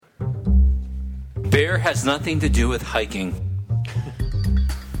Bear has nothing to do with hiking.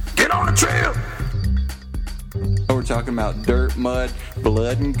 Get on the trail! We're talking about dirt, mud,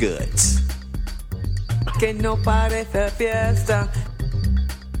 blood, and guts. Que no parece fiesta.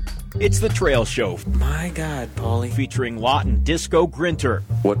 It's the Trail Show, My God, Paulie. featuring Lawton Disco Grinter,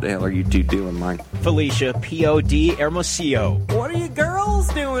 What the hell are you two doing, Mike? Felicia P.O.D. Hermosillo, What are you girls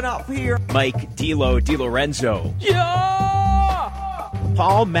doing up here? Mike Dilo Di Lorenzo, Yeah!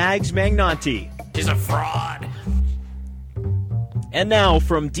 Paul Mags Magnanti. He's a fraud. And now,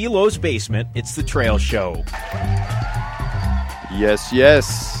 from Dilo's basement, it's the Trail Show. Yes,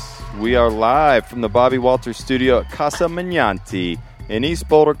 yes. We are live from the Bobby Walters studio at Casa Magnanti in East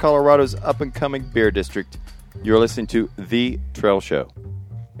Boulder, Colorado's up-and-coming beer district. You're listening to The Trail Show.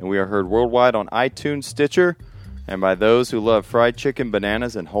 And we are heard worldwide on iTunes, Stitcher, and by those who love fried chicken,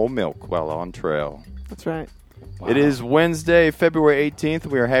 bananas, and whole milk while on trail. That's right. It is Wednesday, February 18th.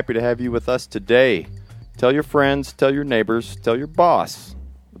 We are happy to have you with us today. Tell your friends, tell your neighbors, tell your boss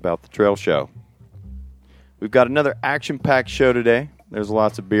about the Trail Show. We've got another action-packed show today. There's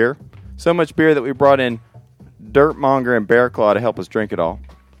lots of beer. So much beer that we brought in Dirtmonger and Bear Claw to help us drink it all.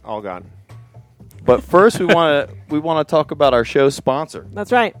 All gone. But first, we want to talk about our show's sponsor.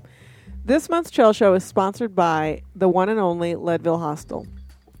 That's right. This month's Trail Show is sponsored by the one and only Leadville Hostel.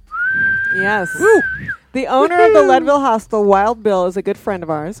 Yes. Woo! The owner of the Leadville Hostel, Wild Bill, is a good friend of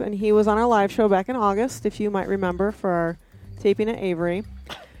ours, and he was on our live show back in August, if you might remember, for our taping at Avery.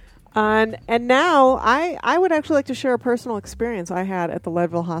 And now I would actually like to share a personal experience I had at the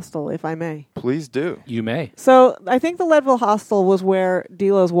Leadville Hostel, if I may. Please do. You may. So I think the Leadville Hostel was where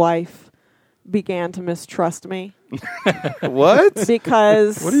Dilo's wife began to mistrust me. What?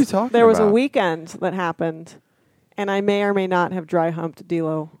 Because What are you talking there was a about? weekend that happened, and I may or may not have dry humped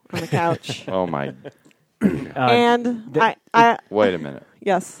Dilo on the couch. Oh, my. And th- I Wait a minute.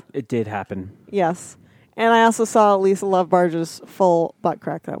 yes, It did happen. yes. And I also saw Lisa Love Barge's full butt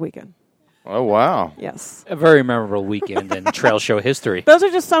crack that weekend. Oh, wow. Yes. A very memorable weekend in trail show history. Those are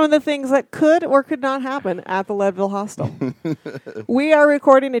just some of the things that could or could not happen at the Leadville Hostel. We are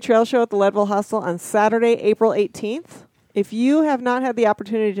recording a trail show at the Leadville Hostel on Saturday, April 18th. If you have not had the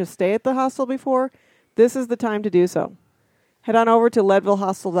opportunity to stay at the hostel before, this is the time to do so. Head on over to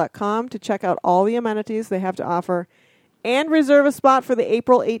leadvillehostel.com to check out all the amenities they have to offer and reserve a spot for the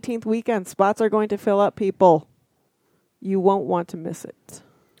April 18th weekend. Spots are going to fill up, people. You won't want to miss it.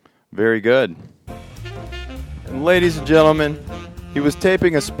 Very good. And ladies and gentlemen, he was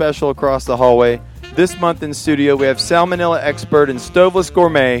taping a special across the hallway. This month in studio, we have salmonella expert and stoveless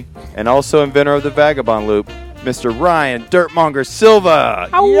gourmet, and also inventor of the Vagabond Loop, Mr. Ryan Dirtmonger Silva.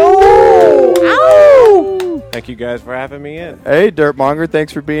 Thank you guys for having me in. Hey, Dirtmonger,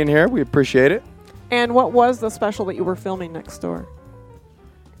 thanks for being here. We appreciate it. And what was the special that you were filming next door?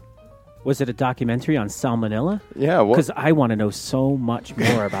 Was it a documentary on salmonella? Yeah, what? Because I want to know so much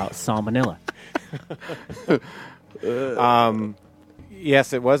more about salmonella.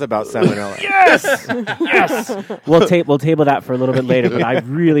 Yes, it was about salmonella. We'll table that for a little bit later, but I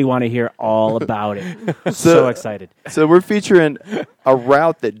really want to hear all about it. So excited. So we're featuring a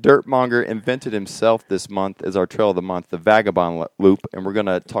route that Dirtmonger invented himself this month as our Trail of the Month, the Vagabond Loop, and we're going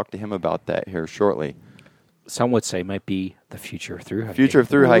to talk to him about that here shortly. Some would say might be the future of through hiking. Future of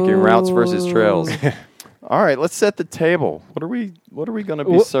through hiking, routes versus trails. All right, let's set the table. What are we going to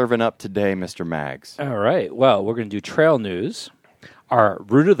be serving up today, Mr. Mags? All right. Well, we're going to do trail news. Our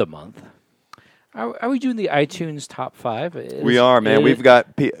route of the month. Are we doing the iTunes top 5? We are, man. We've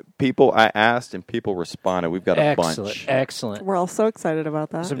got people I asked and people responded. We've got a bunch. Excellent. We're all so excited about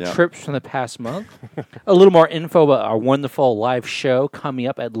that. Some trips from the past month. A little more info about our wonderful live show coming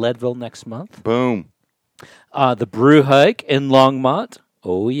up at Leadville next month. Boom. The Brew Hike in Longmont.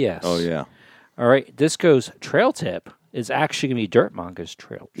 Oh, yes. Oh, yeah. All right. Disco's trail tip is actually going to be Dirtmonger's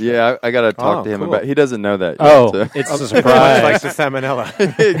trail. Yeah, I got to talk to him about. He doesn't know that. Oh, yet, so. it's a Much surprise. like the salmonella.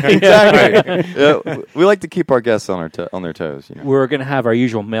 Exactly. Yeah, we like to keep our guests on their toes. You know? We're going to have our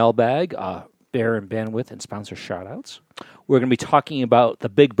usual mailbag, bear and bandwidth, and sponsor shout-outs. We're going to be talking about the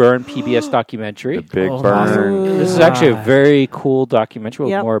Big Burn PBS documentary. The Big Burn. This is actually a very cool documentary.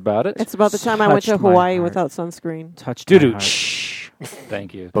 We'll Yep. more about it. It's about the time I went to Touched my Hawaii heart. without sunscreen. Touched my Doo-doo. heart. Shh.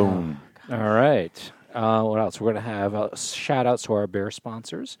 Thank you. Boom. All right. What else? We're going to have shout-outs to our bear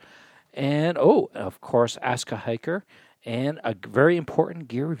sponsors. And, of course, Ask a Hiker. And a very important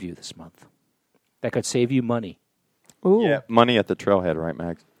gear review this month that could save you money. Ooh, Yeah, money at the trailhead, right,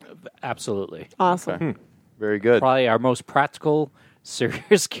 Max? Absolutely. awesome. Okay. Very good. Probably our most practical,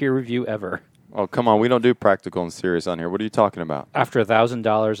 serious gear review ever. Oh, come on. We don't do practical and serious on here. What are you talking about? After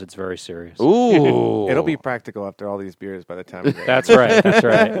 $1,000, it's very serious. Ooh. It'll be practical after all these beers by the time we get That's right. That's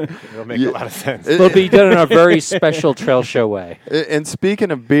right. It'll make a lot of sense. It'll be done in a very special trail show way. And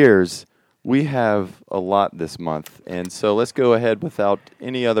speaking of beers, we have a lot this month. And so let's go ahead without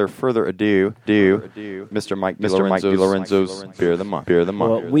any other further ado. Mr. Mike DiLorenzo's Beer of the Month.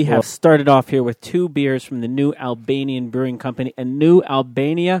 Well, we have started off here with 2 beers from the New Albanian Brewing Company and New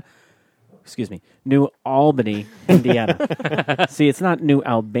Albany, Indiana. See, it's not New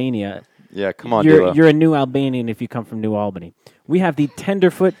Albania. Yeah, come on, You're, Dilo. you're a New Albanian if you come from New Albany. We have the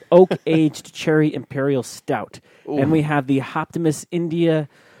Tenderfoot Oak-Aged Cherry Imperial Stout. And we have the Optimus India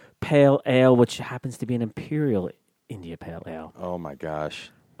Pale Ale, which happens to be an Imperial India Pale Ale. Oh, my gosh.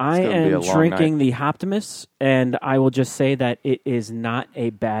 I gonna be a am long drinking night. the Optimus, and I will just say that it is not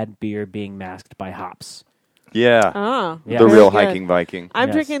a bad beer being masked by hops. Yeah. Ah, Yeah. The very real good. hiking Viking. I'm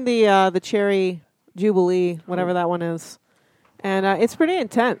Yes. drinking the Cherry Jubilee, whatever that one is, and it's pretty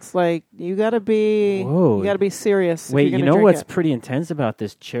intense. Like you gotta be serious. if Wait, you're you gonna know drink what's it. pretty intense about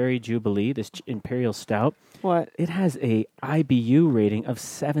this Cherry Jubilee, this Imperial Stout? What? It has a IBU rating of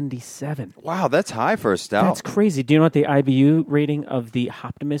 77. Wow, that's high for a stout. That's crazy. Do you know what the IBU rating of the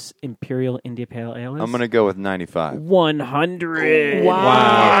Optimus Imperial India Pale Ale is? I'm going to go with 95. 100.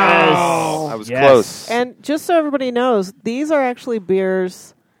 Wow. I was Yes. close. And just so everybody knows, these are actually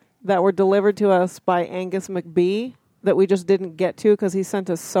beers that were delivered to us by Angus McBee that we just didn't get to because he sent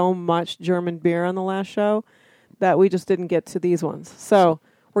us so much German beer on the last show that we just didn't get to these ones. So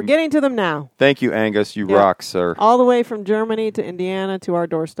we're getting to them now. Thank you, Angus. You Yeah. rock, sir. All the way from Germany to Indiana to our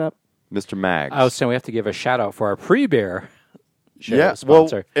doorstep. Mr. Mags. I was saying we have to give a shout out for our pre-beer show yeah, well,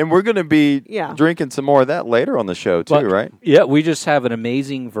 sponsor. and we're going to be Yeah. drinking some more of that later on the show, too, But, right? Yeah, we just have an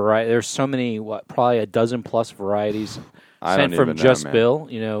amazing variety. There's so many, probably a dozen plus varieties I sent don't from even know, Just man.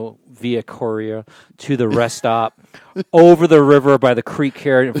 Bill, via courier to the rest stop, over the river by the creek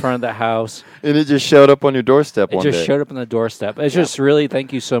here in front of the house. And it just showed up on your doorstep It one just day. showed up on the doorstep. It's just really,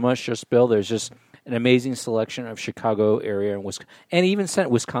 thank you so much, Just Bill. There's just an amazing selection of Chicago area and Wisconsin, and even sent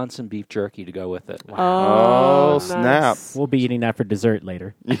Wisconsin beef jerky to go with it. Oh, nice. snap. We'll be eating that for dessert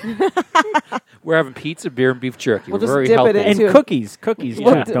later. We're having pizza, beer, and beef jerky. We'll We're just very dip it healthy. in. And Too. cookies.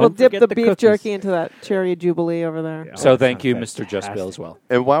 We'll, Yeah. we'll Don't dip forget the the beef cookies. jerky into that Cherry Jubilee over there. So that thank you, sounds Mr. Just Bill, as well.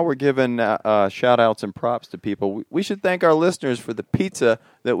 And while we're giving shout-outs and props to people, we should thank our listeners for the pizza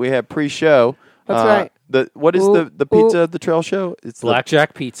that we had pre-show. That's right. What is Ooh, the pizza ooh. of the trail show? It's the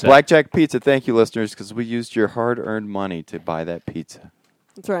Blackjack Pizza. Blackjack Pizza. Thank you, listeners, because we used your hard-earned money to buy that pizza.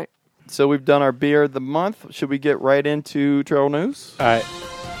 That's right. So we've done our beer of the month. Should we get right into trail news? All right.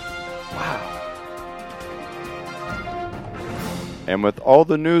 And with all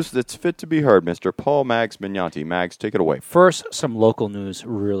the news that's fit to be heard, Mr. Paul Mags Mignanti. Mags, take it away. First, some local news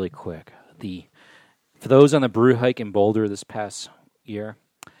really quick. For those on the brew hike in Boulder this past year,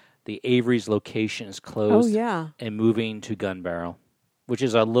 the Avery's location is closed Oh, yeah. and moving to Gun Barrel, which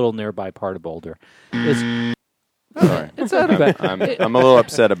is a little nearby part of Boulder. It's Sorry. It's not bad. I'm a little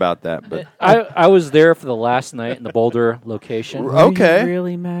upset about that, but I was there for the last night in the Boulder location. Were Okay. you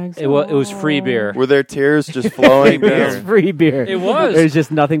really, Mags? It was free beer. were there tears just flowing It's down? free beer. It was. There's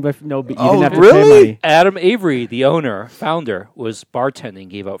just nothing but no. You Oh, didn't have to really? pay money. Adam Avery, the founder, was bartending,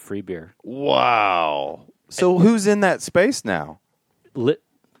 gave out free beer. Wow. So who's in that space now?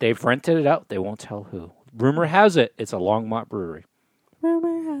 They've rented it out. They won't tell who. Rumor has it it's a Longmont brewery.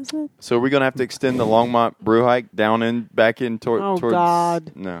 Rumor has it. So we're going to have to extend the Longmont brew hike back in towards... Oh,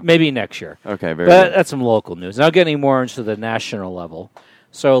 God. No. Maybe next year. Okay, very But good. that's some local news. Now getting more into the national level.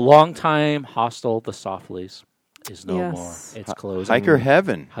 So longtime hostel, the Softleys, is no Yes. more. It's closed. Hiker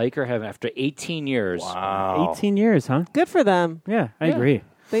heaven. Hiker Heaven after 18 years. Wow. 18 years, huh? Good for them. Yeah, I Yeah. agree.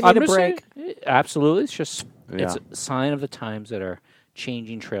 They I'm need a just break. saying, absolutely. It's just it's Yeah. a sign of the times that are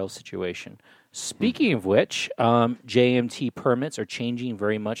changing trail situation. Speaking of which, JMT permits are changing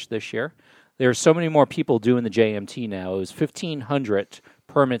very much this year. There are so many more people doing the JMT now. It was 1,500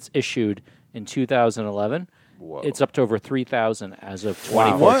 permits issued in 2011. It's up to over 3,000 as of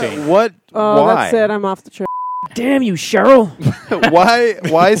 2014. What? Oh, Why? that's it. I'm off the trail. Damn you, Cheryl.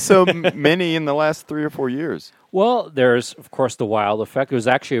 Why so many in the last 3 or 4 years? Well, there's, of course, the Wild Effect. It was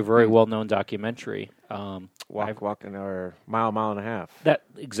actually a very well-known documentary. Walking or mile and a half. That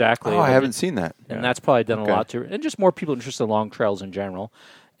exactly. Oh, I haven't seen that. And that's probably done Okay. a lot to, and just more people interested in long trails in general.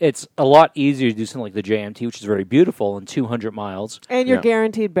 It's a lot easier to do something like the JMT, which is very beautiful, in 200 miles. And you're Yeah.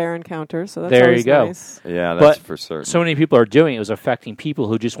 guaranteed bear encounter, so that's There always you go. nice. Yeah, that's But for certain. So many people are doing it. It was affecting people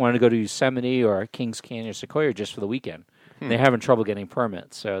who just wanted to go to Yosemite or Kings Canyon or Sequoia just for the weekend. They're having trouble getting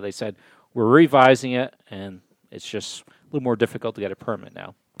permits. So they said, we're revising it, and it's just a little more difficult to get a permit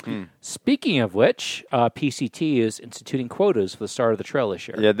now. Speaking of which, PCT is instituting quotas for the start of the trail this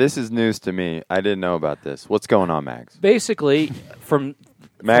year. Yeah, this is news to me. I didn't know about this. What's going on, Mags? Basically, from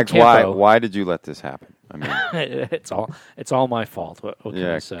Mags, Campo, why did you let this happen? I mean, it's all my fault. What can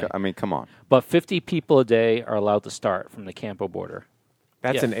I say? I mean, come on. But 50 people a day are allowed to start from the Campo border.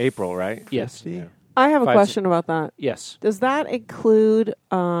 That's Yeah. in April, right? Yes. I have a 5 question about that. Yes. Does that include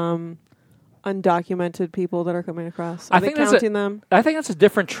undocumented people that are coming across? Are I they think that's counting them? I think that's a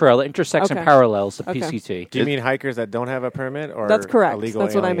different trail that intersects and Okay. parallels the Okay. PCT. Do you mean hikers that don't have a permit, or That's correct. illegal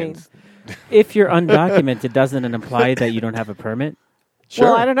That's what I mean. aliens? If you're undocumented, doesn't it imply that you don't have a permit?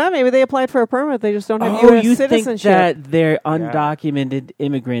 Well, I don't know. Maybe they applied for a permit. They just don't have Oh, U.S. you think citizenship. that their undocumented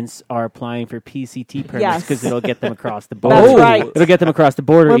immigrants are applying for PCT permits Yes. because it'll get them across the border? That's right. It'll get them across the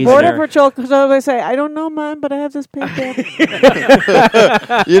border When easier. Border Patrol comes over, they say, I don't know, man, but I have this paper.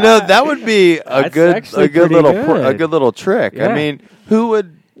 That would be a That's good actually pretty little good. a good little trick. Yeah. I mean, who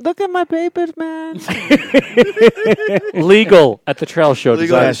would Look at my papers, man. Legal at the trail show.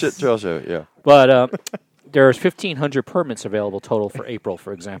 legal design. shit trail show? Yeah. But there's 1,500 permits available total for April,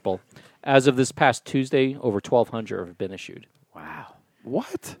 for example. As of this past Tuesday, over 1,200 have been issued. Wow.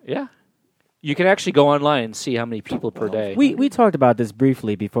 What? Yeah. You can actually go online and see how many people per day. We talked about this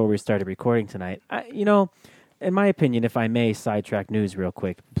briefly before we started recording tonight. In my opinion, if I may sidetrack news real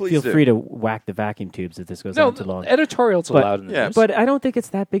quick, Please feel do. free to whack the vacuum tubes if this goes no, on too long. editorial's But- allowed in the Yeah, news. But I don't think it's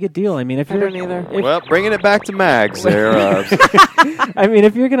that big a deal. I mean, if I you're don't either. Well, bringing it back to Mags there.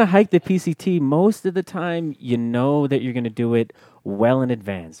 if you're going to hike the PCT, most of the time you know that you're going to do it well in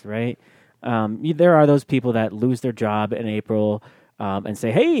advance, right? There are those people that lose their job in April and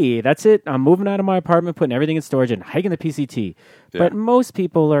say, hey, that's it. I'm moving out of my apartment, putting everything in storage and hiking the PCT. Yeah. But most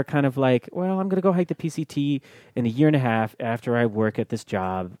people are kind of like, well, I'm going to go hike the PCT in a year and a half after I work at this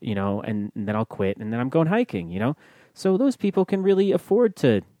job, and then I'll quit and then I'm going hiking, So those people can really afford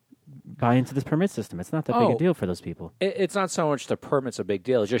to buy into this permit system. It's not that big Oh. a deal for those people. It's not so much the permit's a big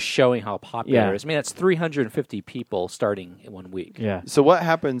deal. It's just showing how popular Yeah. it is. I mean, that's 350 people starting in 1 week. Yeah. So what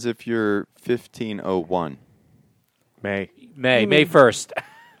happens if you're 1501? May. May 1st.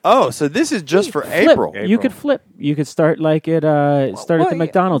 Oh, so this is just for Flip. April. You could flip. You could start like at at the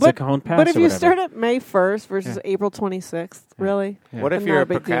McDonald's at Cajon Pass. But if or you whatever. start at May 1st versus April 26th, really? What if Not you're a a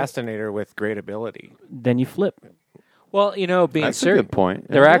big deal. procrastinator with great ability? then you flip. Well, being That's a serious, good point.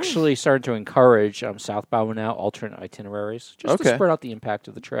 they're Yeah. actually starting to encourage southbound now alternate itineraries just to Okay. spread out the impact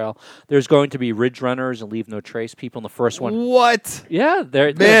of the trail. There's going to be ridge runners and leave no trace people in the first one. What? Yeah,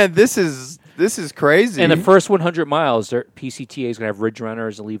 they're Man, this is crazy. in the first 100 miles. Their PCTA is going to have ridge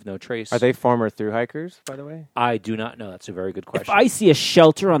runners and leave no trace. Are they former through hikers, by the way? I do not know. That's a very good If question. I see a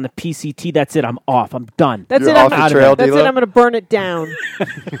shelter on the PCT, that's it. I'm off. I'm done. That's You're it. off I'm the out of trail, it. That's D-Lo? it. I'm going to burn it down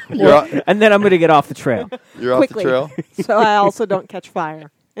And then I'm going to get off the trail. You're off quickly. the trail. so I also don't catch fire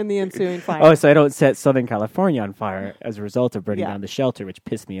in the ensuing fire. Oh, so I don't set Southern California on fire as a result of burning Yeah. down the shelter, which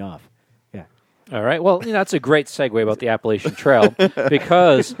pissed me off. Yeah. All right. Well, that's a great segue about the Appalachian Trail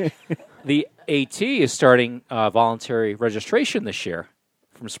because the AT is starting voluntary registration this year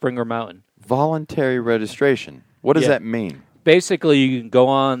from Springer Mountain. Voluntary registration. What does Yeah. that mean? Basically, you can go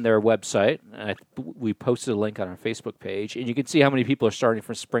on their website. And we posted a link on our Facebook page, and you can see how many people are starting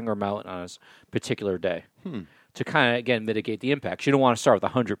from Springer Mountain on a particular day to kind of, again, mitigate the impacts. You don't want to start with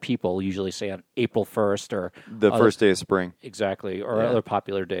 100 people, usually, say, on April 1st or The other- first day of spring. Exactly, or Yeah. other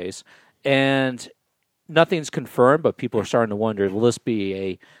popular days. And nothing's confirmed, but people are starting to wonder, will this be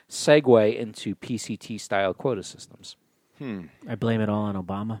a segue into PCT-style quota systems? I blame it all on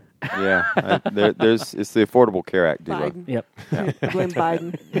Obama. Yeah. It's the Affordable Care Act, D-Lo. Biden. Yep. I blame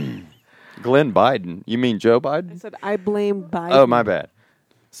Biden. Glenn Biden. You mean Joe I Biden? said I blame Biden. Oh, my bad.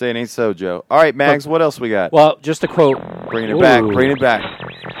 Say it ain't so, Joe. All right, Mags, what else we got? Well, just to quote... Bringing it back. Ooh. Bringing it back.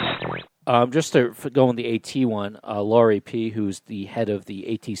 Just to go on the AT one, Laurie P., who's the head of the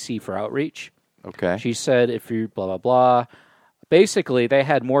ATC for Outreach, Okay. she said if you blah, blah, blah. Basically, they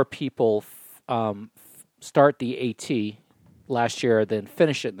had more people start the AT last year than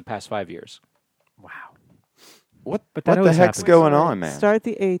finish it in the past 5 years. What that the always heck's happens. going on, man? Start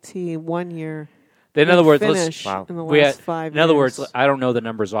the AT 1 year. In other words, finish Wow. in the we last had, 5 in other years. words, I don't know the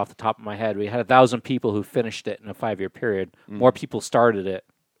numbers off the top of my head. We had 1,000 people who finished it in a 5-year period. More people started it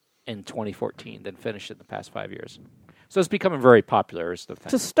in 2014 than finished it in the past 5 years. So it's becoming very popular. Is the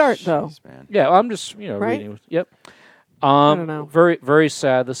thing. to start though. Jeez, man. Yeah, well, I'm just Right? reading. Yep. don't know. Very very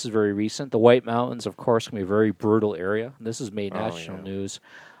sad. This is very recent. The White Mountains, of course, can be a very brutal area. This has made national news.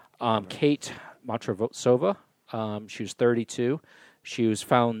 Kate Matravosova, she was 32. She was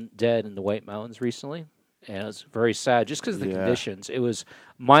found dead in the White Mountains recently. And it was very sad just because of the Yeah. conditions. It was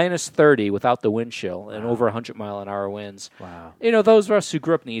minus 30 without the wind chill and over 100-mile-an-hour winds. Wow. Those of us who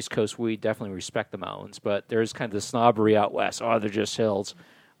grew up in the East Coast, we definitely respect the mountains, but there's kind of the snobbery out west. Oh, they're just hills.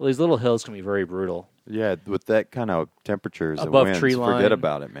 Well, these little hills can be very brutal. Yeah, with that kind of temperatures and Above winds, tree line. forget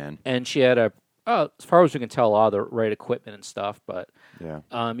about it, man. And she had as far as we can tell, a lot of the right equipment and stuff, but Yeah.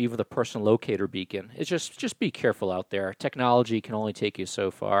 even the personal locator beacon. It's just be careful out there. Technology can only take you so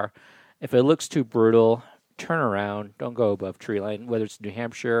far. If it looks too brutal, turn around. Don't go above tree line, whether it's New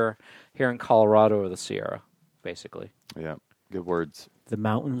Hampshire, here in Colorado, or the Sierra, basically. Yeah, good words. The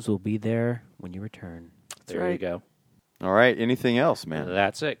mountains will be there when you return. There right. you go. All right, anything else, man?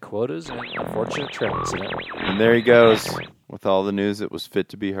 That's it. Quotas and unfortunate trail incident. And there he goes with all the news that was fit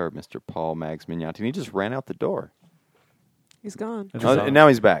to be heard, Mr. Paul Mags Mignotti. And he just ran out the door. He's gone. Of Oh, his, and now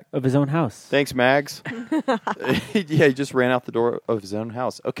he's back. of his own house. Thanks, Mags. Yeah, he just ran out the door of his own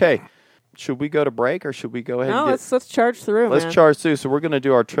house. Okay, should we go to break or should we go ahead No, and let's charge through, let's man. charge through. So we're going to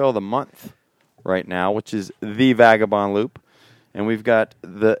do our Trail of the Month right now, which is the Vagabond Loop. And we've got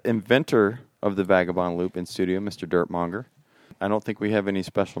the inventor of the Vagabond Loop in studio, Mr. Dirtmonger. I don't think we have any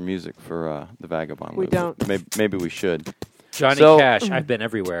special music for the Vagabond We Loop. don't. Maybe we should. Johnny So- Cash, I've been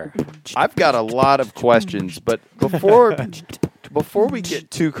everywhere. I've got a lot of questions, but before we get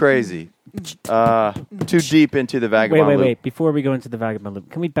too crazy, too deep into the Vagabond Loop. Wait. Before we go into the Vagabond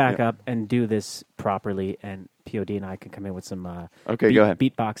Loop, can we back up and do this properly? And POD and I can come in with some Okay, go ahead.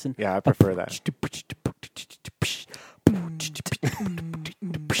 beatboxing. Yeah, I prefer that.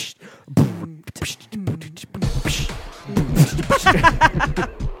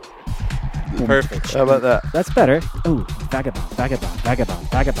 Perfect. How about that? That's better. Ooh, vagabond loop,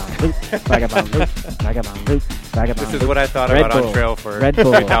 vagabond loop, vagabond loop. This is what I thought Red about on Bull. trail for Red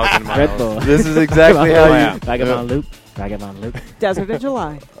Bull. 3,000 miles. Red Bull. This is exactly how you. Vagabond loop. Desert in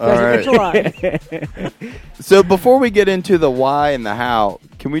July. All Desert in July. So before we get into the why and the how,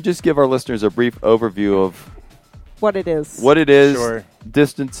 can we just give our listeners a brief overview of What it is. what it is, Sure.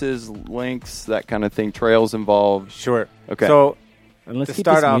 distances, lengths, that kind of thing, trails involved? Sure. Okay. So, And let's To keep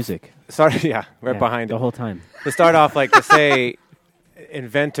start this off- music sorry, yeah, right Yeah, behind the it. whole time. To start off, like to say,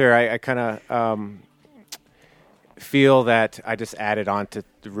 inventor, I kind of feel that I just added on to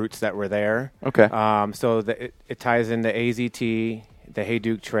the routes that were there. Okay. So it ties in the AZT, the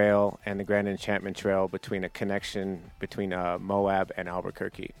Hayduke Trail, and the Grand Enchantment Trail between a connection between Moab and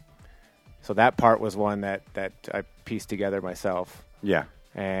Albuquerque. So that part was one that I pieced together myself. Yeah.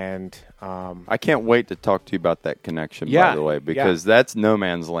 And I can't wait to talk to you about that connection, by Yeah, the way, because that's no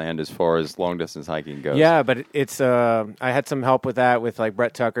man's land as far as long distance hiking goes. yeah, but it's I had some help with that with like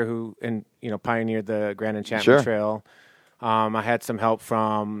Brett Tucker, who pioneered the Grand Enchantment Sure. Trail. I had some help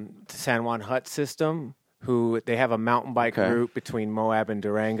from the San Juan Hut System, who they have a mountain bike Okay. route between Moab and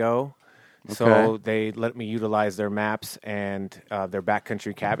Durango. So Okay. they let me utilize their maps and their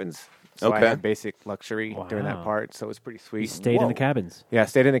backcountry cabins. So I Okay. had basic luxury during that Wow. part, so it was pretty sweet. We stayed in the cabins. Yeah, I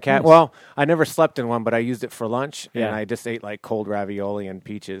stayed in the cat. Nice. Well, I never slept in one, but I used it for lunch, and Yeah. I just ate like cold ravioli and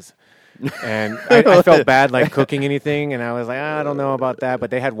peaches. And I felt bad like cooking anything, and I was like, I don't know about that. But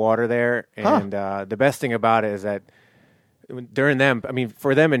they had water there, and the best thing about it is that during them, I mean,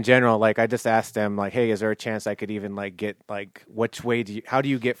 for them in general, like I just asked them, like, hey, is there a chance I could even like get like which way how do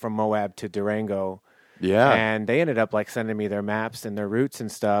you get from Moab to Durango? Yeah. And they ended up like sending me their maps and their routes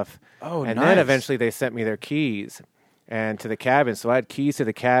and stuff. Oh, and nice. then eventually they sent me their keys and to the cabins. So I had keys to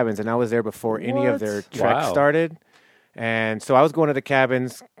the cabins, and I was there before any of their treks Wow. started. And so I was going to the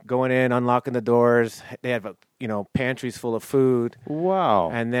cabins, going in, unlocking the doors. They had pantries full of food.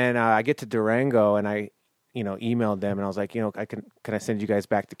 Wow. And then I get to Durango, and I emailed them, and I was like, can I send you guys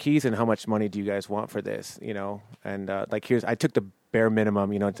back the keys, and how much money do you guys want for this? And I took the bare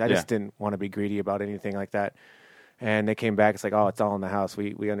minimum. I just didn't want to be greedy about anything like that. And they came back. It's like, oh, it's all in the house.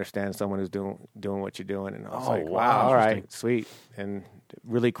 We understand someone who's doing what you're doing. And I was like, wow, all right, sweet, and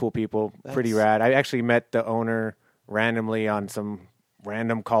really cool people, pretty rad. I actually met the owner randomly on some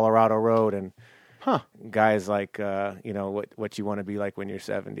random Colorado road, and guys like what you want to be like when you're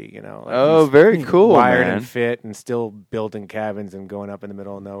 70. Like Oh, he's very cool, wired man. and fit, and still building cabins and going up in the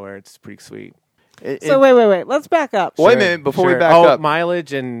middle of nowhere. It's pretty sweet. So wait. Let's back up. Wait a minute before we back oh, up.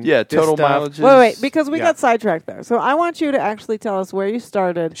 mileage and Yeah, this total stuff. mileage. Wait, because we Yeah. got sidetracked there. So I want you to actually tell us where you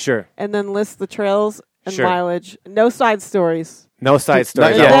started Sure. and then list the trails and Sure. mileage. No side stories. No side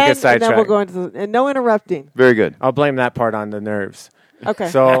stories. yet. I won't get and then sidetracked. we'll go into and no interrupting. Very good. I'll blame that part on the nerves. Okay.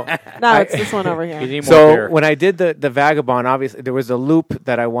 So no, it's this one over You here. need more So beer. when I did the Vagabond, obviously there was a loop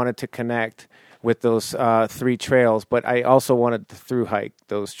that I wanted to connect with those 3 trails, but I also wanted to through hike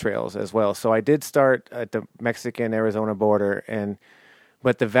those trails as well. So I did start at the Mexican-Arizona border, and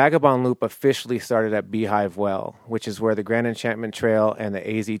But the Vagabond Loop officially started at Beehive Well, which is where the Grand Enchantment Trail and the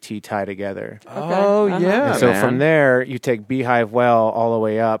AZT tie together. Oh, yeah. And so man. from there, you take Beehive Well all the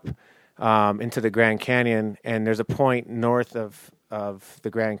way up into the Grand Canyon, and there's a point north of the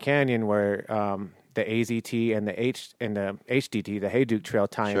Grand Canyon where the AZT and the HDT, the Hayduke Trail,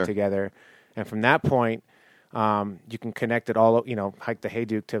 tie in together. And from that point, you can connect it all, hike the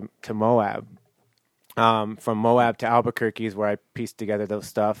Hayduke to Moab. From Moab to Albuquerque is where I pieced together those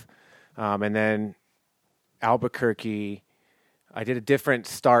stuff. And then Albuquerque, I did a different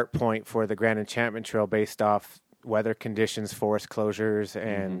start point for the Grand Enchantment Trail based off weather conditions, forest closures,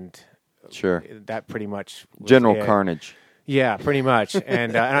 and that pretty much was General it. carnage. Yeah, pretty much.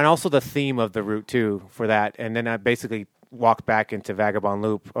 And also the theme of the route, too, for that. And then I basically walked back into Vagabond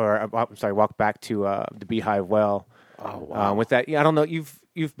Loop, walked back to the Beehive Well. Oh, wow. With that, I don't know,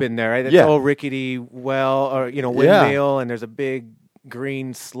 you've been there, right? It's Yeah. old rickety well, or, windmill, and there's a big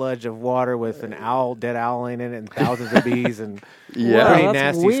green sludge of water with an dead owl in it, and thousands of bees, and Yeah. pretty Wow,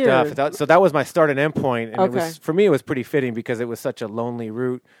 that's nasty weird. stuff. So that was my start and end point, and it Okay. was, for me, it was pretty fitting because it was such a lonely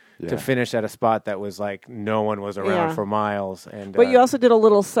route to finish at a spot that was like no one was around Yeah. for miles. And But you also did a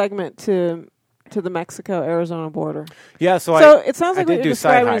little segment to the Mexico-Arizona border. yeah, so It sounds like I what did you're do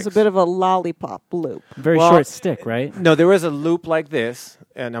side describing is a hikes. bit of a lollipop loop. Very Well, short stick, right? No, there was a loop like this,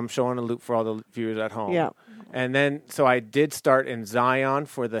 and I'm showing a loop for all the viewers at home. Yeah. And then, so I did start in Zion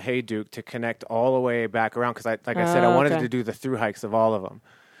for the Hayduke to connect all the way back around because, like I said, I wanted okay. to do the through hikes of all of them.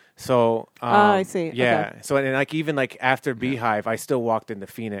 So, I see. Yeah. Okay. So, and even after Beehive, I still walked into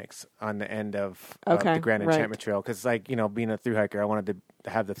Phoenix on the end of Okay, the Grand right. Enchantment Trail because, being a through hiker, I wanted to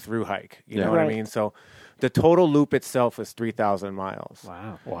have the through hike. You Yeah. know what I Right. mean? So, the total loop itself was 3,000 miles.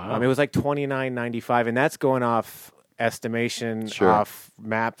 Wow. It was like 29.95, and that's going off estimation, off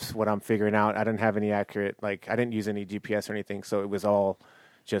maps, what I'm figuring out. I didn't have any accurate, I didn't use any GPS or anything, so it was all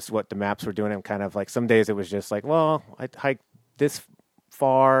just what the maps were doing. I'm kind of some days it was just I hiked this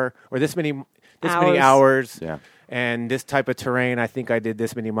far or this many hours, and this type of terrain. I think I did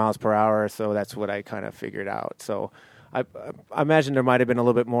this many miles per hour, so that's what I kind of figured out. So I imagine there might have been a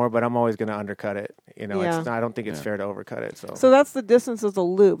little bit more, but I'm always going to undercut it. Yeah. I don't think it's fair to overcut it. So that's the distance of the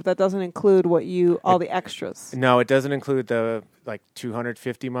loop. That doesn't include all the extras. No, it doesn't include the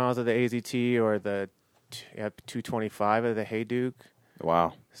 250 miles of the AZT or the 225 of the Hayduke,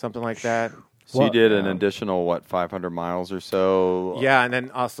 Wow. something like that. So you did an additional, 500 miles or so? Yeah, and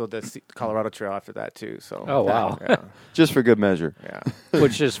then also the Colorado Trail after that too. So Oh, wow. yeah, Just for good measure. yeah,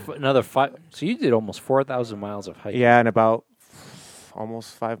 Which is another 5. So you did almost 4,000 miles of hiking. yeah, in about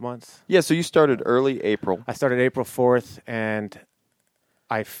almost 5 months. Yeah, so you started early April. I started April 4th, and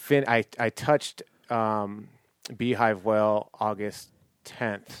I touched Beehive Well August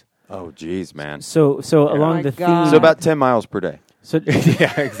 10th. Oh, geez, man. So along my the God. theme. So about 10 miles per day. So,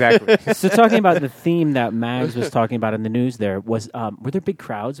 Yeah, exactly. so talking about the theme that Mags was talking about in the news, there was were there big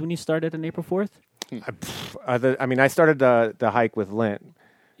crowds when you started on April 4th? I started the hike with Lint.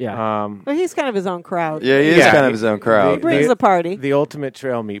 Yeah. But he's kind of his own crowd. Yeah, he is kind of his own He crowd. brings the party. The ultimate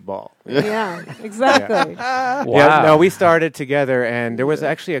trail meatball. Yeah, exactly. Wow. Yeah, no, we started together, and there was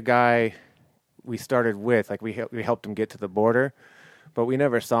actually a guy we started with. We helped him get to the border, but we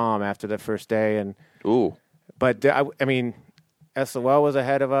never saw him after the first day. And Ooh. but SOL was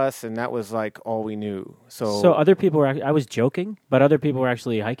ahead of us, and that was all we knew. So other people were. I was joking, but other people were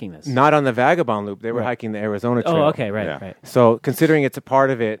actually hiking this. Not on the Vagabond Loop. They were Right. hiking the Arizona Trail. Oh, okay, right, Yeah. right. So considering it's a part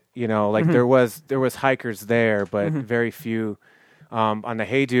of it, there was hikers there, but very few. On the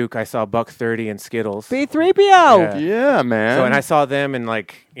Hayduke, I saw Buck 30 and Skittles. B3PO. Yeah. Yeah, man. So, and I saw them in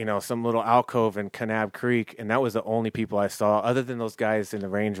some little alcove in Kanab Creek, and that was the only people I saw, other than those guys in the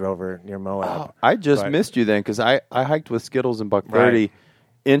Range Rover near Moab. I just But- missed you then because I hiked with Skittles and Buck 30 Right.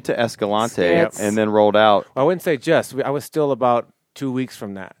 into Escalante Skits. and then rolled out. I wouldn't say I was still about 2 weeks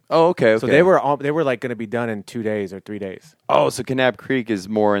from that. Oh, okay. So they were going to be done in 2 days or 3 days. Oh, so Kanab Creek is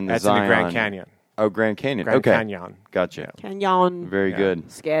more in the That's Zion. in the Grand Canyon. Oh, Grand Canyon. Grand okay. Canyon. Gotcha. Canyon. Very good.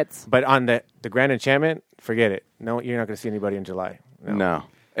 Skits. But on the Grand Enchantment, forget it. No, you're not going to see anybody in July. No.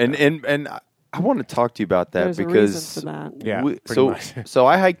 And I want to talk to you about that There's a because reason for that. Yeah, pretty so much. so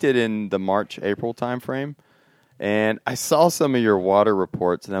I hiked it in the March-April timeframe, and I saw some of your water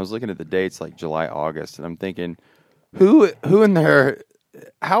reports, and I was looking at the dates like July, August, and I'm thinking, who in there?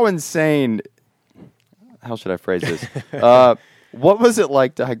 How insane? How should I phrase this? What was it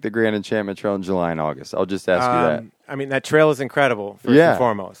like to hike the Grand Enchantment Trail in July and August? I'll just ask you that. I mean, that trail is incredible, first Yeah. and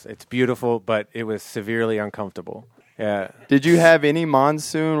foremost. It's beautiful, but it was severely uncomfortable. Yeah. Did you have any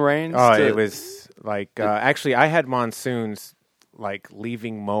monsoon rains? Oh, to- it was actually, I had monsoons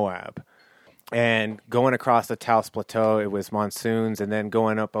leaving Moab. And going across the Taos Plateau, it was monsoons, and then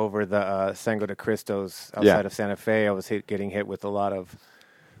going up over the Sango de Cristos outside of Santa Fe, I was getting hit with a lot of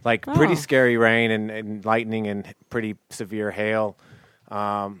pretty scary rain and lightning and pretty severe hail.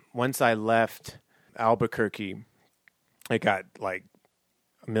 Once I left Albuquerque, it got like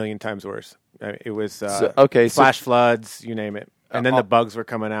a million times worse. It was flash floods, you name it, and then the bugs were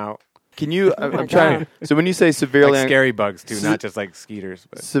coming out. Can you? I'm trying. So when you say severely like scary bugs too, not just like skeeters,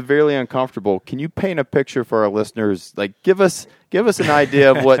 but severely uncomfortable, can you paint a picture for our listeners? Like, give us an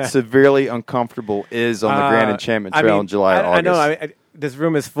idea of what severely uncomfortable is on the Grand Enchantment Trail in July or August. I know. This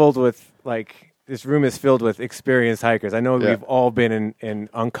room is filled with experienced hikers. I know we've all been in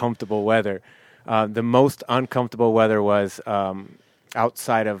uncomfortable weather. The most uncomfortable weather was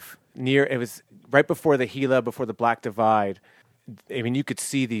outside of it was right before the Gila, before the Black Divide. I mean, you could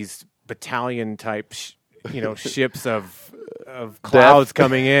see these battalion type, ships of clouds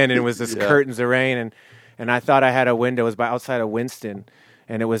coming in, and it was just curtains of rain. And I thought I had a window. It was outside of Winston,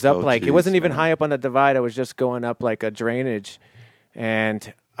 and it was up it wasn't even high up on the divide. I was just going up like a drainage,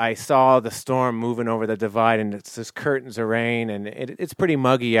 and I saw the storm moving over the divide, and it's just curtains of rain, and it's pretty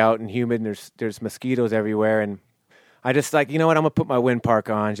muggy out and humid, and there's mosquitoes everywhere. And I just I'm gonna put my wind park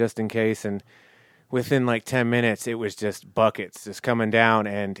on just in case. And within like 10 minutes, it was just buckets just coming down,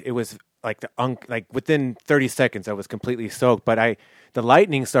 and it was like within 30 seconds, I was completely soaked. But the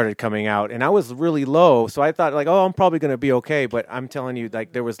lightning started coming out, and I was really low, so I thought I'm probably going to be okay. But I'm telling you,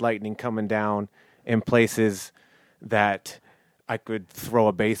 there was lightning coming down in places that I could throw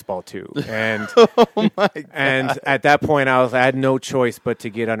a baseball to, and oh my God. And at that point, I had no choice but to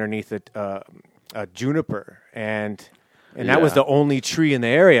get underneath a juniper, and that was the only tree in the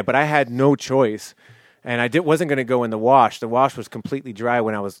area, but I had no choice. And I wasn't going to go in the wash. The wash was completely dry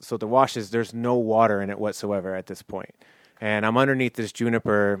so the wash there's no water in it whatsoever at this point. And I'm underneath this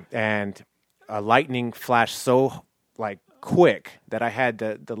juniper, and a lightning flashed so quick that I had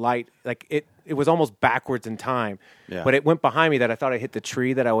the light, it was almost backwards in time. Yeah. But it went behind me that I thought I hit the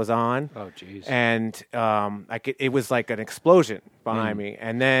tree that I was on. Oh, jeez. And it was like an explosion behind me.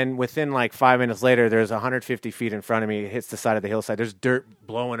 And then within 5 minutes later, there's 150 feet in front of me. It hits the side of the hillside. There's dirt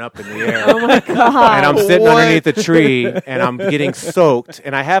blowing up in the air. Oh, my God. And I'm sitting underneath the tree, and I'm getting soaked.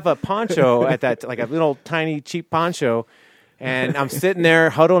 And I have a poncho at that, a little tiny cheap poncho. And I'm sitting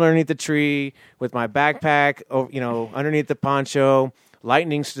there huddled underneath the tree with my backpack, underneath the poncho.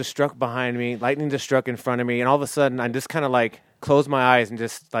 Lightning just struck behind me. Lightning just struck in front of me. And all of a sudden, I just kind of close my eyes and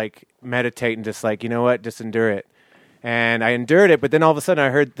just meditate and just you know what, just endure it. And I endured it, but then all of a sudden I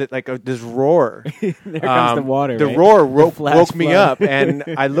heard that this roar. There comes the water. The right? roar woke me up, and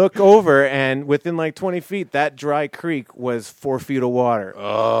I look over, and within 20 feet, that dry creek was 4 feet of water.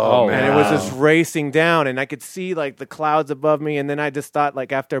 Oh, man. And it was just racing down, and I could see the clouds above me. And then I just thought,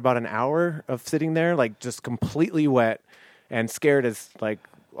 after about an hour of sitting there, just completely wet and scared as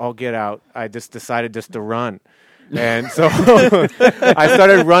all get out, I just decided just to run. And so I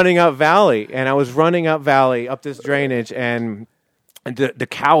started running up valley, and I was running up valley up this drainage, and the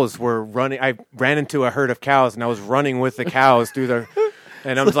cows were running. I ran into a herd of cows, and I was running with the cows through the.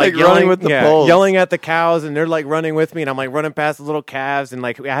 And I'm yelling, running with the bulls. Yelling at the cows, and they're running with me, and I'm running past the little calves, and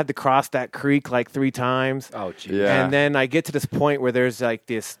I had to cross that creek 3 times. Oh, geez. Yeah. And then I get to this point where there's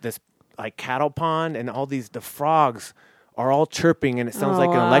this cattle pond, and all the frogs are all chirping, and it sounds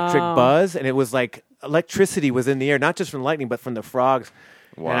like an electric buzz, and it was electricity was in the air, not just from lightning, but from the frogs.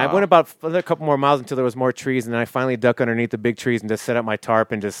 Wow. And I went about a couple more miles until there was more trees, and then I finally ducked underneath the big trees and just set up my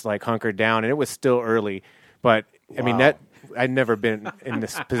tarp and just hunkered down. And it was still early, but I mean I'd never been in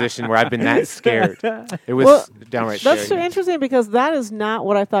this position where I've been that scared. It was downright scary. That's so interesting because that is not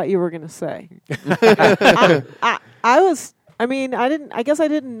what I thought you were going to say. I guess I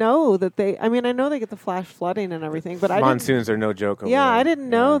didn't know that I know they get the flash flooding and everything, but monsoons are no joke. I didn't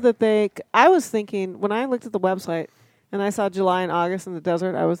know that I was thinking, when I looked at the website and I saw July and August in the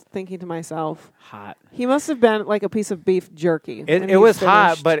desert, I was thinking to myself, hot. He must have been like a piece of beef jerky. It was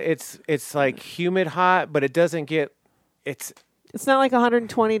hot, but it's humid hot, but it doesn't get, it's not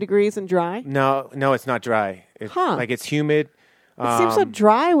 120 degrees and dry? No, it's not dry. It's humid. It seems so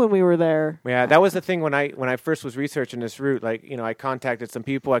dry when we were there. Yeah, that was the thing when I first was researching this route. I contacted some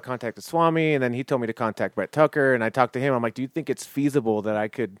people. I contacted Swami, and then he told me to contact Brett Tucker, and I talked to him. I'm like, do you think it's feasible that I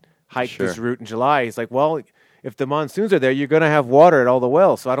could hike this route in July? He's like, well, if the monsoons are there, you're going to have water at all the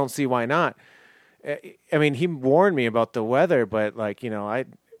wells, so I don't see why not. I mean, he warned me about the weather, but I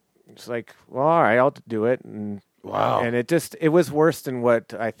was like, well, all right, I'll do it. And wow. And it was worse than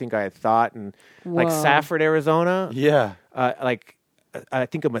what I think I had thought. And Safford, Arizona. Yeah. I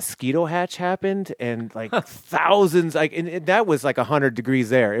think a mosquito hatch happened, and like thousands, like and that was like 100 degrees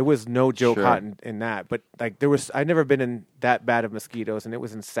there. It was no joke Sure. hot in that. But like I'd never been in that bad of mosquitoes, and it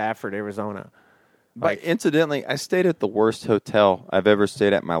was in Safford, Arizona. But incidentally, I stayed at the worst hotel I've ever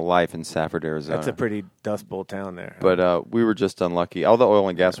stayed at in my life in Safford, Arizona. That's a pretty Dust Bowl town there. But we were just unlucky. All the oil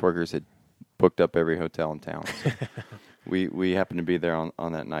and gas workers had booked up every hotel in town. So we happened to be there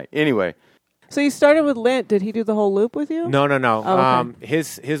on that night. Anyway, So you started with Lint. Did he do the whole loop with you? no. Oh, okay.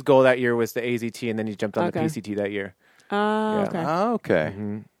 His goal that year was the AZT, and then he jumped on Okay. the PCT that year. Oh, Yeah. okay. okay.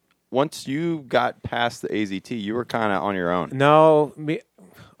 Mm-hmm. Once you got past the AZT, you were kind of on your own. No,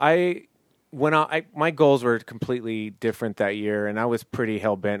 my goals were completely different that year, and I was pretty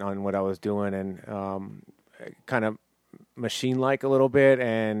hell bent on what I was doing, and kind of machine-like a little bit.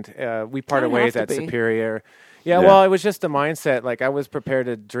 And we parted Kinda have ways to at be. Superior. Yeah, Yeah. well, it was just the mindset. Like I was prepared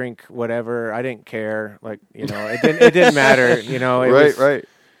to drink whatever. I didn't care. Like it didn't matter. Right.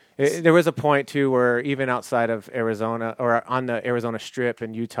 There was a point too where even outside of Arizona or on the Arizona Strip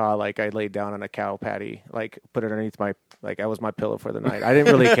in Utah, like I laid down on a cow patty, like put it underneath that was my pillow for the night. I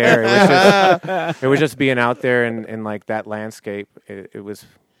didn't really care. It was just being out there and like that landscape. It was,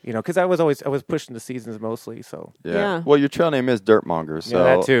 because I was pushing the seasons mostly. So Yeah. Well, your trail name is Dirtmonger, so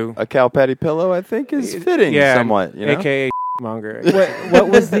that too. a cow patty pillow, I think, is fitting somewhat. AKA monger. What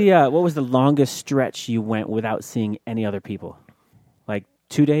was the longest stretch you went without seeing any other people? Like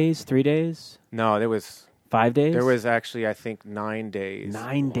 2 days, 3 days, No, there was 5 days? There was actually, I think, 9 days.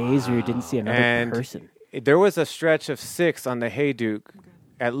 9 days where you didn't see another And person. there was a stretch of 6 on the Hayduke,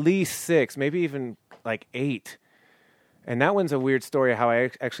 at least 6, maybe even like 8. And that one's a weird story how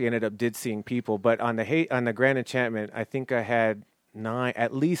I actually ended up seeing people. But on the Grand Enchantment, I think I had 9,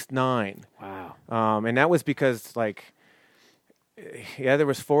 at least 9. Wow. And that was because there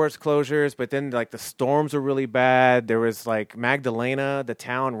was forest closures, but then like the storms were really bad. There was like Magdalena, the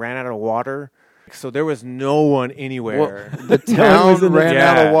town ran out of water. So there was no one anywhere. The town ran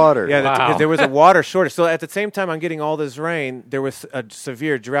out of water. Yeah, Wow. because there was a water shortage. So at the same time I'm getting all this rain, there was a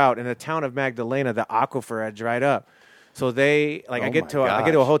severe drought in the town of Magdalena. The aquifer had dried up. So I get to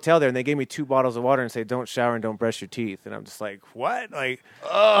a hotel there, and they gave me 2 bottles of water and say, "Don't shower and don't brush your teeth." And I'm just like, "What?" Like,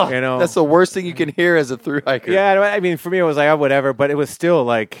 That's the worst thing you can hear as a through hiker. yeah. I mean, for me, it was like, oh, whatever. But it was still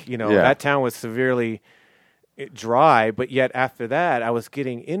like, that town was severely dry. But yet after that, I was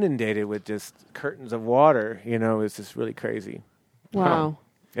getting inundated with just curtains of water. It was just really crazy. Wow.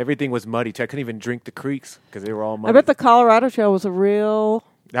 Everything was muddy too. I couldn't even drink the creeks because they were all muddy. I bet the Colorado Trail was a real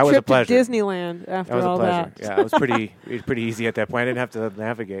That was trip a pleasure. to Disneyland after That was all a pleasure. that. Yeah, it was pretty easy at that point. I didn't have to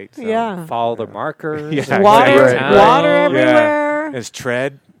navigate. So. Yeah. Follow the markers. Yeah, Water, exactly. water Yeah. everywhere. It's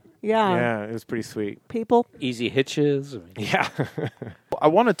tread. Yeah. Yeah, it was pretty sweet. People. Easy hitches. Yeah. I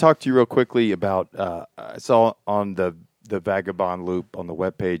want to talk to you real quickly about. I saw on the Vagabond Loop on the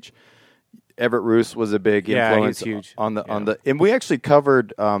webpage, Everett Roos was a big Yeah, influence. he's huge. on the. And we actually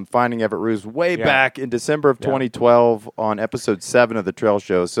covered finding Everett Roos way Yeah. back in December of 2012 on episode 7 of the Trail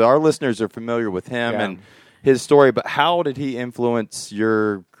Show. So our listeners are familiar with him Yeah. and his story. But how did he influence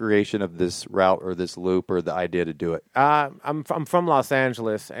your creation of this route or this loop or the idea to do it? I'm from Los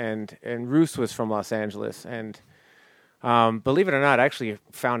Angeles, and Roos was from Los Angeles, and believe it or not, I actually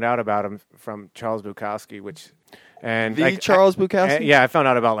found out about him from Charles Bukowski, Charles Bukowski? Yeah, I found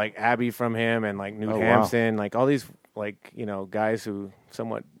out about like Abby from him, and like Newt Oh, wow. Hampson, like all these guys who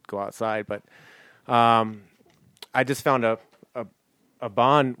somewhat go outside, but I just found a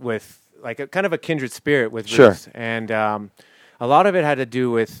bond with like a kind of a kindred spirit with Sure. Roos, and a lot of it had to do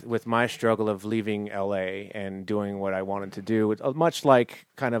with my struggle of leaving LA and doing what I wanted to do. Much like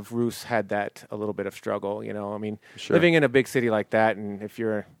kind of Roos had that a little bit of struggle, I mean, Sure. living in a big city like that, and if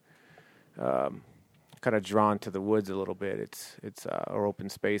you're kind of drawn to the woods a little bit, it's or open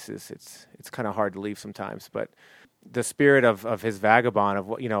spaces, it's kind of hard to leave sometimes. But the spirit of his Vagabond,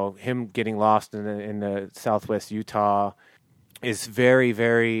 of him getting lost in the Southwest Utah, is very,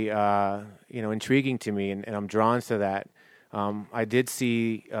 very intriguing to me, and I'm drawn to that. I did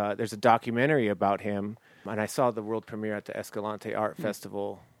see there's a documentary about him, and I saw the world premiere at the Escalante Art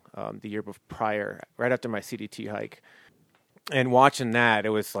Festival the year prior, right after my CDT hike. And watching that, it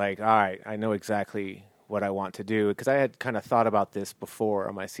was like, all right, I know exactly what I want to do, because I had kind of thought about this before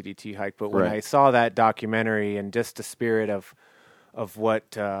on my CDT hike. But when Right. I saw that documentary and just the spirit of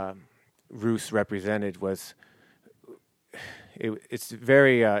what Roos represented it's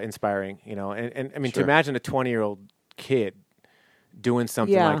very inspiring, and I mean, to Sure. imagine a 20-year-old kid doing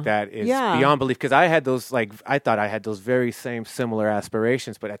something Yeah. like that is Yeah. beyond belief, because I thought I had those very same similar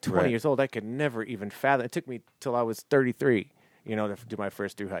aspirations, but at 20 Right. years old, I could never even fathom. It took me till I was 33, to do my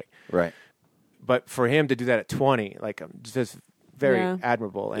first through hike. Right. But for him to do that at 20, like, I'm just very Yeah.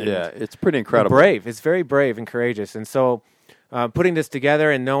 admirable. And Yeah, it's pretty incredible. brave. It's very brave and courageous. And so putting this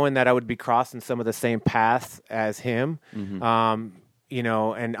together and knowing that I would be crossing some of the same paths as him, you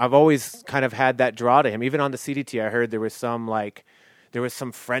know, and I've always kind of had that draw to him. Even on the CDT, I heard there was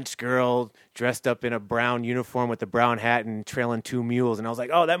some French girl dressed up in a brown uniform with a brown hat and trailing 2 mules. And I was like,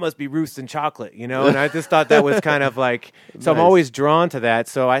 oh, that must be Roost and Chocolate, you know? And I just thought that was kind of like, so I'm always drawn to that.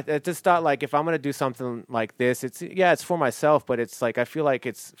 So I just thought, like, if I'm going to do something like this, it's for myself, but it's like, I feel like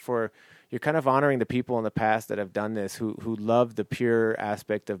it's for, you're kind of honoring the people in the past that have done this, who love the pure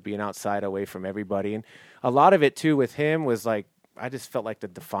aspect of being outside away from everybody. And a lot of it too with him was like, I just felt like the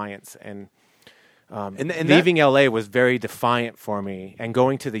defiance and leaving LA was very defiant for me, and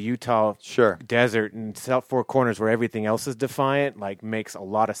going to the Utah desert and South Four Corners where everything else is defiant, like, makes a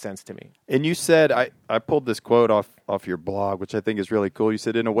lot of sense to me. And you said, I pulled this quote off your blog, which I think is really cool. You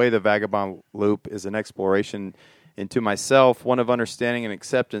said, in a way, the Vagabond Loop is an exploration into myself, one of understanding and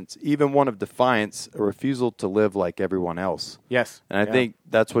acceptance, even one of defiance, a refusal to live like everyone else. Yes. And I think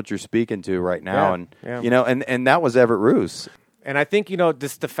that's what you're speaking to right now. Yeah. And, you know, and that was Everett Roos. And I think, you know,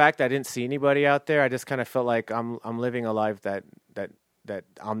 just the fact that I didn't see anybody out there, I just kind of felt like I'm living a life that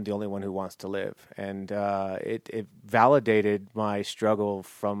I'm the only one who wants to live. And it validated my struggle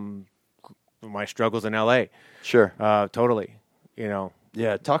from my struggles in LA. Sure. Totally. You know.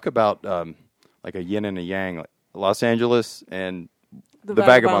 Yeah, talk about like a yin and a yang, like Los Angeles and the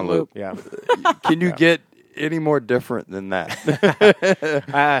Vagabond Loop. Yeah. Can you get any more different than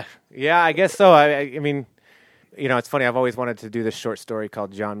that? Yeah, I guess so. I mean, you know, it's funny. I've always wanted to do this short story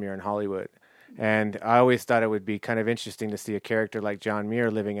called John Muir in Hollywood. And I always thought it would be kind of interesting to see a character like John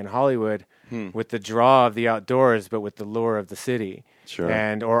Muir living in Hollywood with the draw of the outdoors, but with the lure of the city. Sure.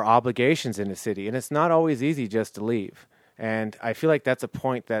 Or obligations in the city. And it's not always easy just to leave. And I feel like that's a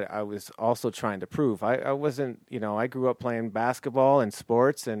point that I was also trying to prove. I wasn't, you know, I grew up playing basketball and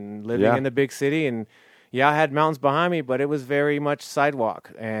sports and living in the big city. And I had mountains behind me, but it was very much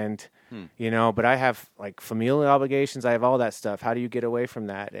sidewalk. And you know, but I have like familial obligations. I have all that stuff. How do you get away from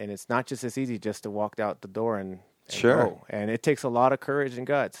that? And it's not just as easy just to walk out the door and go. And it takes a lot of courage and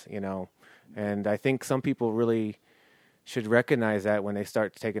guts, you know. And I think some people really should recognize that when they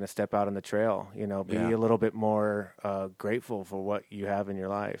start taking a step out on the trail, you know, be a little bit more grateful for what you have in your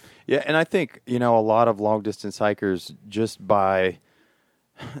life. Yeah, and I think, you know, a lot of long distance hikers just by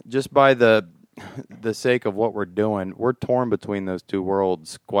the sake of what we're doing, we're torn between those two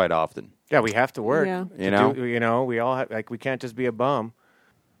worlds quite often. Yeah, we have to work. Yeah. You know, we all have, like, we can't just be a bum.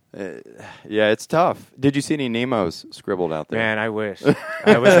 Yeah, it's tough. Did you see any Nemos scribbled out there? Man, I wish.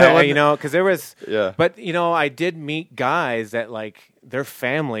 I was, you know, because there was. Yeah. But you know, I did meet guys that, like, their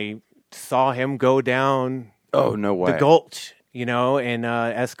family saw him go down. Oh, no way. The Gulch, you know, in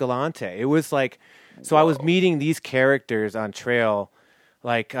Escalante. It was like, so I was meeting these characters on trail,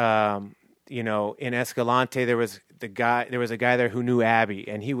 like. You know, in Escalante, there was a guy there who knew Abby,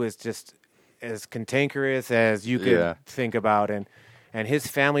 and he was just as cantankerous as you could think about. And his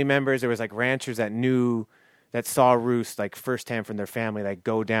family members, there was like ranchers that saw Roost like firsthand from their family, like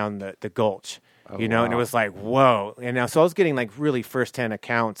go down the Gulch, you know, and it was like, whoa. And now, so I was getting like really firsthand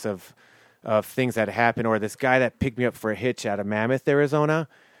accounts of things that happened. Or this guy that picked me up for a hitch out of Mammoth, Arizona,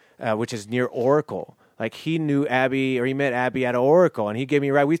 which is near Oracle. Like, he knew Abby, or he met Abby at Oracle, and he gave me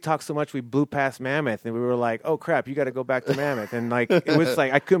a ride. We talked so much, we blew past Mammoth, and we were like, oh, crap, you got to go back to Mammoth. And, like, it was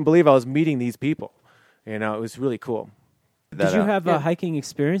like, I couldn't believe I was meeting these people. You know, it was really cool. Did you have a hiking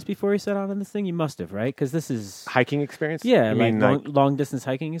experience before you set out on this thing? You must have, right? Because this is... Hiking experience? Yeah, you like mean long-distance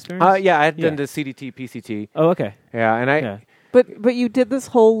hiking experience? Yeah, I had done the CDT, PCT. Oh, okay. Yeah, and I... But you did this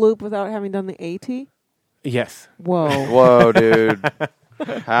whole loop without having done the AT? Yes. Whoa. Whoa, dude.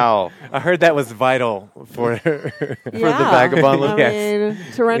 How? I heard that was vital for the Vagabond Loop. I mean,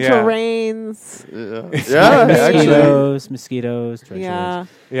 torrential rains. Mosquitoes, tarantulas.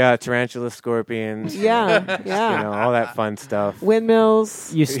 Yeah, tarantulas, scorpions. Yeah. You know, all that fun stuff.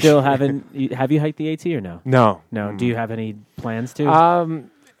 Windmills. You still haven't... Have you hiked the AT or no? No. No. Do you have any plans to?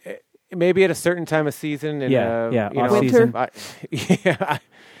 Maybe at a certain time of season. In, winter.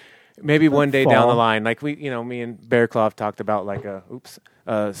 Maybe one day fall. down the line, like me and Bear Claw talked about like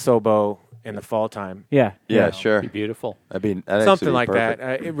Sobo in the fall time. Yeah, sure. Be beautiful. I mean, something like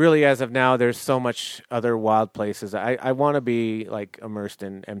that. It really, as of now, there's so much other wild places. I want to be like immersed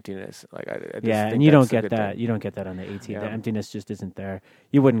in emptiness. Like I just think and you don't that's a get good that. thing. You don't get that on the AT. Yeah. The emptiness just isn't there.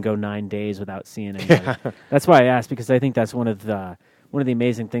 You wouldn't go 9 days without seeing anybody. That's why I asked, because I think that's one of the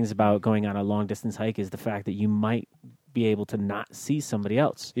amazing things about going on a long distance hike is the fact that you might be able to not see somebody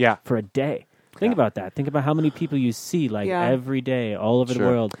else for a day. Think about that. Think about how many people you see every day all over the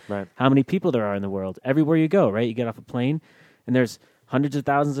world. Right. How many people there are in the world everywhere you go, right? You get off a plane and there's hundreds of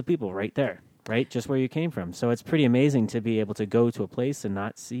thousands of people right there, right, just where you came from. So it's pretty amazing to be able to go to a place and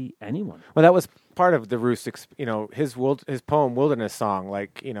not see anyone. Well, that was part of the Roost, his poem Wilderness Song,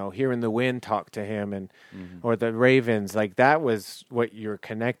 like, hearing the wind talk to him and or the ravens, like that was what you're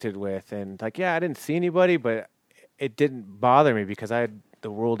connected with. And like, yeah, I didn't see anybody, but it didn't bother me because I had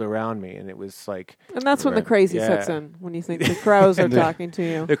the world around me, and it was like... And that's when the crazy sets in, when you think the crows are talking to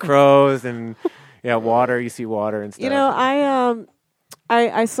you. The crows and, water, you see water and stuff.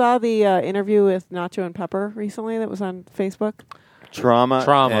 I saw the interview with Nacho and Pepper recently that was on Facebook. Trauma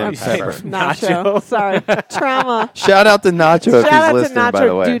and Pepper. Nacho. Sorry. Trauma. Shout out to Nacho if he's listening, Nacho by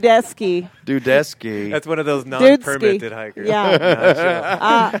the way. Dudesky. That's one of those non-permitted hikers. Yeah.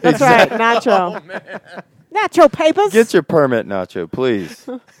 That's right. Nacho. Oh, man. Nacho Papers. Get your permit, Nacho, please.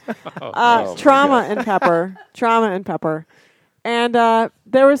 Trauma and Pepper. Trauma and Pepper. And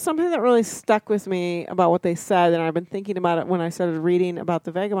there was something that really stuck with me about what they said, and I've been thinking about it when I started reading about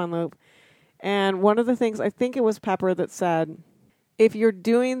the Vagabond Loop. And one of the things, I think it was Pepper that said, if you're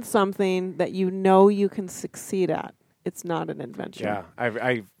doing something that you know you can succeed at, it's not an adventure. Yeah, I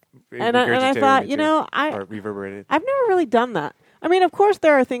thought, or reverberated. I've never really done that. I mean, of course,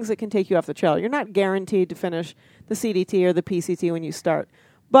 there are things that can take you off the trail. You're not guaranteed to finish the CDT or the PCT when you start.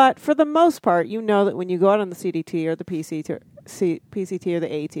 But for the most part, you know that when you go out on the CDT or the PCT or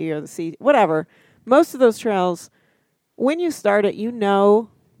the AT or the C, whatever, most of those trails, when you start it, you know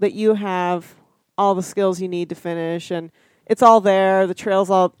that you have all the skills you need to finish, and it's all there. The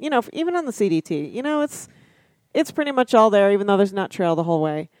trail's all, even on the CDT, it's pretty much all there, even though there's not trail the whole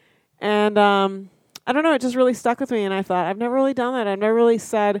way. And I don't know, it just really stuck with me, and I thought, I've never really done that. I've never really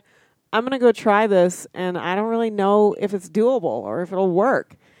said, I'm going to go try this, and I don't really know if it's doable or if it'll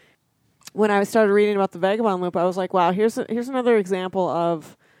work. When I started reading about the Vagabond Loop, I was like, wow, here's another example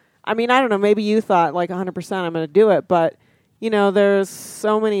of, I mean, I don't know, maybe you thought like 100% I'm going to do it, but, there's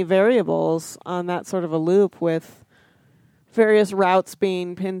so many variables on that sort of a loop with various routes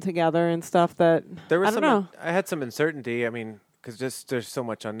being pinned together and stuff that, I don't know. I had some uncertainty, I mean, because there's so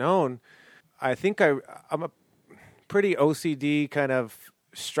much unknown. I think I'm a pretty OCD kind of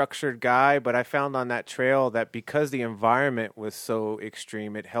structured guy, but I found on that trail that because the environment was so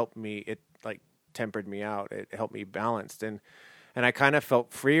extreme, it helped me, it like tempered me out. It helped me balanced. And I kind of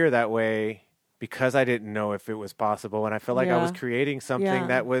felt freer that way because I didn't know if it was possible. And I felt like I was creating something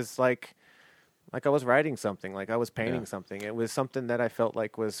that was like I was writing something, like I was painting something. It was something that I felt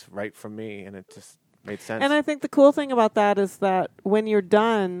like was right for me, and it just made sense. And I think the cool thing about that is that when you're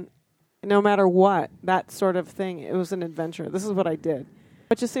done, no matter what, that sort of thing, it was an adventure. This is what I did.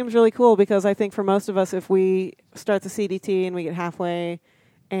 It just seems really cool because I think for most of us, if we start the CDT and we get halfway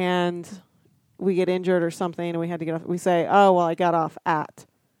and we get injured or something and we had to get off, we say, oh, well, I got off at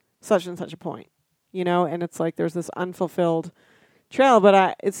such and such a point, and it's like there's this unfulfilled trail.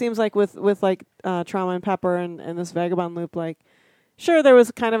 But it seems like with like Trauma and Pepper and this Vagabond Loop, like, sure, there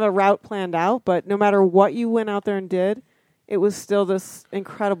was kind of a route planned out, but no matter what you went out there and did, it was still this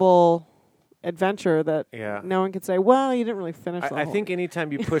incredible adventure that no one could say, well, you didn't really finish the I whole think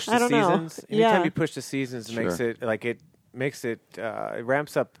anytime you push the seasons, it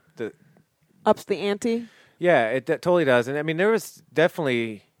ramps up ups the ante. Yeah, it totally does. And I mean, there was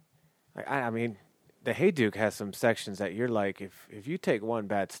definitely, I mean, the Hayduke has some sections that you're like, if you take one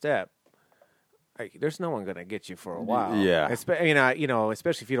bad step, there's no one going to get you for a while. Yeah. Especially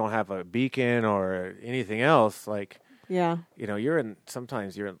if you don't have a beacon or anything else, like,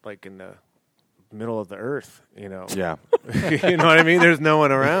 sometimes you're like in the middle of the earth, Yeah. You know what I mean? There's no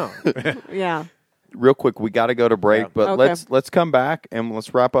one around. Yeah. Real quick, we got to go to break, but let's come back and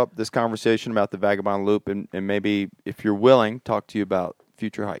let's wrap up this conversation about the Vagabond Loop and maybe, if you're willing, talk to you about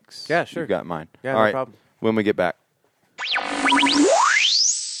future hikes. Yeah, sure. You've got mine. Yeah, all no right. problem. When we get back.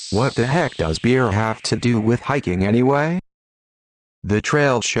 What the heck does beer have to do with hiking anyway? The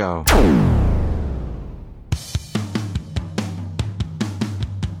Trail Show.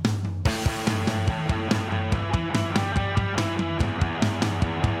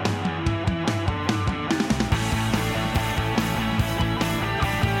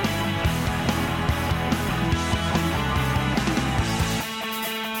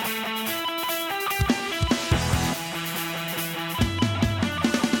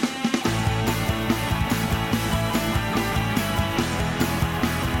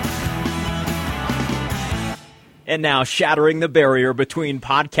 And now, shattering the barrier between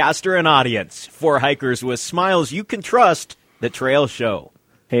podcaster and audience. For hikers with smiles you can trust, The Trail Show.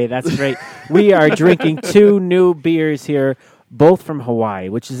 Hey, that's great. We are drinking 2 new beers here. both from Hawaii,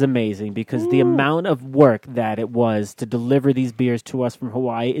 which is amazing because the amount of work that it was to deliver these beers to us from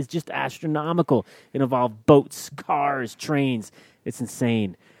Hawaii is just astronomical. It involved boats, cars, trains. It's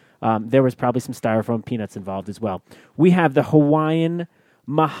insane. There was probably some styrofoam peanuts involved as well. We have the Hawaiian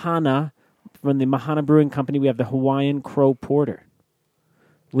Mahana from the Mahana Brewing Company. We have the Hawaiian Crow Porter.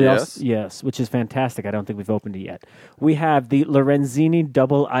 Yes, which is fantastic. I don't think we've opened it yet. We have the Lorenzini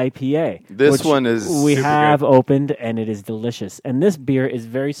Double IPA. This one is we super have good. opened, and it is delicious. And this beer is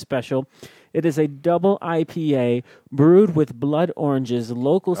very special. It is a double IPA brewed with blood oranges,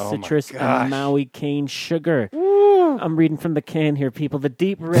 local citrus, and Maui cane sugar. I'm reading from the can here, people. The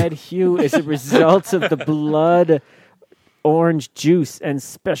deep red hue is a result of the blood orange juice and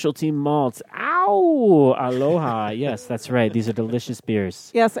specialty malts. Ow! Aloha. Yes, that's right. These are delicious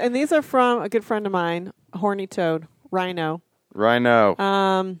beers. Yes, and these are from a good friend of mine, Horny Toad, Rhino.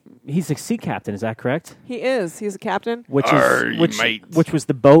 Rhino. He's a sea captain, is that correct? He is. He's a captain. Which was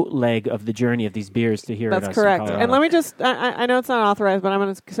the boat leg of the journey of these beers to here. That's correct. And let me just, I know it's not authorized, but I'm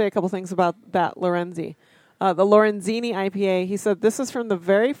going to say a couple things about that Lorenzi. The Lorenzini IPA, he said this is from the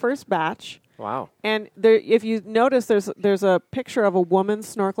very first batch. Wow. And there, if you notice, there's a picture of a woman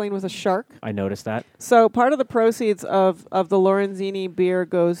snorkeling with a shark. I noticed that. So part of the proceeds of the Lorenzini beer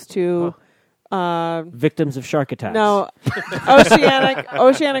goes to victims of shark attacks. No,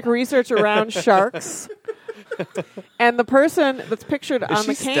 oceanic research around sharks. And the person that's pictured on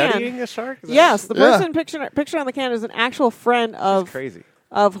the can, studying a shark? Yes, the person pictured on the can is an actual friend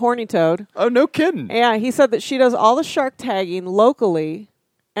of Horny Toad. Oh, no kidding. Yeah, he said that she does all the shark tagging locally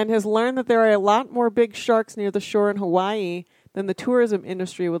and has learned that there are a lot more big sharks near the shore in Hawaii than the tourism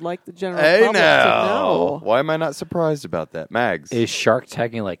industry would like the general public to know. Why am I not surprised about that? Mags. Is shark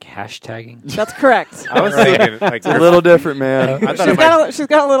tagging like hashtagging? That's correct. I was thinking, like, It's a little different, man. She's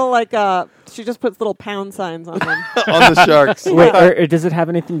got a little, like, she just puts little pound signs on them. On the sharks. Wait, or does it have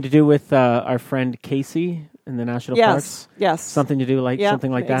anything to do with our friend Casey in the national parks? Yes. Something to do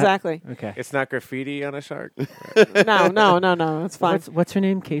something like that? Exactly. Okay. It's not graffiti on a shark? No. It's fine. What's her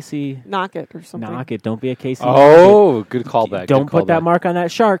name? Casey? Knock it or something. Knock it. Don't be a Casey. Oh, good callback. Don't put that mark on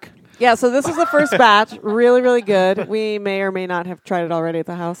that shark. Yeah, so this is the first batch. Really, really good. We may or may not have tried it already at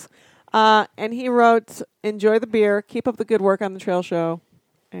the house. And he wrote, enjoy the beer. Keep up the good work on the trail show.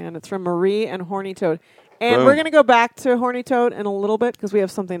 And it's from Marie and Horny Toad. And Boom. we're going to go back to Horny Toad in a little bit because we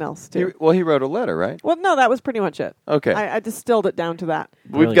have something else, too. He wrote a letter, right? Well, no, that was pretty much it. Okay. I distilled it down to that.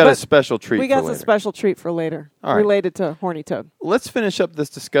 We've got a special treat We got for a later. special treat for later All right. related to Horny Toad. Let's finish up this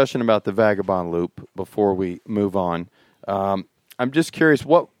discussion about the Vagabond Loop before we move on. I'm just curious,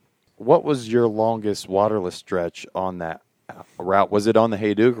 what was your longest waterless stretch on that route? Was it on the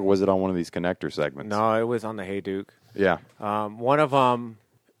Hayduke or was it on one of these connector segments? No, it was on the Hayduke. Yeah. One of them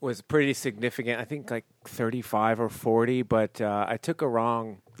was pretty significant. I think like 35 or 40, but I took a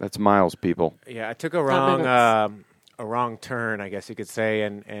wrong. That's miles, people. Yeah, I took a wrong turn, I guess you could say,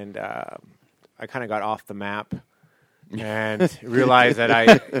 and I kind of got off the map and realized that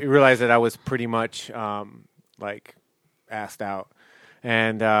I was pretty much like assed out,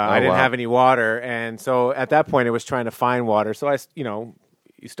 and I didn't have any water, and so at that point it was trying to find water. So you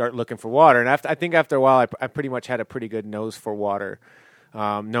start looking for water, and I think after a while I pretty much had a pretty good nose for water.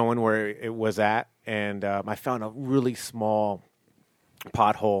 Knowing where it was at, and I found a really small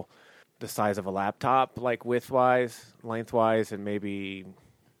pothole the size of a laptop, like width-wise, lengthwise, and maybe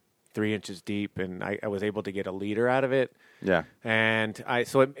 3 inches deep, and I was able to get a liter out of it. Yeah. And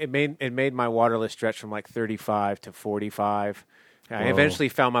it made my waterless stretch from like 35 to 45. I eventually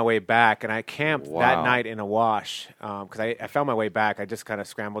found my way back, and I camped that night in a wash because I found my way back. I just kind of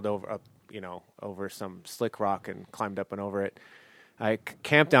scrambled over some slick rock and climbed up and over it. I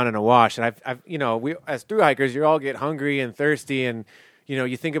camped down in a wash, and we as thru hikers, you all get hungry and thirsty, and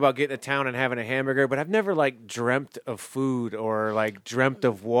you think about getting to town and having a hamburger, but I've never like dreamt of food or like dreamt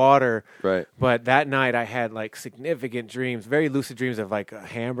of water. Right. But that night I had like significant dreams, very lucid dreams of like a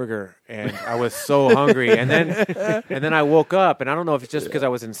hamburger, and I was so hungry. And then I woke up, and I don't know if it's just because I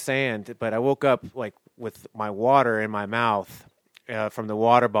was in sand, but I woke up like with my water in my mouth. From the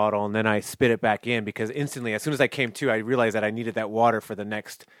water bottle, and then I spit it back in because instantly, as soon as I came to, I realized that I needed that water for the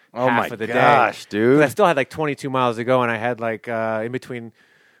next half of the day. Oh my gosh, dude! 'Cause I still had like 22 miles to go, and I had like in between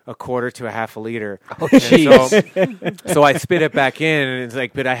a quarter to a half a liter. Oh, jeez. So I spit it back in, and it's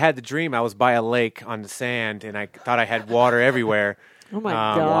like, but I had the dream. I was by a lake on the sand, and I thought I had water everywhere. Oh my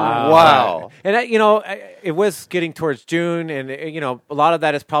God! Wow! And it was getting towards June, and a lot of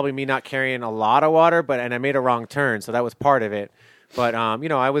that is probably me not carrying a lot of water, and I made a wrong turn, so that was part of it. But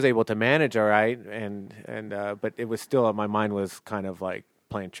I was able to manage all right, and but it was still my mind was kind of like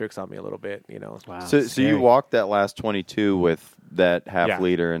playing tricks on me a little bit. Wow. So you walked that last 22 with that half Yeah.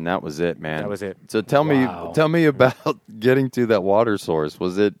 liter, and that was it, man. That was it. So tell me about getting to that water source.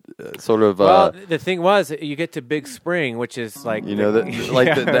 Was it sort of Well, the thing was, you get to Big Spring, which is like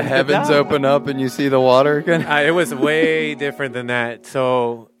the heavens open up and you see the water again? It was way different than that.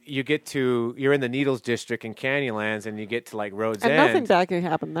 So you're in the Needles District in Canyonlands, and you get to like Rhodes And End. nothing bad can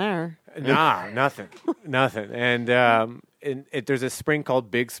happen there. Nah, nothing. And there's a spring called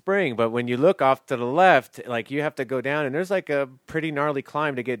Big Spring, but when you look off to the left, like you have to go down, and there's like a pretty gnarly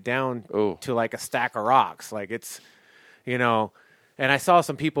climb to get down to like a stack of rocks. Like it's, and I saw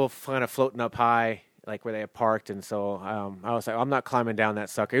some people kind of floating up high, like where they had parked, and so I was like, I'm not climbing down that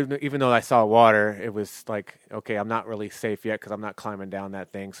sucker. Even though I saw water, it was like, okay, I'm not really safe yet because I'm not climbing down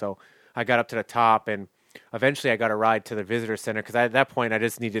that thing. So I got up to the top, and eventually I got a ride to the visitor center because at that point I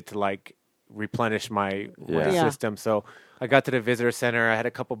just needed to like replenish my system. So I got to the visitor center. I had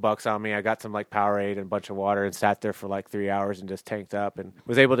a couple bucks on me. I got some like Powerade and a bunch of water and sat there for like 3 hours and just tanked up and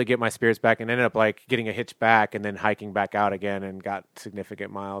was able to get my spirits back and ended up like getting a hitch back and then hiking back out again and got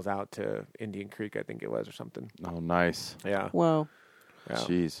significant miles out to Indian Creek, I think it was, or something. Oh, nice. Yeah. Whoa. Yeah.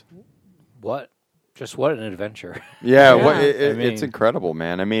 Jeez. What an adventure. Yeah, Yeah. It's incredible,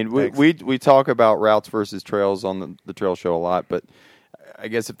 man. I mean, we talk about routes versus trails on the trail show a lot, but I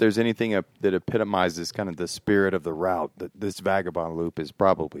guess if there's anything that epitomizes kind of the spirit of the route, this Vagabond Loop is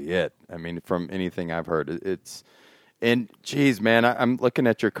probably it. I mean, from anything I've heard, and geez, man, I'm looking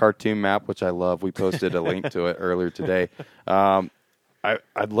at your cartoon map, which I love. We posted a link to it earlier today. I'd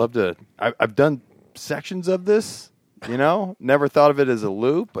love to. I've done sections of this, never thought of it as a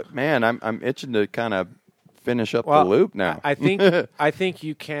loop, but man, I'm itching to kind of finish up the loop now. I think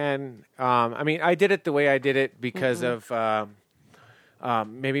you can. I mean, I did it the way I did it because of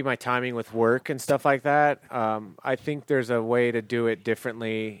maybe my timing with work and stuff like that. I think there's a way to do it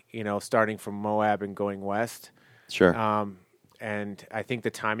differently, starting from Moab and going west. Sure. And I think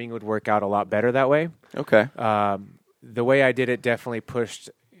the timing would work out a lot better that way. Okay. The way I did it definitely pushed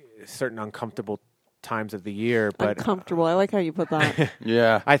certain uncomfortable times of the year. But Uncomfortable. I like how you put that.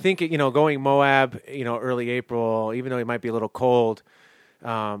 Yeah. I think, going Moab, early April, even though it might be a little cold,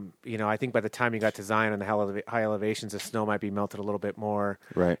 I think by the time you got to Zion and the high elevations, the snow might be melted a little bit more.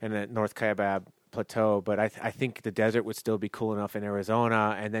 Right. In the North Kaibab Plateau. But I think the desert would still be cool enough in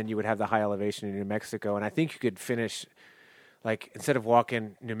Arizona, and then you would have the high elevation in New Mexico. And I think you could finish, like, instead of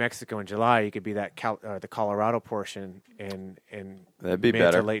walking New Mexico in July, you could be that the Colorado portion in That'd be mid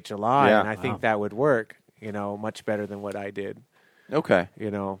better. to late July. Yeah. And I think that would work, much better than what I did. Okay.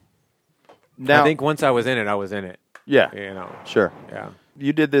 Now, Now, I think once I was in it, I was in it. yeah. Sure. Yeah.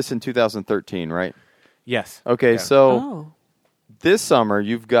 You did this in 2013, right? Yes. Okay, Yeah. so Oh. this summer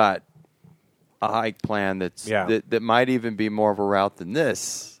you've got a hike plan Yeah. that might even be more of a route than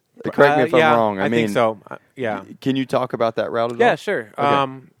this. Correct me if yeah, I'm wrong. I mean, think so. Yeah. Can you talk about that route at all? Yeah, sure.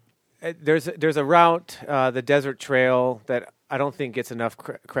 Okay. There's a route, the Desert Trail, that I don't think gets enough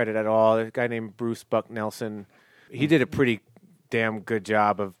credit at all. A guy named Bruce Buck Nelson, he did a pretty damn good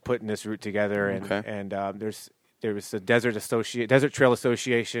job of putting this route together. And there was a Desert Trail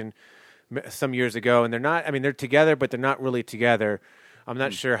Association some years ago, and they're together, but they're not really together. I'm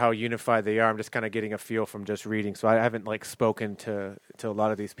not sure how unified they are. I'm just kind of getting a feel from just reading. So I haven't spoken to a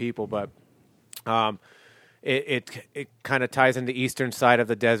lot of these people, but it kind of ties in the eastern side of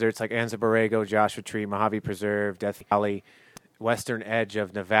the deserts, like Anza Borrego, Joshua Tree, Mojave Preserve, Death Valley, western edge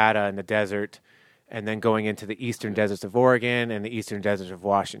of Nevada in the desert, and then going into the eastern deserts of Oregon and the eastern deserts of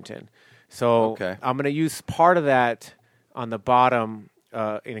Washington. So I'm going to use part of that on the bottom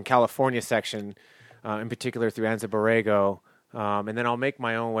in California section, in particular through Anza Borrego, and then I'll make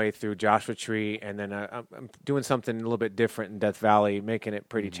my own way through Joshua Tree, and then I'm doing something a little bit different in Death Valley, making it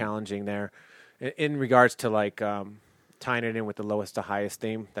pretty challenging there in regards to tying it in with the lowest to highest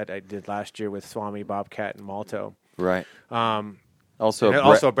theme that I did last year with Swami, Bobcat, and Malto. Right.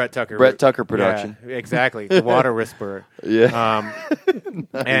 Also Brett Tucker. Brett Tucker production. Yeah, exactly. The Water Whisperer. Yeah.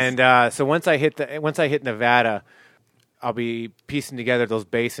 Nice. And so once I hit Nevada, I'll be piecing together those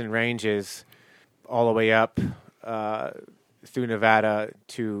basin ranges all the way up through Nevada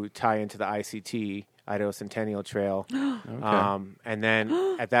to tie into the ICT, Idaho Centennial Trail. Okay. And then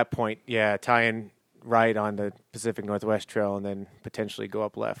at that point, tie in right on the Pacific Northwest Trail, and then potentially go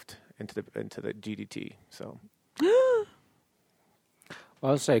up left into the GDT. So.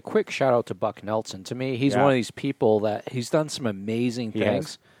 Well, I'll say a quick shout out to Buck Nelson. To me, he's one of these people that he's done some amazing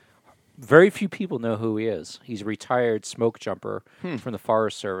things. Very few people know who he is. He's a retired smoke jumper from the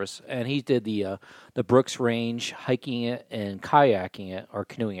Forest Service, and he did the Brooks Range, hiking it and kayaking it, or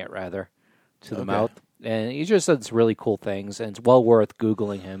canoeing it rather, to the mouth. And he just does really cool things, and it's well worth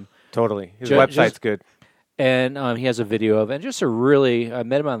Googling him. Totally. His Ju- website's just- good. And he has a video of it. And just a really, I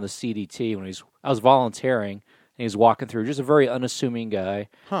met him on the CDT when I was volunteering, and he was walking through. Just a very unassuming guy.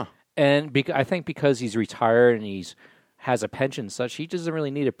 Huh. And I think because he's retired and has a pension and such, he doesn't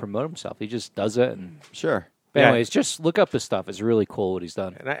really need to promote himself. He just does it. And Sure. but Yeah. anyways, just look up his stuff. It's really cool what he's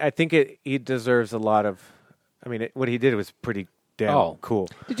done. And I think he deserves a lot of. I mean, what he did was pretty damn cool.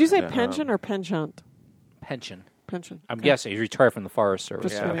 Did you say pension or penchant? Pension. Pension. I'm guessing he's retired from the Forest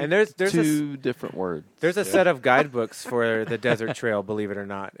Service. Just Yeah. kidding. And there's Two different words. There's a set of guidebooks for the desert trail, believe it or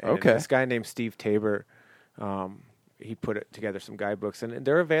not. And Okay. This guy named Steve Tabor, he put together some guidebooks, and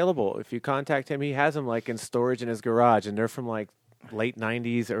they're available. If you contact him, he has them like in storage in his garage, and they're from like late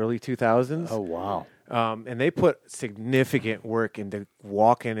 90s, early 2000s. Oh, wow. And they put significant work into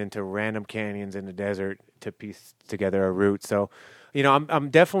walking into random canyons in the desert to piece together a route. So, I'm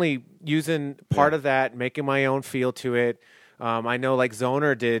definitely using part of that, making my own feel to it. I know like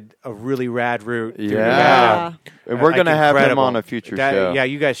Zoner did a really rad route. through Yeah. Nevada. And we're going to have him Incredible. on a future show. Yeah,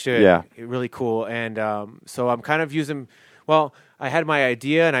 you guys should. Yeah. Really cool. And so I'm kind of using, well, I had my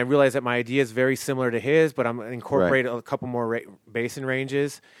idea, and I realized that my idea is very similar to his, but I'm incorporating a couple more basin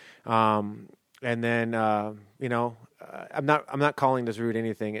ranges. And then, I'm not calling this route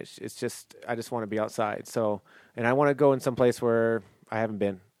anything. It's just, I just want to be outside. So, and I want to go in some place where I haven't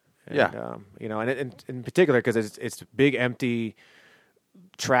been. And, Yeah. And in particular, because it's big, empty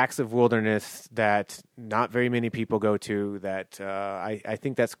tracts of wilderness that not very many people go to, that I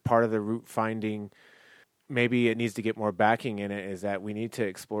think that's part of the route finding. Maybe it needs to get more backing in it, is that we need to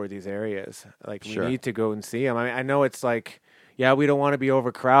explore these areas. Like, we Sure. need to go and see them. I mean, I know it's like, yeah, we don't want to be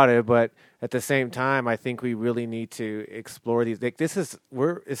overcrowded, but at the same time, I think we really need to explore these. Like, this is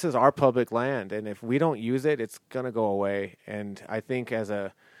our public land, and if we don't use it, it's gonna go away. And I think as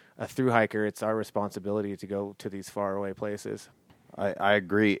a thru hiker, it's our responsibility to go to these faraway places. I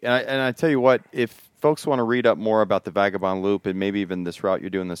agree. And I tell you what, if folks want to read up more about the Vagabond Loop and maybe even this route you're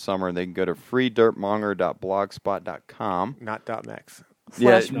doing this summer, they can go to freedirtmonger.blogspot.com. Not .mex.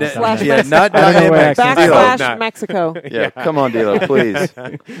 Yeah, Slash yeah, Mexico. not I don't know where .mx. Backslash Not. Mexico. Yeah, come on, Dilo, please.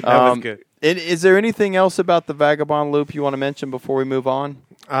 That was good. And is there anything else about the Vagabond Loop you want to mention before we move on?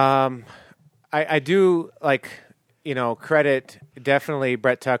 I do credit definitely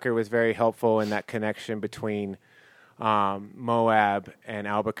Brett Tucker was very helpful in that connection between Moab and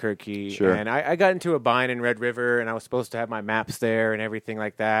Albuquerque. Sure. And I got into a bind in Red River, and I was supposed to have my maps there and everything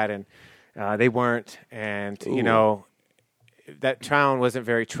like that, and they weren't. And that town wasn't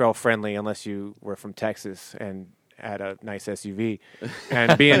very trail friendly unless you were from Texas and had a nice SUV.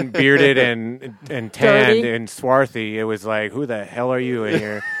 And being bearded and tanned Dirty. and swarthy, it was like, who the hell are you in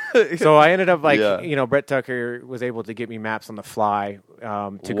here? So I ended up Brett Tucker was able to get me maps on the fly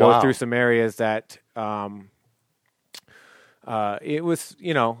to go Wow. through some areas that it was,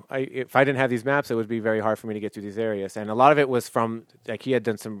 if I didn't have these maps, it would be very hard for me to get through these areas. And a lot of it was from, like, he had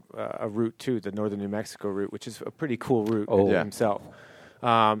done a route too, the northern New Mexico route, which is a pretty cool route himself.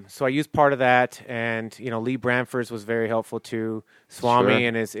 So I used part of that, and Lee Bramford's was very helpful too. Swami Sure.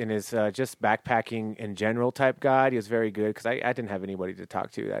 in his just backpacking in general type guide, he was very good because I didn't have anybody to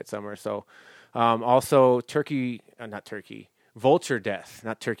talk to that summer. So also Vulture Death,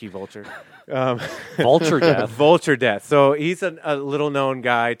 not Turkey Vulture. Vulture Death. Vulture Death. So he's a little known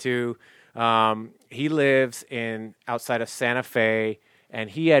guy too. He lives outside of Santa Fe, and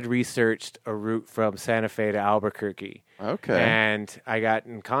he had researched a route from Santa Fe to Albuquerque. Okay. And I got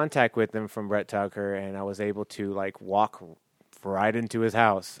in contact with him from Brett Tucker, and I was able to walk right into his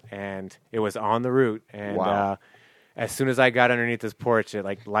house, and it was on the route. And Wow. As soon as I got underneath his porch,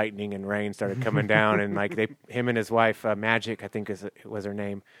 lightning and rain started coming down, and him and his wife, Magic, I think was her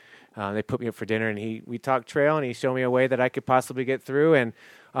name. They put me up for dinner, and we talked trail, and he showed me a way that I could possibly get through. And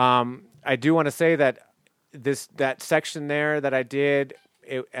I do want to say that that section there that I did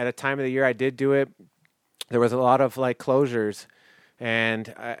at a time of the year I did do it, there was a lot of closures, and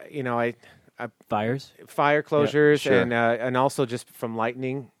Fires? fire closures, sure. and also just from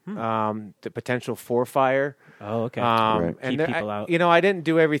lightning, the potential for fire. Oh, okay. Right. And Keep people out. I didn't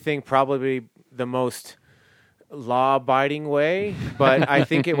do everything probably the most law-abiding way, but I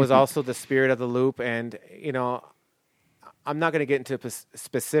think it was also the spirit of the loop. And I'm not going to get into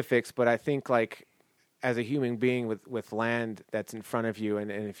specifics, but I think as a human being with land that's in front of you, and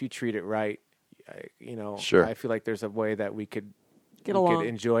if you treat it right, Sure. I feel like there's a way that we could Get we along. could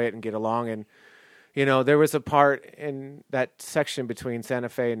enjoy it and get along. And there was a part in that section between Santa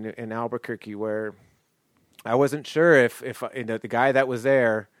Fe and Albuquerque where I wasn't sure if the guy that was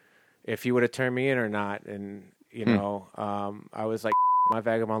there, if he would have turned me in or not. And I was like, my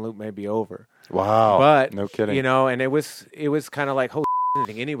vagabond loop may be over. Wow. But no kidding. You know, and it was kind of like, holy I didn't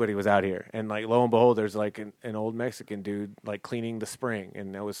think anybody was out here. And like, lo and behold, there's like an old Mexican dude like cleaning the spring,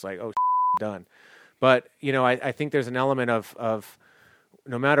 and it was like, oh, done. But you know, I think there's an element of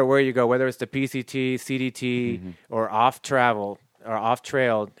no matter where you go, whether it's the PCT, CDT, or off travel or off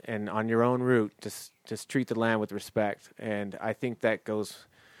trail, and on your own route, just treat the land with respect. And I think that goes,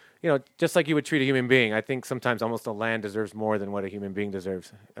 you know, just like you would treat a human being. I think sometimes almost the land deserves more than what a human being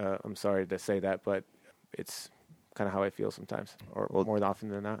deserves. I'm sorry to say that, but it's kind of how I feel sometimes, or more often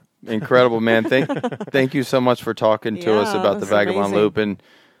than not. Incredible, man. Thank you so much for talking to us about the Vagabond amazing. Loop, and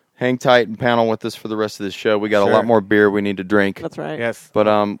hang tight and panel with us for the rest of the show. We got a lot more beer we need to drink. That's right. Yes. But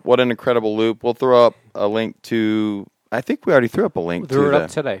what an incredible loop. We'll throw up a link to, I think we already threw up a link to Threw it up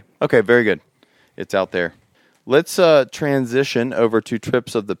today. Okay, very good. It's out there. Let's transition over to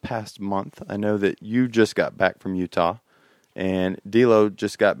trips of the past month. I know that you just got back from Utah, and D'Lo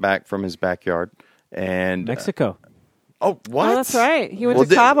just got back from his backyard. And Mexico. Oh, what? Oh, that's right. He went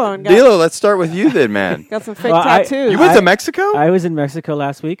to Cabo and got D'Lo, let's start with you then, man. got some fake Well, tattoos. You went to Mexico? I was in Mexico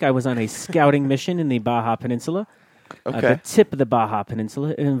last week. I was on a scouting mission in the Baja Peninsula. Okay. The tip of the Baja Peninsula.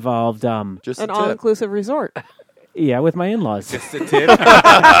 It involved, Just an a tip. all-inclusive resort. yeah, with my in-laws. Just a tip. And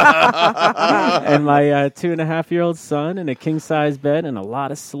my 2.5-year-old son and a king-size bed and a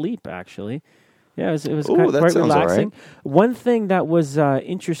lot of sleep, actually. Yeah, it was Ooh, quite that sounds all relaxing. right. One thing that was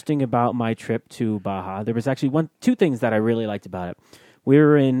interesting about my trip to Baja, there was actually two things that I really liked about it. We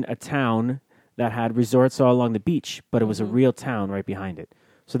were in a town that had resorts all along the beach, but it was a real town right behind it.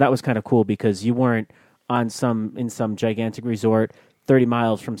 So that was kind of cool because you weren't in some gigantic resort 30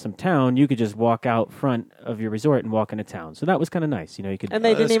 miles from some town. You could just walk out front of your resort and walk into town. So that was kind of nice. You know, you could. And they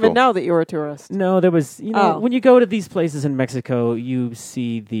didn't that's even cool. know that you were a tourist. No, there was, Oh. when you go to these places in Mexico, you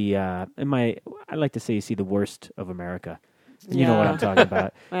see I like to say you see the worst of America. You know what I'm talking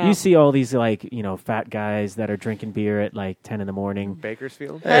about. Yeah. You see all these fat guys that are drinking beer at like 10 in the morning.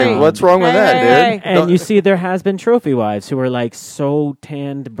 Bakersfield. Hey, Hey. what's wrong with Hey, that, hey, dude? hey. And you see there has been trophy wives who are like so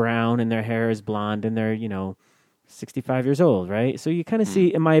tanned brown and their hair is blonde and they're, 65 years old, right? So you kind of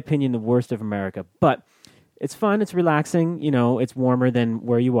see, in my opinion, the worst of America. But it's fun. It's relaxing. It's warmer than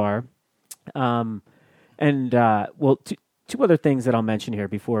where you are. Two other things that I'll mention here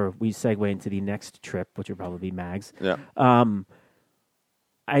before we segue into the next trip, which will probably be Mags. Yeah.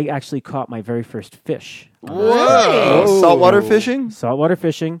 I actually caught my very first fish. Whoa! Saltwater fishing? Saltwater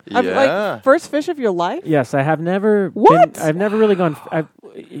fishing. Like, first fish of your life? Yes, I have never. What? I've never really gone.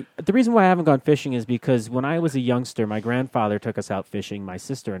 The reason why I haven't gone fishing is because when I was a youngster, my grandfather took us out fishing. My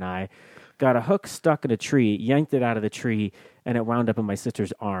sister and I got a hook stuck in a tree, yanked it out of the tree, and it wound up in my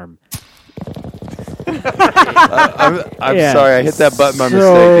sister's arm. I'm Yeah. sorry, I hit that button by mistake,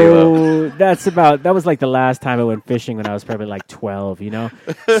 D'Lo. That was like the last time I went fishing when I was probably like 12,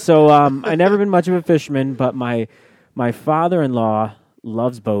 So I never been much of a fisherman, but my father-in-law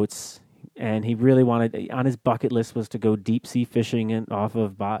loves boats, and he really wanted, on his bucket list was to go deep sea fishing in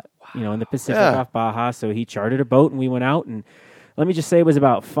the Pacific off Baja. So he chartered a boat and we went out, and let me just say it was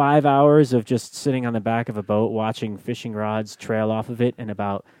about 5 hours of just sitting on the back of a boat watching fishing rods trail off of it and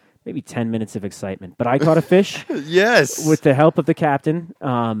about maybe 10 minutes of excitement. But I caught a fish. Yes. With the help of the captain,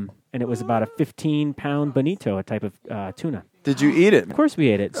 and it was about a 15-pound bonito, a type of tuna. Did you eat it? Of course we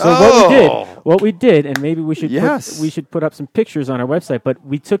ate it. So what we did, and maybe we should put up some pictures on our website, but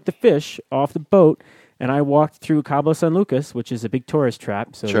we took the fish off the boat, and I walked through Cabo San Lucas, which is a big tourist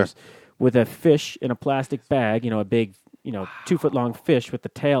trap, so Sure. with a fish in a plastic bag, a big 2-foot-long fish with the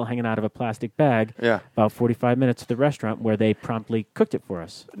tail hanging out of a plastic bag. Yeah. About 45 minutes to the restaurant where they promptly cooked it for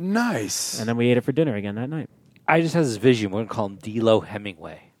us. Nice. And then we ate it for dinner again that night. I just have this vision. We're going to call him D'Lo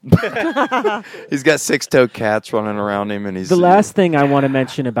Hemingway. He's got 6-toed cats running around him, and he's The last thing I want to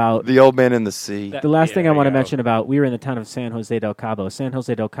mention about the old man in the sea. the last thing I want to mention about, we were in the town of San Jose del Cabo. San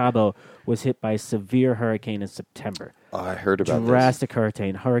Jose del Cabo was hit by a severe hurricane in September. I heard about Drastic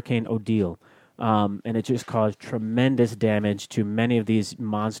Hurricane Odile. And it just caused tremendous damage to many of these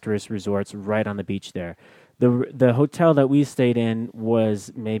monstrous resorts right on the beach there. The hotel that we stayed in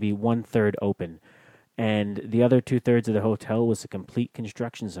was maybe 1/3 open, and the other 2/3 of the hotel was a complete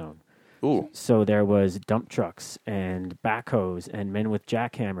construction zone. Ooh. So there was dump trucks and backhoes and men with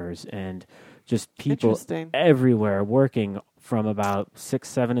jackhammers and just people Interesting. everywhere working from about 6,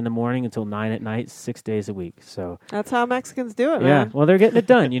 7 in the morning until 9 at night, 6 days a week. So That's how Mexicans do it, yeah, man. well, they're getting it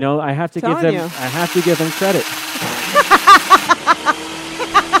done. I have to give Telling them. you. I have to give them credit.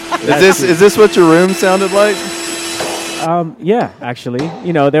 Is this what your room sounded like? Yeah, actually,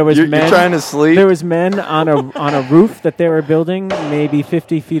 there was You're men. trying to sleep? There was men on a roof that they were building, maybe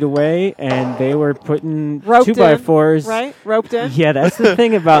 50 feet away, and they were putting Roped 2x4s. right? Roped in. Yeah, that's the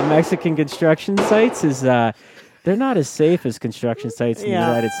thing about Mexican construction sites is they're not as safe as construction sites in the Yeah.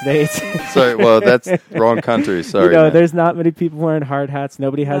 United States. Sorry, well, that's wrong country. Sorry. man. There's not many people wearing hard hats.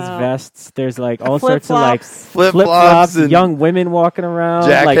 Nobody has No. vests. There's like all sorts of like Flip-flops. Flip-flops and young women walking around,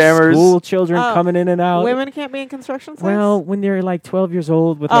 like jackhammers. school children Oh, coming in and out. Women can't be in construction sites? Well, when they're like 12 years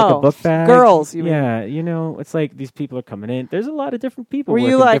old with like Oh, a book bag. girls, you mean. Yeah, it's like these people are coming in. There's a lot of different people Were working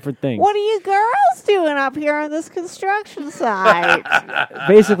you like, different things. what are you girls doing up here on this construction site?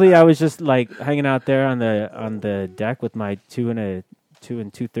 Basically, I was just like hanging out there on the deck with my 2 and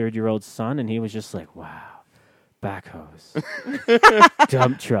 2/3-year-old son, and he was just like, "Wow, backhoes,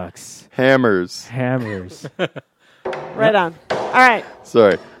 dump trucks, Hammers. hammers." Right on. All right.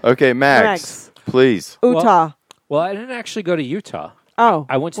 Sorry. Okay, Max, Max. please. Utah. Well, I didn't actually go to Utah. Oh.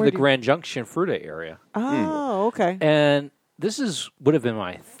 I went to the where'd you- Grand Junction Fruita area. Oh, okay. And this would have been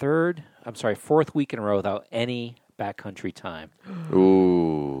my fourth week in a row without any backcountry time.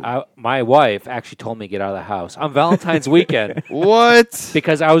 Ooh. My wife actually told me to get out of the house on Valentine's weekend What?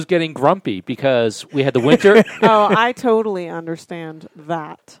 because I was getting grumpy because we had the winter. Oh, I totally understand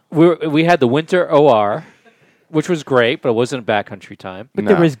that. we had the winter OR, which was great, but it wasn't a backcountry time. But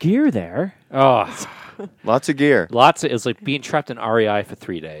No. there was gear there. Oh, Lots of gear. it was like being trapped in REI for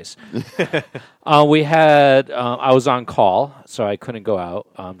 3 days. We had, I was on call, so I couldn't go out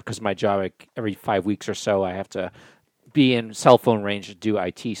because of my job, every 5 weeks or so, I have to be in cell phone range to do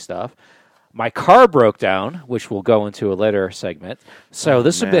IT stuff. My car broke down, which we'll go into a later segment. So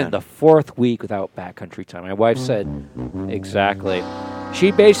this has man. been the fourth week without backcountry time. My wife said, exactly.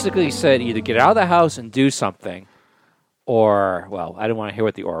 She basically said either get out of the house and do something, or, well, I didn't want to hear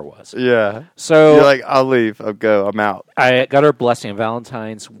what the or was. Yeah. So You're like, I'll leave. I'll go. I'm out. I got her blessing on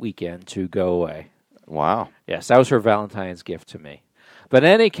Valentine's weekend to go away. Wow. Yes, that was her Valentine's gift to me. But in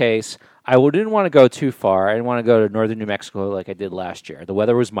any case, I didn't want to go too far. I didn't want to go to northern New Mexico like I did last year. The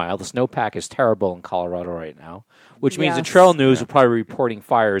weather was mild. The snowpack is terrible in Colorado right now, which means the Yes. Trail News will probably be reporting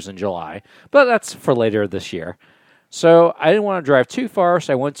fires in July. But that's for later this year. So I didn't want to drive too far,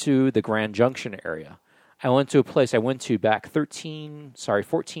 so I went to the Grand Junction area. I went to a place I went to back 14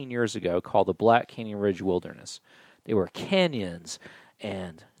 years ago called the Black Canyon Ridge Wilderness. They were canyons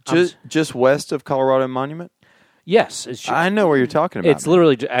and Just west of Colorado Monument? yes, I know where you're talking about. it's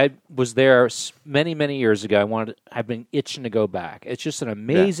literally. I was there many years ago. I've been itching to go back. It's just an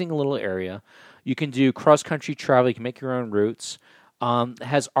amazing little area. You can do cross country travel. You can make your own routes. It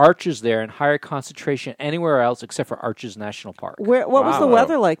has arches there and higher concentration anywhere else except for Arches National Park. What was the Wow.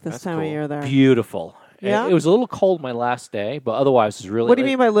 weather like this That's time cool. of year there? Beautiful. Yeah? It was a little cold my last day, but otherwise it was really. What do you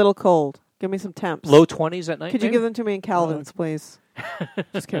mean by little cold? Give me some temps. Low 20s at night. Could you maybe? give them to me in Kelvins, please?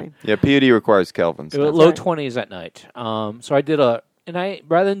 Just kidding. Yeah, PUD requires Kelvins. It was now. low right. 20s at night. So I did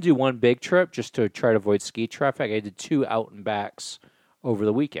rather than do one big trip just to try to avoid ski traffic, I did 2 out and backs over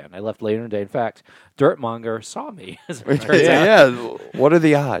the weekend. I left later in the day. In fact, Dirtmonger saw me. As it turns out. Yeah. What are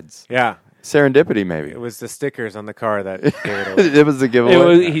the odds? Yeah. Serendipity, maybe. It was the stickers on the car that gave it away. It was a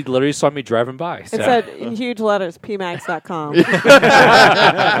giveaway. He literally saw me driving by. It So. said in huge letters, pmax.com.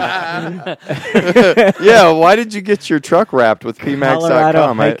 Yeah, why did you get your truck wrapped with Colorado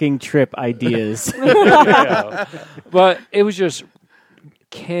PMAX.com? hiking trip ideas. But it was just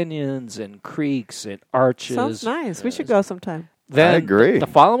canyons and creeks and arches. Sounds nice. We should go sometime. Then I agree. The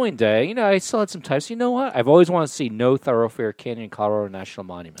following day, I still had some time. So you know what? I've always wanted to see No Thoroughfare Canyon, Colorado National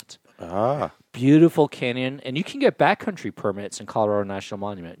Monument. Ah. Beautiful canyon, and you can get backcountry permits in Colorado National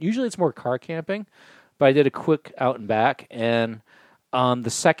Monument. Usually it's more car camping, but I did a quick out and back, and the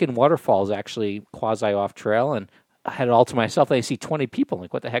second waterfall is actually quasi off trail, and I had it all to myself. I see 20 people.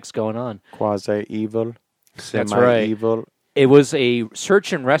 Like, what the heck's going on? Quasi-evil. That's right. Semi-evil. It was a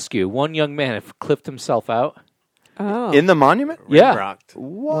search and rescue. One young man had clipped himself out. Oh. In the monument? Yeah. Rocked.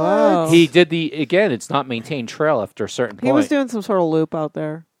 Whoa. He did again, it's not maintained trail after a certain point. He was doing some sort of loop out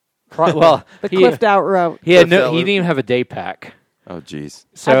there. Well, The cliffed out route. he had Cliffed out he loop. didn't even have a day pack. Oh, jeez.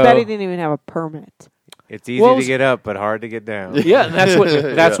 So, I bet he didn't even have a permit. It's easy Well, to get up, but hard to get down. Yeah, and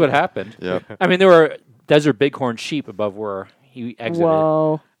that's what happened. Yep. I mean, there were desert bighorn sheep above where he exited,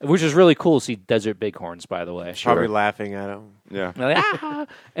 Whoa. which is really cool to see desert bighorns. By the way, Probably laughing at him. Yeah. Like, "Ah."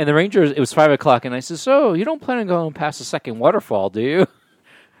 And the rangers, it was 5:00, and I said, "So you don't plan on going past the second waterfall, do you?"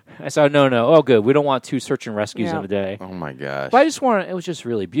 I said, "No. Oh, good. We don't want 2 search and rescues Yeah. in a day." Oh, my gosh. But I just wanted. It was just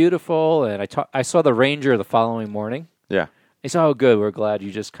really beautiful, and I saw the ranger the following morning. Yeah. He said, "Oh, good. We're glad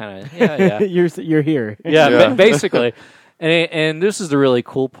you just kind of yeah." You're here. Yeah, Yeah. basically. And this is the really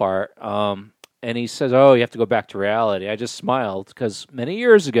cool part. And he says, "Oh, you have to go back to reality." I just smiled because many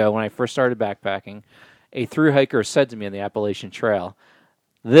years ago, when I first started backpacking, a thru hiker said to me on the Appalachian Trail,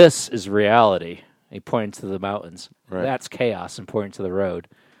 "This is reality." He pointed to the mountains. Right. That's chaos, and pointing to the road.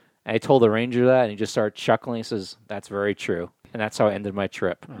 And I told the ranger that, and he just started chuckling. He says, "That's very true." And that's how I ended my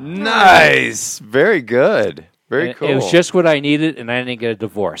trip. Nice. Very good. Very And cool. It was just what I needed, and I didn't get a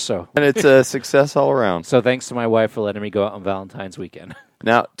divorce. So and it's a success all around. So thanks to my wife for letting me go out on Valentine's weekend.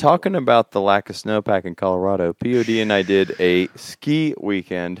 Now, talking about the lack of snowpack in Colorado, POD and I did a ski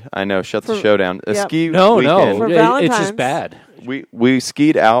weekend. I know, shut the show down. A Yep. ski No, weekend. For it's Valentine's. just bad. We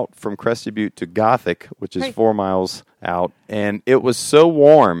skied out from Crested Butte to Gothic, which is Hey. 4 miles out, and it was so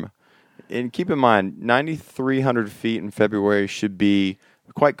warm. And keep in mind, 9,300 feet in February should be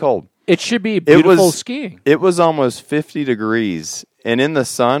quite cold. It should be beautiful was- skiing. It was almost 50 degrees, and in the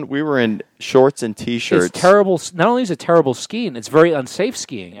sun, we were in shorts and T-shirts. It's terrible. Not only is it terrible skiing, it's very unsafe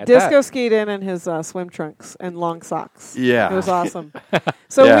skiing. At Disco that. skied in his swim trunks and long socks. Yeah. It was awesome.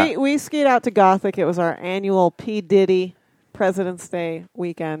 So Yeah. we skied out to Gothic. It was our annual P. Diddy President's Day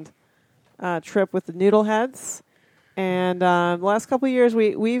weekend trip with the Noodleheads. And the last couple of years,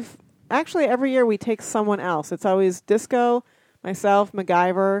 we've actually every year we take someone else. It's always Disco, myself,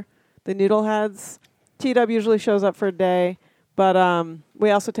 MacGyver, the Noodleheads. T-Dub usually shows up for a day, but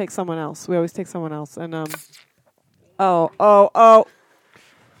we also take someone else. We always take someone else. And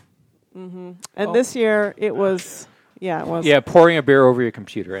And this year it was, it was Yeah, pouring a beer over your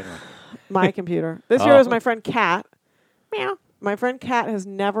computer. Anyway. my computer. This year was my friend Kat. Meow. My friend Kat has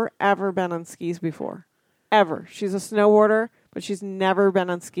never, ever been on skis before. Ever. She's a snowboarder, but she's never been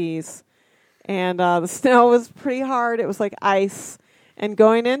on skis. And the snow was pretty hard. It was like ice. And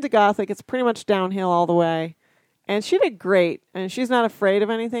going into Gothic, it's pretty much downhill all the way. And she did great. And she's not afraid of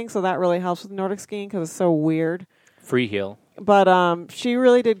anything, so that really helps with Nordic skiing because it's so weird. Free heel. But she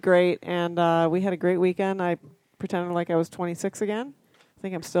really did great, and we had a great weekend. I pretended like I was 26 again. I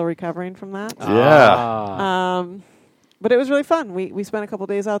think I'm still recovering from that. Yeah. But it was really fun. We spent a couple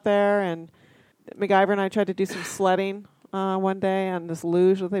days out there, and MacGyver and I tried to do some sledding one day on this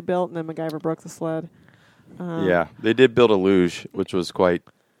luge that they built, and then MacGyver broke the sled. Yeah, they did build a luge, which was quite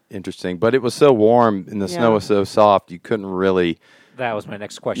interesting. But it was so warm and the snow was so soft, you couldn't really... That was my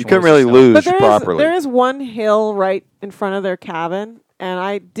next question. You couldn't What was really the snow? luge But properly. there is one hill right in front of their cabin, and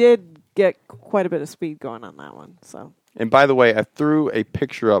I did get quite a bit of speed going on that one. So. And by the way, I threw a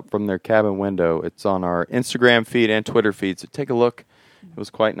picture up from their cabin window. It's on our Instagram feed and Twitter feed, so take a look. It was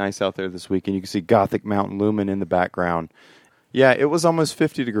quite nice out there this weekend. You can see Gothic Mountain looming in the background. Yeah, it was almost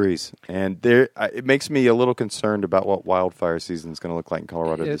 50 degrees, and it makes me a little concerned about what wildfire season is going to look like in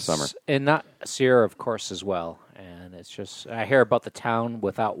Colorado this summer. And not Sierra, of course, as well. And it's just, I hear about the town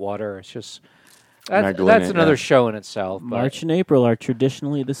without water. It's just, that's another show in itself. But March and April are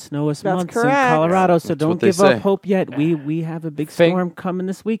traditionally the snowiest That's months correct. in Colorado, so That's don't what they give say. up hope yet. We have a big Fing- storm coming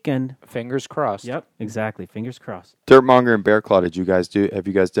this weekend. fingers crossed. Yep, exactly. Fingers crossed. Dirtmonger and Bear Claw, have you guys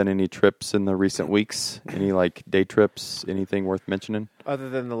done any trips in the recent weeks? Any like day trips? Anything worth mentioning? Other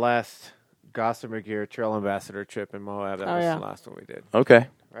than the last Gossamer Gear Trail Ambassador trip in Moab, that was the last one we did. Okay.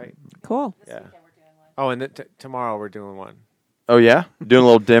 Right? Cool. Yeah. Oh, and then tomorrow we're doing one. Oh yeah, doing a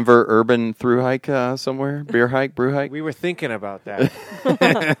little Denver urban through hike somewhere, beer hike, brew hike. We were thinking about that.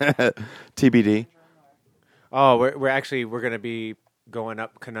 TBD. Oh, we're going to be going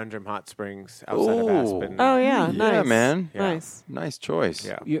up Conundrum Hot Springs outside of Aspen. Oh, yeah. Yeah, Nice. man. Yeah. Nice. Nice choice.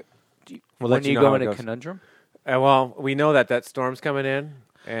 Yeah. When let do you you know go how it into goes. Conundrum? Well, we know that storm's coming in,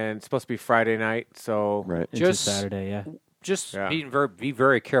 and it's supposed to be Friday night, so Right. Into Just- Saturday, yeah. Just Yeah. be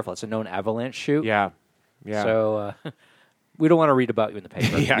very careful. It's a known avalanche chute. yeah. Yeah. So we don't want to read about you in the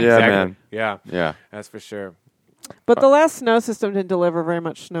paper. yeah, Yeah, exactly. man. Yeah, Yeah. that's for sure. But the last snow system didn't deliver very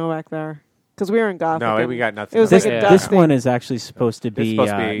much snow back there because we were in Gothic. No, and we got nothing. It was This, like a Yeah. this dusting. one is actually supposed to be,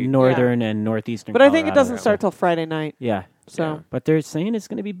 supposed to be- northern and northeastern. But I think it Colorado. doesn't start till Friday night. Yeah, So but they're saying it's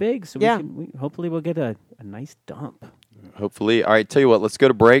going to be big, so Yeah. hopefully we'll get a nice dump. Hopefully. All right, tell you what, let's go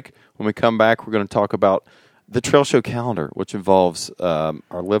to break. When we come back, we're going to talk about the trail show calendar, which involves our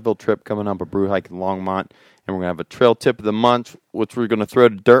Liverville trip coming up, a brew hike in Longmont, and we're going to have a trail tip of the month, which we're going to throw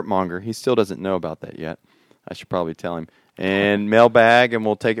to Dirtmonger. He still doesn't know about that yet. I should probably tell him. And mailbag, and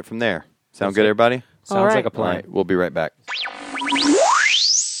we'll take it from there. Sound good, everybody? Sounds All right. like a All plan. right, we'll be right back.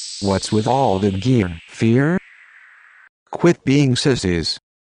 What's with all the gear? Fear? Quit being sissies.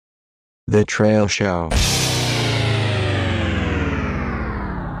 The Trail Show.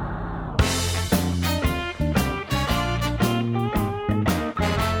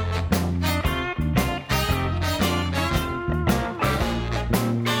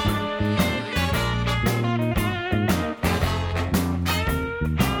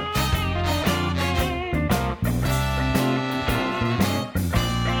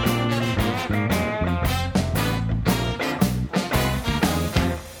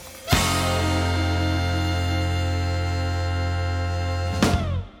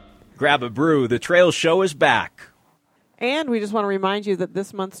 Grab a brew. The Trail Show is back. And we just want to remind you that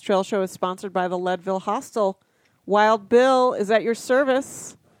this month's Trail Show is sponsored by the Leadville Hostel. Wild Bill is at your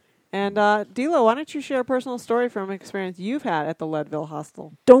service. And D'Lo, why don't you share a personal story from an experience you've had at the Leadville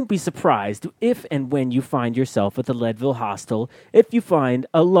Hostel? Don't be surprised if and when you find yourself at the Leadville Hostel if you find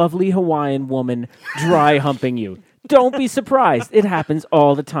a lovely Hawaiian woman dry humping you. Don't be surprised. It happens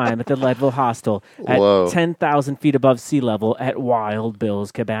all the time at the Leadville Hostel at Whoa. 10,000 feet above sea level at Wild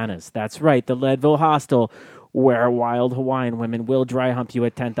Bill's Cabanas. That's right, the Leadville Hostel, where wild Hawaiian women will dry hump you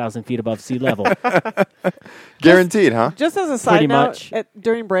at 10,000 feet above sea level. Guaranteed, huh? Just as a side Pretty note, much.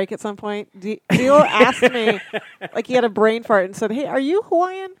 during break at some point, D'Lo asked me, like he had a brain fart and said, "Hey, are you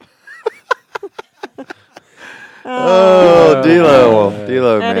Hawaiian?" Oh, D'Lo,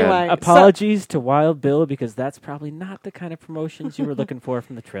 man. Anyway, Apologies to Wild Bill because that's probably not the kind of promotions you were looking for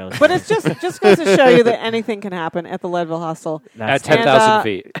from the trail. but it's just goes to show you that anything can happen at the Leadville Hostel. That's At 10,000 And,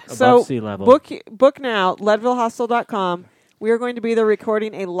 feet. So above sea level. book now, leadvillehostel.com. We are going to be there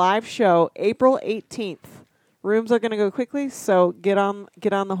recording a live show April 18th. Rooms are going to go quickly, so get on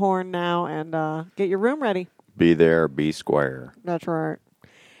the horn now and get your room ready. Be there, be square. That's right.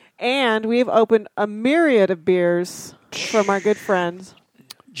 And we've opened a myriad of beers from our good friends.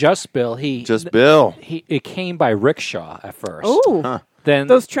 Just Bill. Just Bill. It came by rickshaw at first. Ooh, Then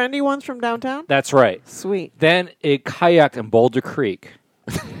those trendy ones from downtown? that's right. Sweet. Then it kayaked in Boulder Creek.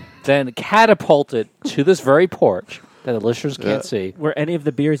 Then catapulted to this very porch that the listeners can't see. Were any of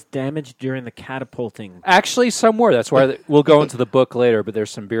the beers damaged during the catapulting? Actually, some were. That's why we'll go into the book later, but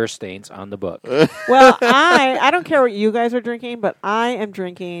there's some beer stains on the book. Well, I don't care what you guys are drinking, but I am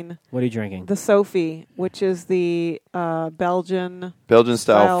drinking What are you drinking? the Sophie, which is the Belgian. Belgian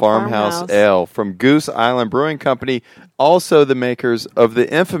style Style farmhouse farmhouse. ale from Goose Island Brewing Company, also the makers of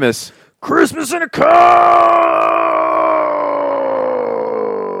the infamous Christmas in a Cup.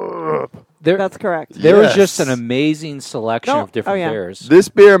 That's correct. There was Yes. just an amazing selection No, of different oh, yeah. beers. This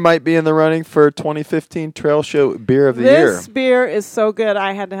beer might be in the running for 2015 Trail Show Beer of the Year. This beer is so good,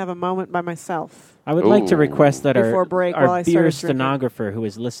 I had to have a moment by myself. I would like to Ooh. request that Before break, while I our started beer drinking. stenographer who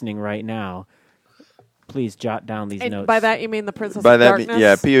is listening right now, please jot down these And notes. by that, you mean the Princess By of that, Darkness?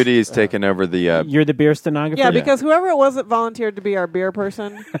 yeah, POD is taking over the. You're the beer stenographer? Yeah, because whoever it was that volunteered to be our beer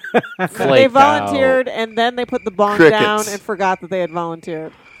person, they Flaked volunteered and then they put the bong Crickets. down and forgot that they had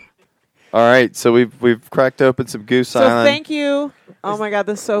volunteered. All right, so we've cracked open some Goose So Island. thank you. Oh my God,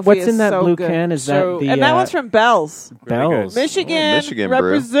 this Sophie What's is in that so blue good. can? Is So- that the And that one's from Bell's. Bells? Michigan, Michigan brew.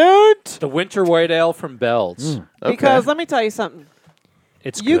 represent. The Winter White Ale from Bell's. Okay. Because let me tell you something.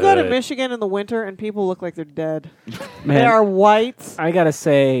 It's You go to good. Michigan in the winter and people look like they're dead. Man, They are white. I gotta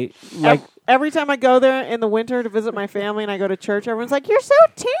say, like, Every time I go there in the winter to visit my family and I go to church, everyone's like, "You're so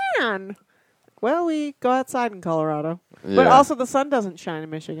tan." Well, we go outside in Colorado, but Yeah. also the sun doesn't shine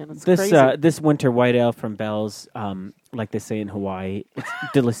in Michigan. It's this crazy. this winter white ale from Bell's, like they say in Hawaii, it's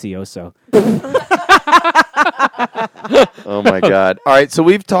delicioso. Oh my God! All right, so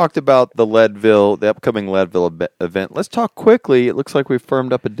we've talked about the upcoming Leadville event. Let's talk quickly. It looks like we've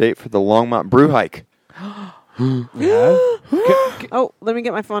firmed up a date for the Longmont Brew Hike. Oh, let me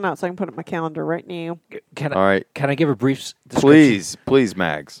get my phone out so I can put it in my calendar right now. Can All right, I give a brief description? please,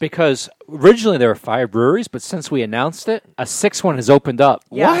 Mags. Because originally there were 5 breweries, but since we announced it, a 6th one has opened up.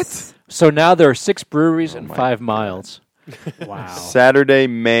 Yes. So now there are 6 breweries in 5 miles. Wow. Saturday,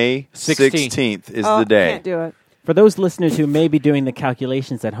 May 16th 16th is Oh, the day. Can't do it. For those listeners who may be doing the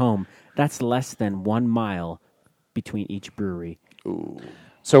calculations at home, that's less than 1 mile between each brewery.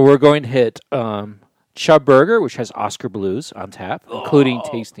 So we're going to hit Chub Burger, which has Oscar Blues on tap, including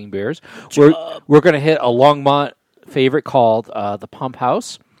tasting beers. We're going to hit a Longmont favorite called the Pump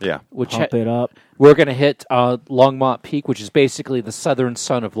House. Yeah. Which Pump it up. we're going to hit Longmont Peak, which is basically the southern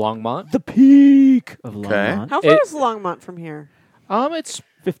sun of Longmont. The peak of Longmont. How far is Longmont from here? It's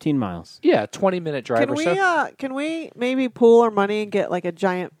 15 miles. 20-minute drive Can or we so. can we maybe pool our money and get like a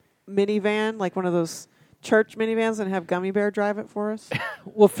giant minivan, like one of those church minivans, and have Gummy Bear drive it for us?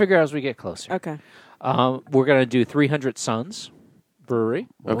 We'll figure out as we get closer. Okay. We're going to do 300 Suns Brewery.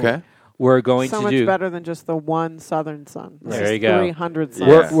 Okay. We're going So to much do. better than just the one Southern Sun. This There is you go. 300 Suns.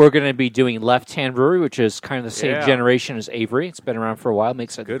 Yeah. We're going to be doing Left Hand Brewery, which is kind of the same Yeah. generation as Avery. It's been around for a while.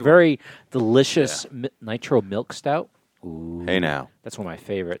 Makes a Good one. very delicious nitro milk stout. Hey now. That's one of my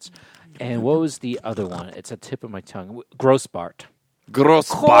favorites. And what was the other one? It's a tip of my tongue. Grossbart,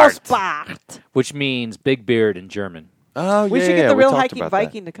 Grossbart. which means big beard in German. Oh, We yeah, should yeah, get the we real talked hiking about that.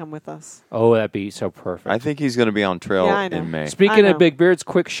 Viking to come with us. Oh, that'd be so perfect. I think he's going to be on trail Yeah, I know. in May. Speaking I of know. big beards,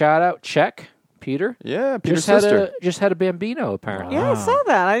 quick shout out. Check Peter. Yeah, Peter's sister. Just had a bambino apparently. Yeah, I saw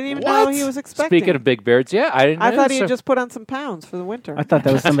that. I didn't even know he was expecting. Speaking of big birds, yeah, I didn't. I know, thought he had so- just put on some pounds for the winter. I thought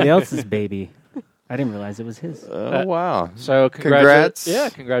that was somebody else's baby. I didn't realize it was his. Oh, wow. So Congrats. Yeah,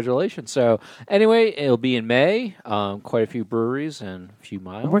 congratulations. So anyway, it'll be in May. Quite a few breweries and a few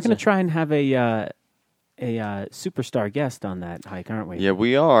miles. We're going to try and have a superstar guest on that hike, aren't we? Yeah,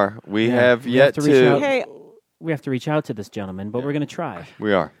 we are. We Yeah, have we yet have to reach out. Hey, We have to reach out to this gentleman, but we're going to try.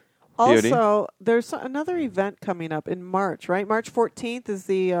 We are. also, there's another event coming up in March, right? March 14th is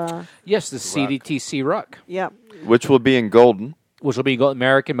the, Yes, the CDTC Ruck, Which will be in Golden. which will be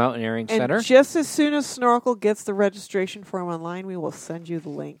American Mountaineering Center. and just as soon as Snorkel gets the registration form online, we will send you the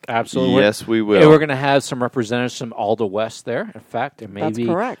link. Absolutely. Yes, we will. And we're going to have some representatives from Alda West there. In fact, and That's maybe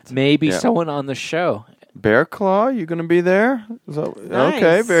correct. maybe Yeah. someone on the show. Bear Claw, you going to be there? Nice.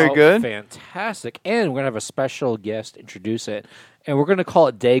 Okay, very Oh, good. Fantastic. And we're going to have a special guest introduce it. And we're going to call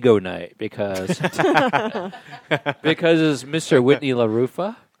it Dago Night because because it's Mr. Whitney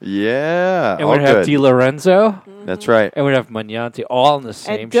LaRufa. Yeah. And all we're going to have good. Di Lorenzo. That's right. And we're going to have Magnanti all on the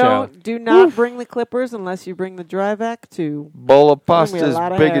same And show. do not bring the clippers unless you bring the dry vac to. Bowl of Gonna be pasta a as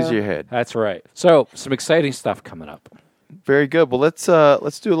lot of big hair. as your head. That's right. So some exciting stuff coming up. Very good. Well, let's do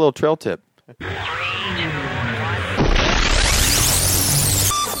a little trail tip.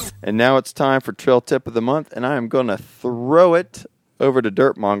 And now it's time for trail tip of the month, and I am going to throw it over to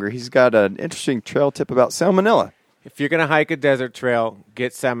Dirtmonger. He's got an interesting trail tip about salmonella. If you're going to hike a desert trail,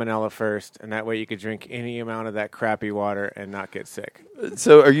 get salmonella first, and that way you could drink any amount of that crappy water and not get sick.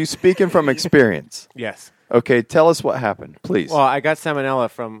 So, are you speaking from experience? Yes. Okay, tell us what happened, please. Well, I got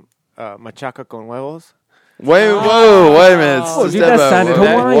salmonella from machaca con huevos. Wait a minute. Oh, dude, Step that out. sounded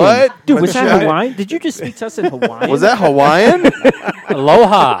Hawaiian. What? Dude, was Machaca- that Hawaiian? Did you just speak to us in Hawaiian? Was that Hawaiian?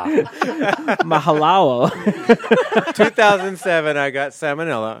 Aloha. Mahalao? 2007, I got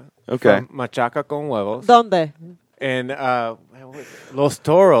salmonella Okay. from machaca con huevos. Donde? In Los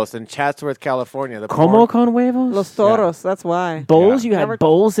Toros in Chatsworth, California. The Como porn- con huevos? Los Toros. That's why. Bowls? Yeah. You had Never-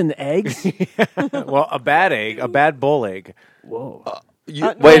 bowls and eggs? Well, a bad bull egg. Whoa.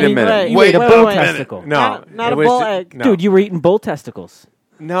 Wait a minute. You Wait ate a a bull minute. testicle. No, Not it a was bull ju- egg. No. Dude, you were eating bull testicles.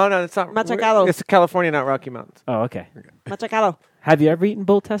 No, it's not. Machacados. It's California, not Rocky Mountains. Oh, okay. Machacado. Have you ever eaten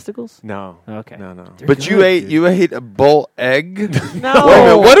bull testicles? No. Okay. No. They're But good, you ate a bull egg? No. Wait a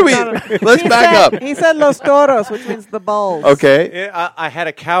minute, what do we- let's He back said- up. He said Los Toros, which means the bulls. Okay. I had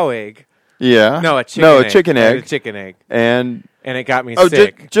a cow egg. Yeah. No, a chicken No, egg. a chicken I had egg. a chicken egg. And And it got me oh,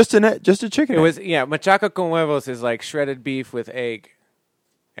 sick. just a chicken It egg. was, machaca con huevos is like shredded beef with egg.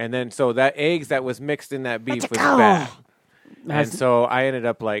 And then, so that eggs that was mixed in that beef was bad. And Has- so I ended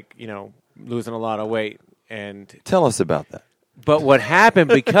up losing a lot of weight. And Tell us about that. But what happened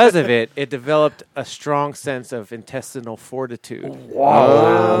because of it, it developed a strong sense of intestinal fortitude.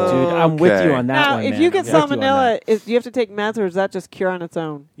 Wow, dude. I'm with Okay. you on that Now, one, if man. you get I'm with you on salmonella, that. do you have to take meth, or is that just cure on its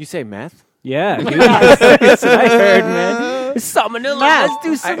own? You say meth? Yeah, dude. That's what I heard, man. Salmonella, let's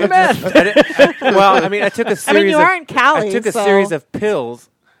do some meth. I took a series I mean, you of, are in Cali. I took a so series of pills,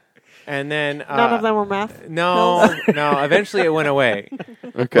 and then None of them were meth. No. Eventually, it went away.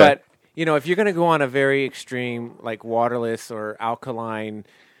 Okay. But if you're going to go on a very extreme, like waterless or alkaline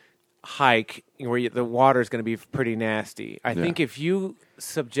hike, where the water is going to be pretty nasty, I think if you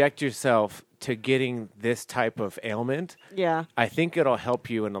subject yourself to getting this type of ailment, Yeah. I think it'll help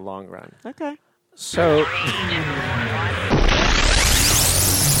you in the long run. Okay. So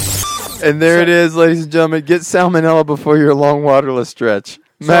And there it is, ladies and gentlemen. Get salmonella before your long waterless stretch.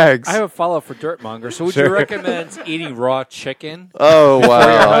 Mags. I have a follow-up for Dirtmonger. So would you recommend eating raw chicken? Oh, before your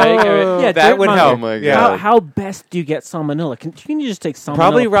wow. hike? I mean, Yeah, that would Dirtmonger. help. Oh, my Yeah. God. How best do you get salmonella? Can you just take salmonella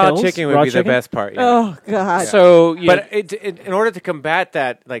Probably raw pills? chicken would Raw be the best part. Yeah. Oh God. So, you But in order to combat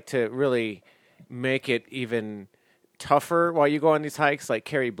that, to really make it even tougher while you go on these hikes,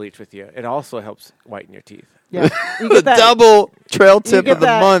 carry bleach with you. It also helps whiten your teeth. Yeah. You The get that. double trail you tip get of the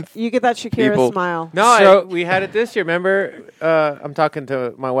that, month. You get that Shakira people. smile. No, So- we had it this year. Remember, I'm talking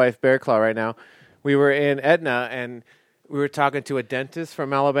to my wife, Bear Claw, right now. We were in Edna, and we were talking to a dentist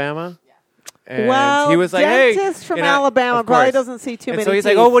from Alabama. And well, he was like, "Hey," dentist from and Alabama of probably course. doesn't see too And many. so he's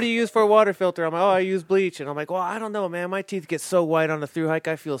teeth. like, "Oh, what do you use for a water filter?" I'm like, "Oh, I use bleach." And I'm like, "Well, I don't know, man. My teeth get so white on the through hike.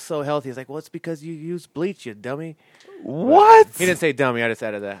 I feel so healthy." He's like, "Well, it's because you use bleach, you dummy." What? He didn't say dummy. I just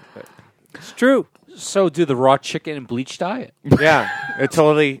added that. But it's true. So do the raw chicken and bleach diet. Yeah, it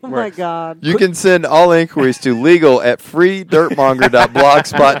totally Oh works. my God. You can send all inquiries to legal at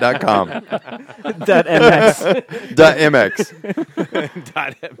freedirtmonger.blogspot.com. .mx. .mx.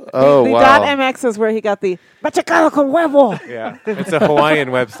 Oh, The wow. .mx is where he got the machacado con huevo. Yeah, it's a Hawaiian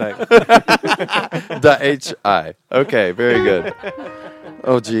website. .hi. Okay, very good.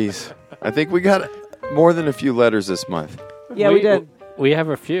 Oh, geez. I think we got more than a few letters this month. Yeah, we did. We have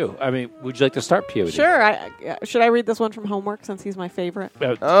a few. I mean, would you like to start, POD? Sure. Should I read this one from Homework since he's my favorite?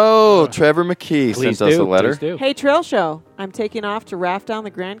 Oh, Trevor McKee Please sent us a letter. Please do. Hey, Trail Show. I'm taking off to raft down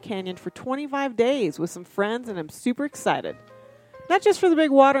the Grand Canyon for 25 days with some friends, and I'm super excited. Not just for the big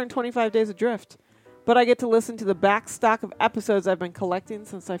water and 25 days of drift, but I get to listen to the back stock of episodes I've been collecting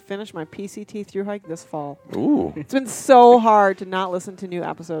since I finished my PCT through hike this fall. Ooh. It's been so hard to not listen to new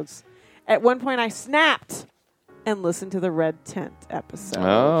episodes. At one point, I snapped and listened to the Red Tent episode.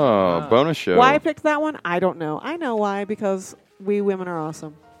 Oh, bonus show. Why I picked that one, I don't know. I know why, because we women are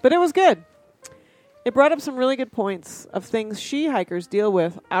awesome. But it was good. It brought up some really good points of things she hikers deal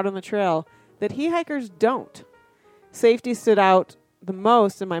with out on the trail that he hikers don't. Safety stood out the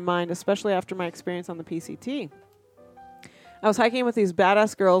most in my mind, especially after my experience on the PCT. I was hiking with these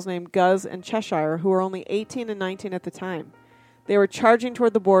badass girls named Guz and Cheshire, who were only 18 and 19 at the time. They were charging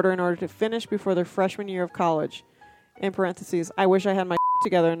toward the border in order to finish before their freshman year of college. In parentheses, I wish I had my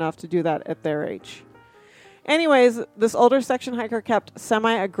together enough to do that at their age. Anyways, this older section hiker kept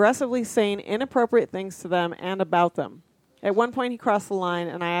semi-aggressively saying inappropriate things to them and about them. At one point, he crossed the line,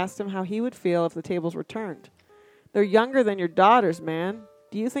 and I asked him how he would feel if the tables were turned. They're younger than your daughters, man.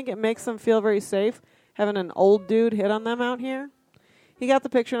 Do you think it makes them feel very safe having an old dude hit on them out here? He got the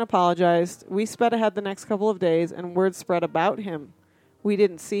picture and apologized. We sped ahead the next couple of days, and word spread about him. We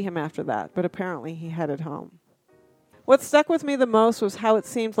didn't see him after that, but apparently he headed home. What stuck with me the most was how it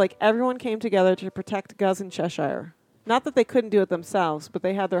seemed like everyone came together to protect Guz and Cheshire. Not that they couldn't do it themselves, but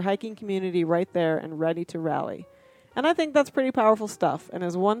they had their hiking community right there and ready to rally. And I think that's pretty powerful stuff, and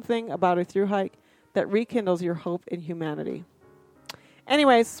is one thing about a thru hike that rekindles your hope in humanity.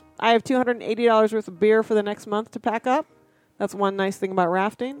 Anyways, I have $280 worth of beer for the next month to pack up. That's one nice thing about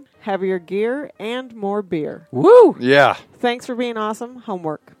rafting. Heavier gear and more beer. Woo! Yeah. Thanks for being awesome.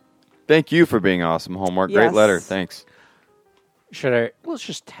 Homework. Thank you for being awesome. Homework. Yes. Great letter. Thanks. Let's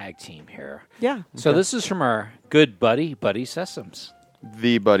just tag team here. Yeah. So this is from our good buddy, Buddy Sessoms.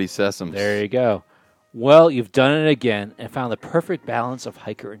 The Buddy Sessoms. There you go. Well, you've done it again and found the perfect balance of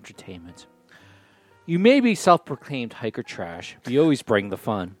hiker entertainment. You may be self-proclaimed hiker trash, but you always bring the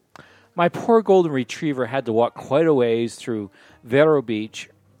fun. My poor golden retriever had to walk quite a ways through Vero Beach,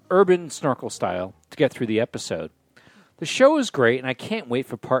 urban snorkel style, to get through the episode. The show is great, and I can't wait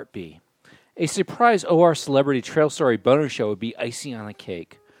for Part B. A surprise OR Celebrity Trail Story bonus show would be icing on the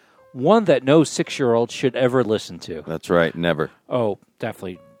cake. One that no 6-year-old should ever listen to. That's right. Never. Oh,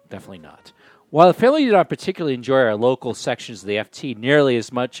 definitely not. While the family did not particularly enjoy our local sections of the FT nearly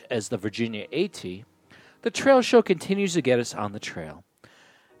as much as the Virginia AT, the trail show continues to get us on the trail.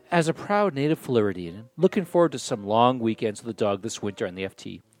 As a proud native Floridian, looking forward to some long weekends with the dog this winter on the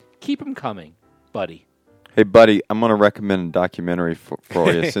FT. Keep them coming, Buddy. Hey, Buddy, I'm going to recommend a documentary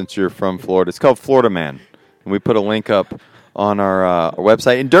for you since you're from Florida. It's called Florida Man, and we put a link up on our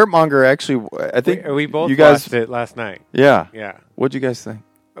website. And Dirtmonger, actually, I think we both you guys watched it last night. Yeah. Yeah. What'd you guys think?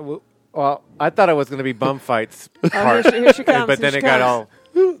 Well, I thought it was going to be bum fights part, Here she comes. but then Here it she got comes. all.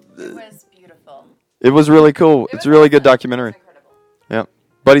 It was beautiful. It was really cool. It's a really good documentary. Incredible. Yeah.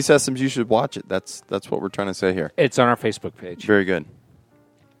 Buddy Sessoms, you should watch it. That's what we're trying to say here. It's on our Facebook page. Very good.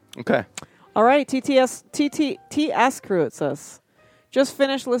 Okay. All right, TS crew, it says. Just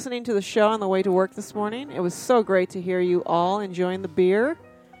finished listening to the show on the way to work this morning. It was so great to hear you all enjoying the beer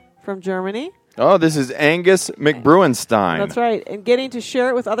from Germany. Oh, this is Angus McBruenstein. That's right, and getting to share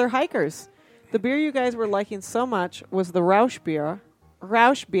it with other hikers. The beer you guys were liking so much was the Rauschbier,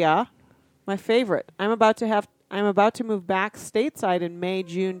 my favorite. I'm about to move back stateside in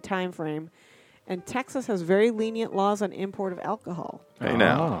May-June timeframe, and Texas has very lenient laws on import of alcohol. Hey,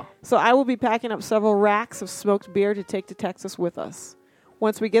 now. So I will be packing up several racks of smoked beer to take to Texas with us.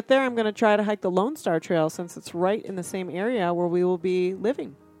 Once we get there, I'm going to try to hike the Lone Star Trail since it's right in the same area where we will be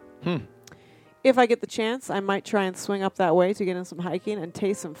living. If I get the chance, I might try and swing up that way to get in some hiking and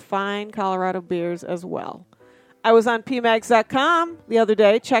taste some fine Colorado beers as well. I was on PMags.com the other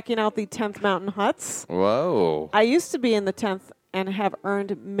day checking out the 10th Mountain Huts. Whoa. I used to be in the 10th and have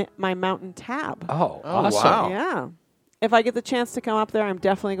earned my mountain tab. Oh, awesome. wow. Yeah. If I get the chance to come up there, I'm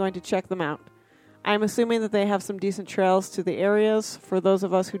definitely going to check them out. I'm assuming that they have some decent trails to the areas for those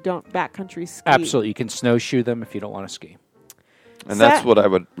of us who don't backcountry ski. Absolutely. You can snowshoe them if you don't want to ski. And that's what I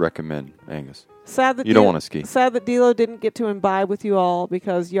would recommend, Angus. Sad that You don't want to ski. Sad that D'Lo didn't get to imbibe with you all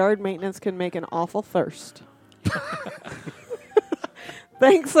because yard maintenance can make an awful thirst.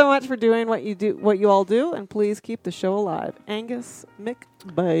 Thanks so much for doing what you all do, and please keep the show alive. Angus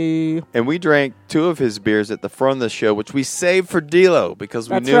McBay. And we drank 2 of his beers at the front of the show, which we saved for D'Lo because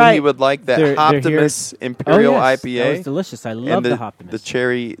we That's knew right. he would like that They're Optimus Imperial oh, yes. IPA. That was delicious. I love and the Optimus. The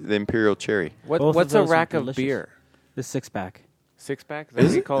cherry, the Imperial cherry. Both of What's a those are rack of delicious. beer? The 6-pack. 6-pack? Is Is that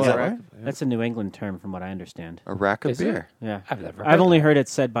what you it? call Is it? that Rack? right? That's a New England term, from what I understand. A rack of Is it? beer. Yeah, I've never I've heard only that. heard it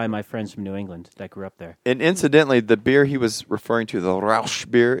said by my friends from New England that grew up there. And incidentally, the beer he was referring to, the Rausch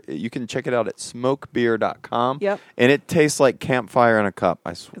beer, you can check it out at smokebeer.com. Yep. And it tastes like campfire in a cup.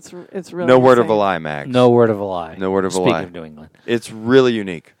 I swear. It's really No word of a insane. lie, Max. No word of a lie. No word of a Speaking lie. of New England. It's really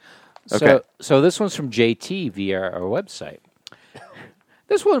unique. Okay. So this one's from JT via our website.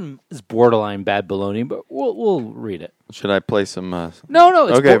 This one is borderline bad baloney, but we'll read it. Should I play some? No,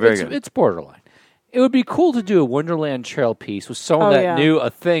 it's, Okay, very good. It's borderline. It would be cool to do a Wonderland Trail piece with someone Oh, that yeah. knew a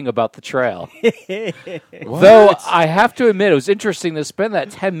thing about the trail. Though I have to admit, it was interesting to spend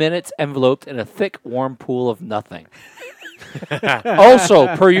that 10 minutes enveloped in a thick, warm pool of nothing.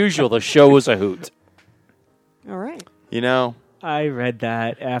 Also, per usual, the show was a hoot. All right. You know, I read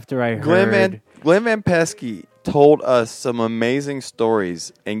that after I Glenn Van Pesky told us some amazing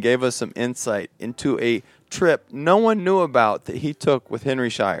stories and gave us some insight into a trip no one knew about that he took with Henry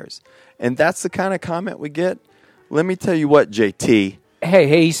Shires. And that's the kind of comment we get. Let me tell you what, JT. Hey,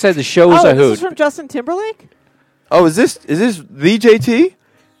 he said the show was a This hoot. is from Justin Timberlake? Oh, is this the JT?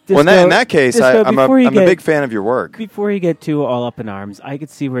 Well, in that case, Disco, I'm before you a get- big fan of your work. Before you get too all up in arms, I could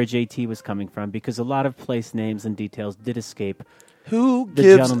see where JT was coming from because a lot of place names and details did escape. Who The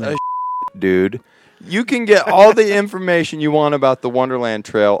gives gentleman. a dude? You can get all the information you want about the Wonderland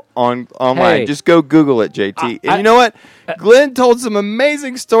Trail online. Hey. Just go Google it, JT. And you know what? Glenn told some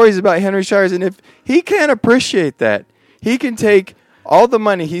amazing stories about Henry Shires, and if he can't appreciate that, he can take all the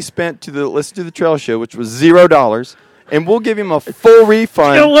money he spent to listen to the trail show, which was $0, and we'll give him a full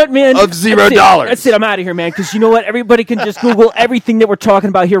refund You know what, man? of $0. That's it. I'm out of here, man. Because you know what? Everybody can just Google everything that we're talking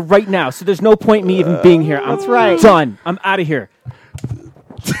about here right now. So there's no point in me even being here. I'm That's right. done. I'm out of here.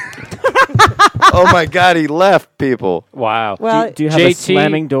 Oh my God, he left, people. Wow. Well, Do you have a JT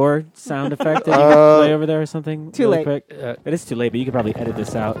slamming door sound effect that you can play over there or something? Too really late. Quick? It is too late, but you could probably edit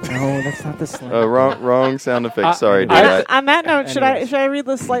this out. No, that's not the slam. Wrong sound effect. Sorry, I- Dad. on that note, should Anyways. I read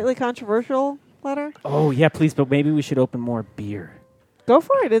the slightly controversial letter? Oh, yeah, please, but maybe we should open more beer. Go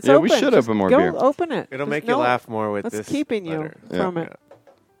for it. It's Yeah, open. we should Just open more go beer. Open it. It'll There's make you laugh more with That's this. keeping you letter. from Yeah. it.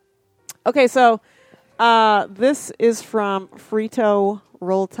 Okay, so this is from Frito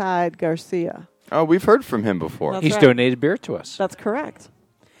Roll Tide Garcia. Oh, we've heard from him before. That's He's right. donated beer to us. That's correct.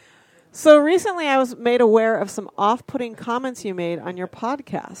 So recently I was made aware of some off-putting comments you made on your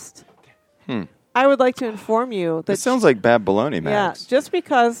podcast. I would like to inform you that It sounds like bad baloney, Max. yeah, just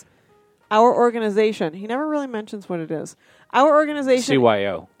because our organization, he never really mentions what it is. Our organization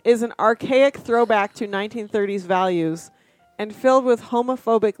CYO. is an archaic throwback to 1930s values and filled with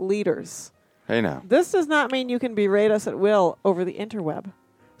homophobic leaders. Hey, now. This does not mean you can berate us at will over the interweb.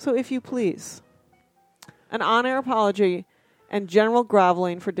 So if you please, an on-air apology and general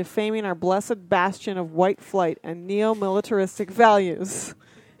groveling for defaming our blessed bastion of white flight and neo-militaristic values.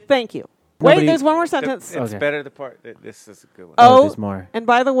 Thank you. Nobody- Wait, there's one more sentence. It's Okay. better the part. This is a good one. Oh, Oh, there's more. and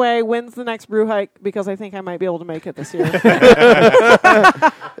by the way, when's the next brew hike? Because I think I might be able to make it this year.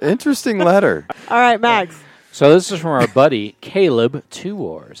 Interesting letter. All right, Max. So this is from our buddy Caleb Two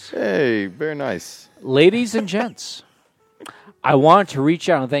Wars. Hey, very nice. Ladies and gents, I want to reach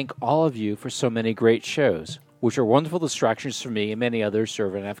out and thank all of you for so many great shows, which are wonderful distractions for me and many others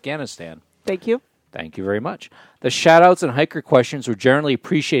serving in Afghanistan. Thank you. Thank you very much. The shout-outs and hiker questions were generally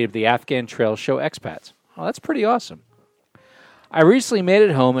appreciated of the Afghan Trail Show expats. Oh, that's pretty awesome. I recently made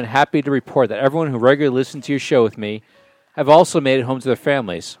it home and happy to report that everyone who regularly listened to your show with me have also made it home to their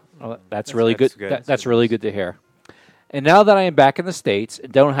families. Oh, that's really good. That's really good to hear. And now that I am back in the States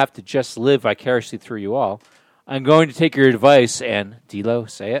and don't have to just live vicariously through you all, I'm going to take your advice and, D'Lo,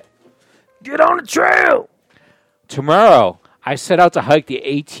 say it, get on the trail! Tomorrow, I set out to hike the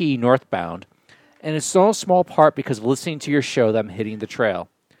AT northbound, and it's no small part because of listening to your show that I'm hitting the trail.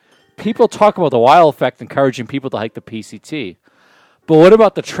 People talk about the wow effect encouraging people to hike the PCT. But what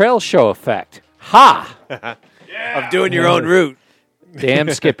about the trail show effect? Ha! Of doing your own route. Damn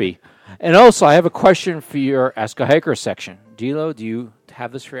Skippy. And also, I have a question for your Ask a Hiker section. D'Lo, do you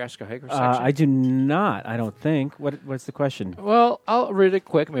have this for your Ask a Hiker section? I do not. I don't think. What's the question? Well, I'll read it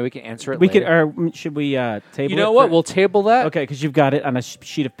quick. Maybe we can answer it We later. could, or should we table it? You know what? for- We'll table that. Okay, because you've got it on a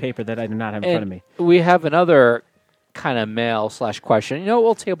sheet of paper that I do not have in front of me. We have another kind of mail/question. You know what?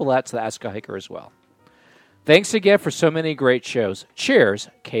 We'll table that to the Ask a Hiker as well. Thanks again for so many great shows. Cheers,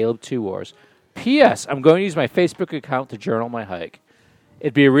 Caleb Two Wars. P.S. I'm going to use my Facebook account to journal my hike.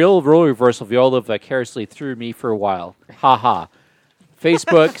 It'd be a real role reversal if you all lived vicariously through me for a while. Ha ha.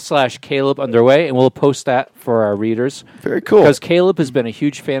 Facebook/Caleb underway, and we'll post that for our readers. Very cool. Because Caleb has been a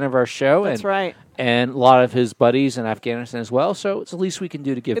huge fan of our show. That's right. And a lot of his buddies in Afghanistan as well, so it's the least we can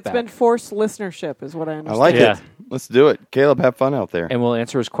do to give It's back. been forced listenership, is what I I understand. like Yeah. it. Let's do it. Caleb, have fun out there. And we'll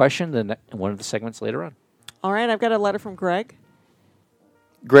answer his question in one of the segments later on. All right, I've got a letter from Greg.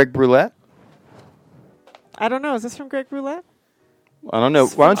 Greg Brulette? I don't know. Is this from Greg Roulette? I don't know.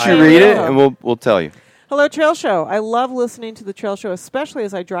 Why don't I you read don't it, know. and we'll tell you. Hello, Trail Show. I love listening to the Trail Show, especially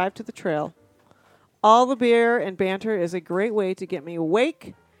as I drive to the trail. All the beer and banter is a great way to get me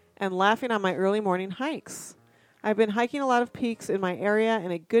awake and laughing on my early morning hikes. I've been hiking a lot of peaks in my area,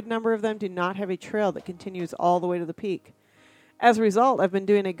 and a good number of them do not have a trail that continues all the way to the peak. As a result, I've been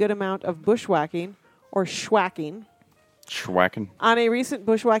doing a good amount of bushwhacking, or schwacking. Schwacking. On a recent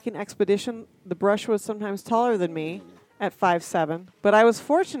bushwhacking expedition, the brush was sometimes taller than me at 5'7", but I was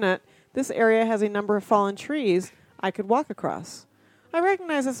fortunate this area has a number of fallen trees I could walk across. I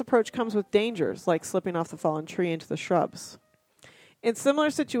recognize this approach comes with dangers, like slipping off the fallen tree into the shrubs. In similar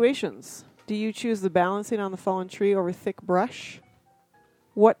situations, do you choose the balancing on the fallen tree over thick brush?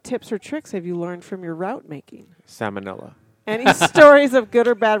 What tips or tricks have you learned from your route making? Salmonella. Any stories of good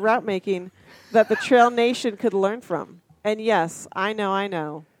or bad route making that the Trail Nation could learn from? And yes, I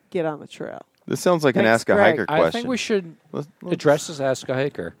know, get on the trail. This sounds like an Thanks, Ask a Greg. Hiker question. I think we should Let's- address this Ask a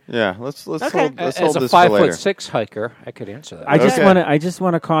Hiker. Yeah, let's Okay. hold, let's As hold a this for later. 5'6" hiker, I could answer that. I just Okay. want to. I just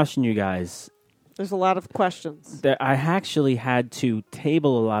want to caution you guys There's a lot of questions. that I actually had to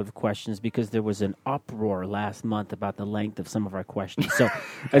table a lot of questions because there was an uproar last month about the length of some of our questions. So,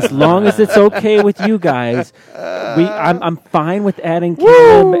 as long as it's okay with you guys, I'm fine with adding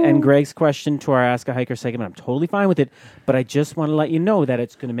Caleb and Greg's question to our Ask a Hiker segment. I'm totally fine with it, but I just want to let you know that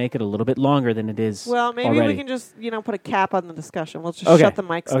it's going to make it a little bit longer than it is. Well, maybe already. we can just, put a cap on the discussion. We'll just Okay. shut the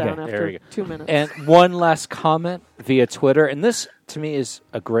mics Okay. down There after we go. 2 minutes. And one last comment via Twitter, and this, to me, is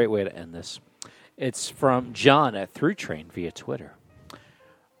a great way to end this. It's from John at Through Train via Twitter.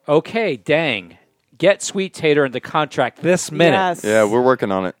 Okay, dang. Get Sweet Tater into contract this minute. Yes. Yeah, we're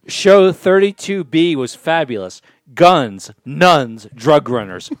working on it. Show 32B was fabulous. Guns, nuns, drug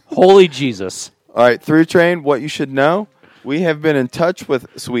runners. Holy Jesus. All right, Through Train, what you should know, we have been in touch with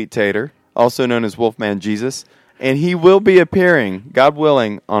Sweet Tater, also known as Wolfman Jesus, and he will be appearing, God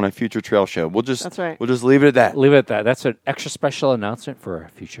willing, on a future trail show. That's right. We'll just leave it at that. Leave it at that. That's an extra special announcement for a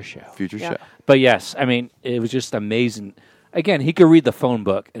future show. Future Yeah. show. But yes, I mean, it was just amazing. Again, he could read the phone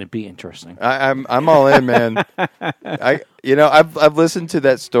book, and it'd be interesting. I'm all in, man. I've listened to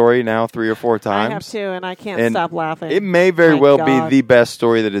that story now 3 or 4 I times. have too, and I can't And stop laughing. It may very My well God. be the best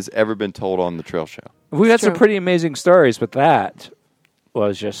story that has ever been told on the trail show. We've had some true. pretty amazing stories, but that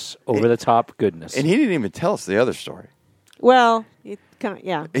was just over-the-top goodness. And he didn't even tell us the other story. Well, he kind of,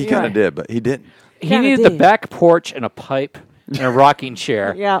 yeah. He you're kind right. of did, but he didn't. he kinda needed the did. back porch and a pipe and a rocking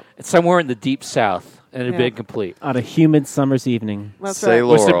chair. Yeah. Somewhere in the deep south, and it'd Yeah. been complete. on a humid summer's evening. That's Say right.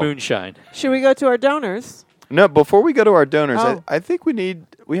 Laurel. With some moonshine. Should we go to our donors? No, before we go to our donors, Oh. I think we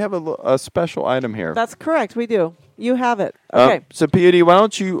have a special item here. That's correct. We do. You have it. Um, Okay. So, PUD, why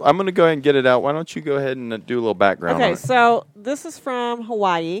don't you? I'm going to go ahead and get it out. Why don't you go ahead and do a little background on Okay, it? so this is from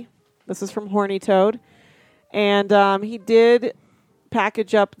Hawaii. This is from Horny Toad, and he did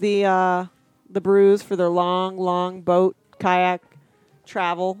package up the brews for their long boat kayak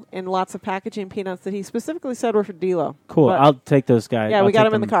travel in lots of packaging peanuts that he specifically said were for D'Lo. Cool. But- I'll take those guys. Yeah, I'll we got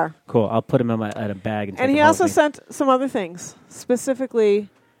take them in the car. Cool. I'll put them in at a bag and. And take he them home also with me. sent some other things, specifically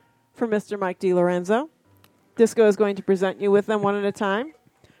for Mr. Mike DiLorenzo. Disco is going to present you with them one at a time.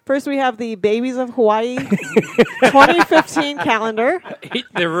 First, we have the Babies of Hawaii 2015 calendar,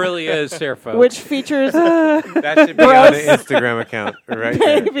 There really is, there, folks. which features That should be on the Instagram account right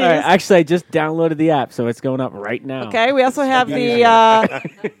there. babies. All right, actually, I just downloaded the app, so it's going up right now. Okay, we also have the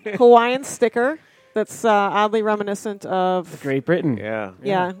Hawaiian sticker that's oddly reminiscent of Great Britain.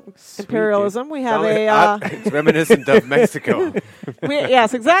 Yeah. Sweet, imperialism. We have Sound like- it's reminiscent of Mexico.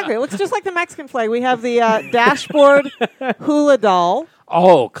 yes, exactly. It looks just like the Mexican flag. We have the dashboard hula doll,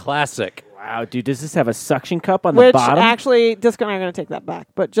 Oh, classic. Wow, dude, does this have a suction cup on the which bottom? actually Disco and I are going to take that back,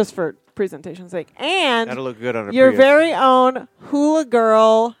 but just for presentation's sake. And That'll look good on a your Prius. very own Hula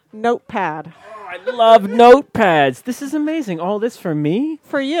Girl notepad I love notepads. This is amazing. All this for me?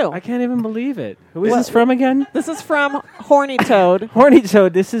 for you. I can't even believe it. Who is this from again? This is from Horny Toad. Horny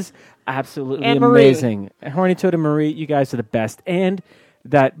Toad. This is absolutely And Marie. amazing. Horny Toad and Marie, you guys are the best. And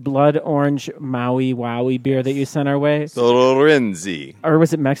that blood orange Maui Wowie beer that you sent our way. Lorenzi. Or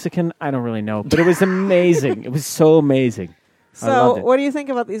was it Mexican? I don't really know. But it was amazing. It was so amazing. I loved So, it. what do you think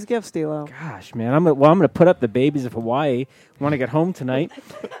about these gifts, D'Lo? Gosh, man, I'm gonna put up the babies of Hawaii when I get home tonight,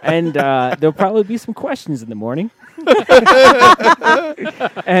 and there'll probably be some questions in the morning,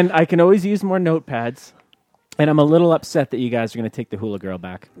 and I can always use more notepads. And I'm a little upset that you guys are going to take the hula girl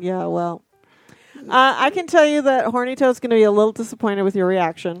back. Yeah, well, I can tell you that Horny Toad's going to be a little disappointed with your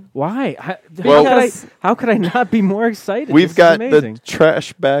reaction. Why? Well- How could I not be more excited? We've This is got amazing. the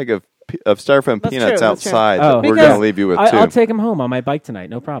trash bag of styrofoam That's peanuts true, that's true. outside Oh. that we're Because going to leave you with, too. I'll take him home on my bike tonight.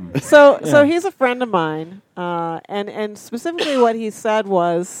 No problem. So he's a friend of mine, and specifically what he said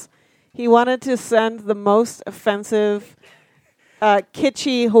was he wanted to send the most offensive,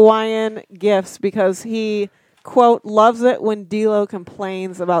 kitschy Hawaiian gifts because he, quote, loves it when D'Lo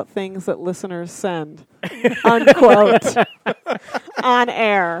complains about things that listeners send, unquote, on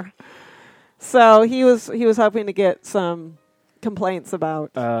air. So he was hoping to get some complaints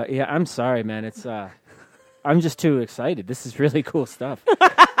about. Yeah, I'm sorry, man. It's I'm just too excited. This is really cool stuff.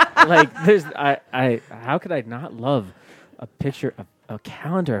 Like, how could I not love a picture of a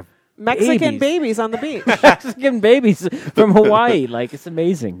calendar of Mexican babies on the beach. Mexican babies from Hawaii? Like, it's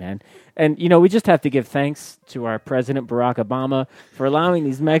amazing, man. And we just have to give thanks to our President Barack Obama for allowing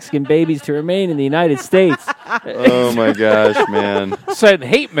these Mexican babies to remain in the United States. Oh, my gosh, man. Send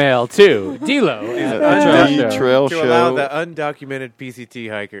hate mail too. D'Lo. The Trail To allow the Show. undocumented PCT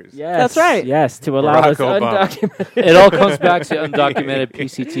hikers. Yes, That's right. Yes, to allow Barack us Obama. undocumented. It all comes back to undocumented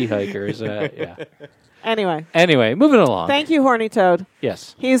PCT hikers. Yeah. Anyway, Anyway, moving along. thank you, Horny Toad.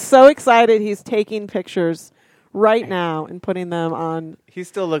 Yes. He's so excited. He's taking pictures right now and putting them on He's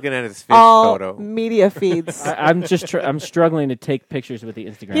still looking at his fish all photo. media feeds. I'm just I'm struggling to take pictures with the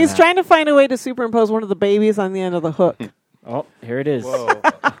Instagram. He's app. trying to find a way to superimpose one of the babies on the end of the hook. Oh, here it is. Whoa.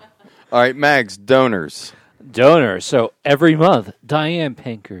 All right, Mags, donors. Donors. So every month, Diane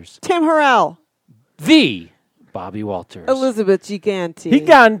Pankers, Tim Harrell, the Bobby Walters, Elizabeth Giganti,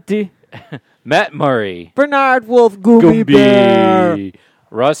 Giganti. Matt Murray, Bernard Wolf, Gooby Bear, Gumby,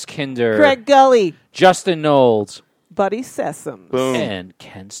 Russ Kinder, Craig Gully, Justin Knowles, Buddy Sessoms. Boom. and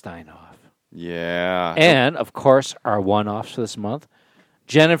Ken Steinhoff. Yeah. And, of course, our one-offs for this month.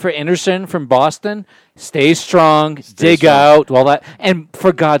 Jennifer Anderson from Boston. Stay strong. Dig strong. out. All that. And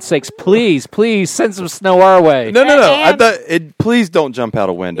for God's sakes, please send some snow our way. No. I And- thought please don't jump out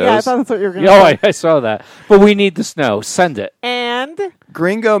of windows. Yeah, I thought that's what you were going to Oh, say. I saw that. But we need the snow. Send it. And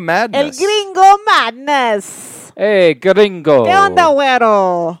Gringo El Madness. Gringo Madness. Hey, gringo. ¿Qué onda,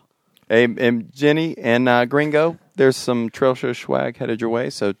 güero? Hey, and Jenny and Gringo, there's some Trail Show swag headed your way,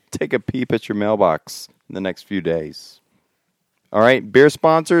 so take a peep at your mailbox in the next few days. All right, beer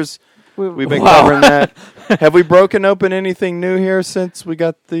sponsors. We've been covering that. Have we broken open anything new here since we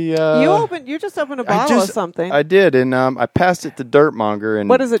got the? You just opened a bottle of something. I did, and I passed it to Dirtmonger. And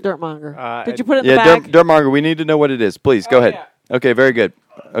what is it, Dirtmonger? Did you put it in Yeah, the bag? Dirtmonger. We need to know what it is. Please go ahead. yeah. Okay, very good.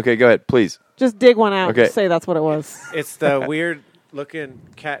 Okay, go ahead, please. Just dig one out Okay. and say that's what it was. It's the weird-looking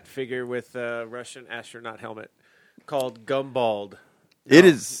cat figure with a Russian astronaut helmet called Gumbald. It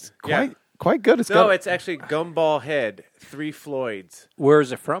is Yeah. quite good. It's No, got it's actually Gumball Head, 3 Floyds. Where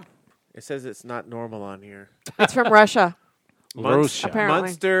is it from? It says it's not normal on here. It's from Russia. Russia. Apparently.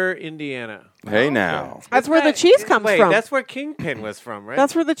 Munster, Indiana. Hey now, That's where the cheese comes Wait, from. that's where Kingpin was from, right?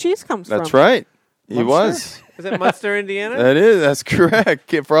 That's where the cheese comes from. that's right. He was. Is it Munster, Indiana? That is. That's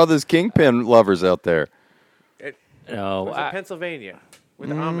correct. For all those Kingpin lovers out there. No. Or is it Pennsylvania, where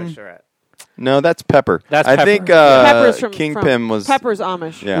the Amish are at? No, that's Pepper. That's I Pepper. think Pepper's from Kingpin was. Pepper's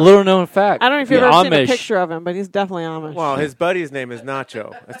Amish. Yeah. Little known fact. I don't know if you've the ever seen a Amish- picture of him, but he's definitely Amish. Well, his buddy's name is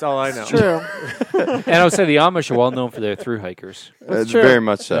Nacho. That's all I know. True. And I would say the Amish are well known for their through hikers. true. Very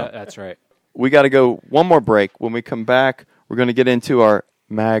much so. That's right. We got to go one more break. When we come back, we're going to get into our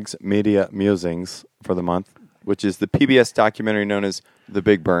Mags Media Musings for the month, which is the PBS documentary known as The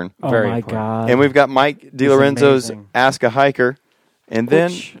Big Burn. Oh Very my important. God. And we've got Mike DiLorenzo's amazing. Ask a Hiker, and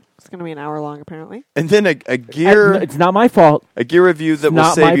then It's going to be an hour long, apparently. a gear It's not my fault. a gear review that It's will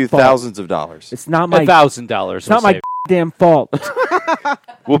not save my you fault. thousands of dollars. It's not my. $1,000. It's not my damn fault.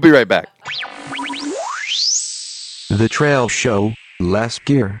 We'll be right back. The Trail Show, less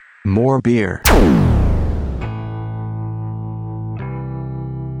gear, more beer.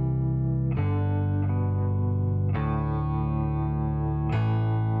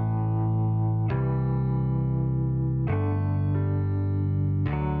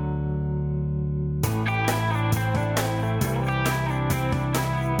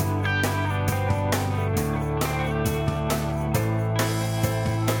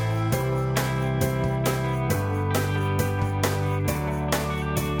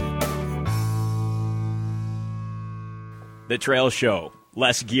 The Trail Show.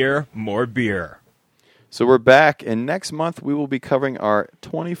 Less gear, more beer. So we're back, and next month we will be covering our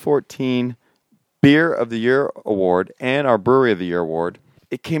 2014 Beer of the Year Award and our Brewery of the Year Award.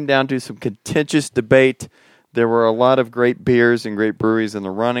 It came down to some contentious debate. There were a lot of great beers and great breweries in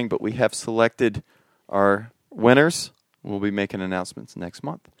the running, but we have selected our winners. We'll be making announcements next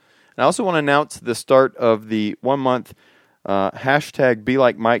month. And I also want to announce the start of the 1-month hashtag Be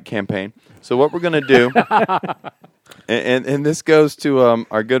Like Mike campaign. So what we're going to do, and this goes to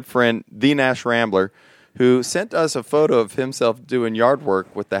our good friend, The Nash Rambler, who sent us a photo of himself doing yard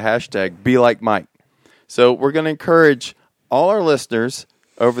work with the hashtag Be Like Mike. So we're going to encourage all our listeners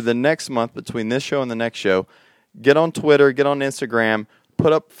over the next month between this show and the next show, get on Twitter, get on Instagram,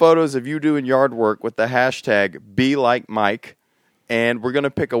 put up photos of you doing yard work with the hashtag Be Like Mike. And we're going to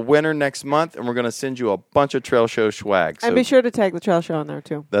pick a winner next month, and we're going to send you a bunch of Trail Show swag. And be sure to tag the Trail Show on there,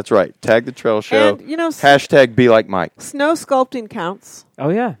 too. That's right. Tag the Trail Show. And, you know, hashtag Be Like Mike. Snow sculpting counts. Oh,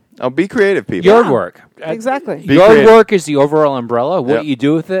 yeah. Oh, be creative, people. Yard work. Exactly. Be Yard creative. work is the overall umbrella. What Yep. you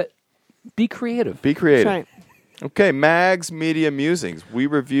do with it, be creative. Be creative. That's right. Okay, Mags Media Musings. We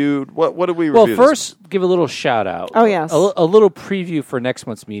reviewed, what did we Well, review? this first, give a little shout out. Oh, yes. A little preview for next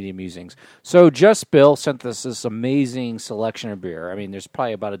month's Media Musings. So, Just Bill sent us this amazing selection of beer. I mean, there's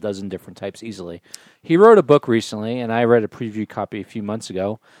probably about a dozen different types easily. He wrote a book recently, and I read a preview copy a few months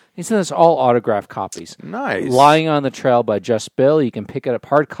ago. He sent us all autographed copies. Nice. Lying on the Trail by Just Bill. You can pick it up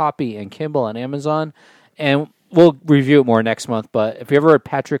hard copy and Kindle on Amazon. And we'll review it more next month. But if you ever heard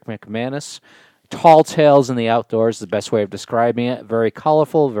Patrick McManus, Tall Tales in the Outdoors, the best way of describing it. Very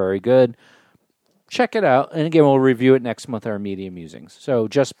colorful, very good. Check it out. And again, we'll review it next month, our Media Musings. So,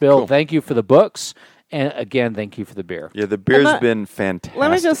 Just Bill, Cool. Thank you for the books. And again, thank you for the beer. Yeah, the beer's And been fantastic.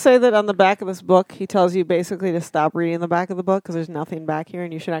 Let me just say that on the back of this book, he tells you basically to stop reading the back of the book because there's nothing back here,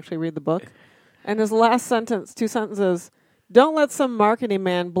 and you should actually read the book. And his last sentence, 2 sentences, don't let some marketing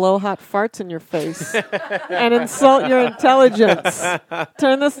man blow hot farts in your face and insult your intelligence.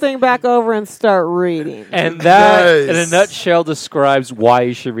 Turn this thing back over and start reading. And that, Nice. in a nutshell, describes why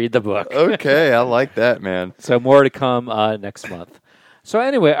you should read the book. Okay, I like that, man. So more to come next month. So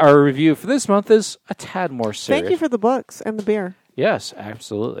anyway, our review for this month is a tad more serious. Thank you for the books and the beer. Yes,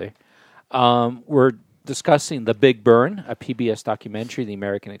 absolutely. We're discussing The Big Burn, a PBS documentary, the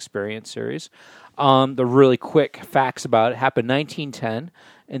American Experience series. The really quick facts about it happened 1910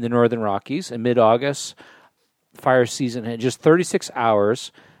 in the Northern Rockies in mid-August. Fire season had just 36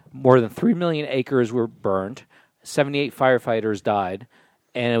 hours. More than 3 million acres were burned. 78 firefighters died.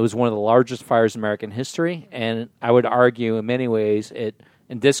 And it was one of the largest fires in American history. And I would argue in many ways,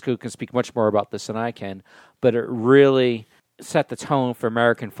 and Disco can speak much more about this than I can, but it really set the tone for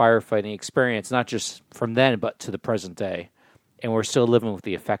American firefighting experience, not just from then, but to the present day. And we're still living with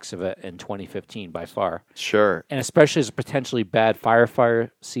the effects of it in 2015 by far. Sure. And especially as a potentially bad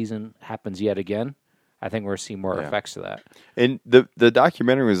fire season happens yet again, I think we're seeing more effects of that. And the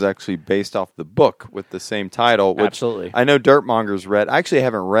documentary was actually based off the book with the same title. Which Absolutely. I know Dirtmonger's read. I actually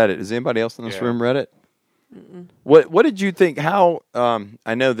haven't read it. Has anybody else in this room read it? What did you think? How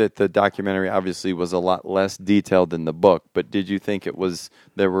I know that the documentary obviously was a lot less detailed than the book, but did you think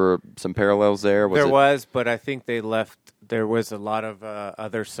there were some parallels there? There was, but I think they left. There was a lot of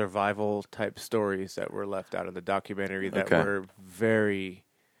other survival type stories that were left out of the documentary that were very,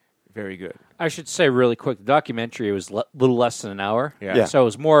 very good. I should say really quick, the documentary was a little less than an hour. Yeah. So it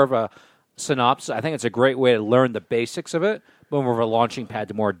was more of a synopsis. I think it's a great way to learn the basics of it, but more of a launching pad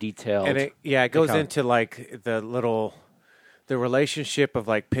to more detailed. And it goes into like the relationship of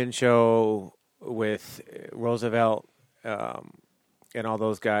like Pinchot with Roosevelt and all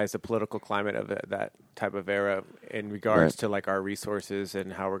those guys, the political climate of that type of era in regards to like our resources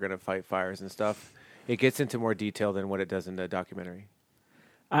and how we're going to fight fires and stuff. It gets into more detail than what it does in the documentary.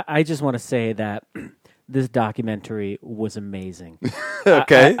 I just want to say that this documentary was amazing.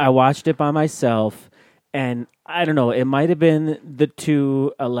 Okay. I watched it by myself, and I don't know, it might have been the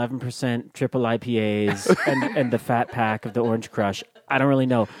two 11% triple IPAs and the fat pack of the Orange Crush. I don't really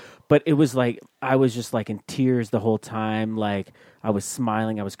know. But it was like, I was just like in tears the whole time. Like, I was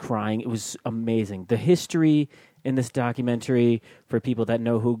smiling, I was crying. It was amazing. The history in this documentary, for people that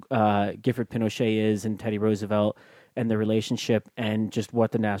know who Gifford Pinchot is and Teddy Roosevelt, and the relationship and just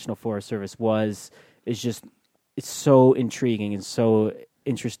what the National Forest Service was, it's so intriguing and so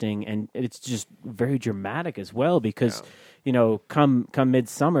interesting, and it's just very dramatic as well because, come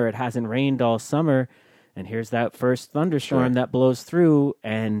midsummer, it hasn't rained all summer, and here's that first thunderstorm that blows through,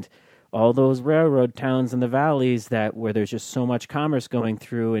 and all those railroad towns in the valleys where there's just so much commerce going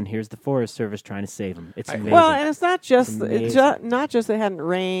through, and here's the Forest Service trying to save them. It's amazing. Well, and it's not just amazing. not just it hadn't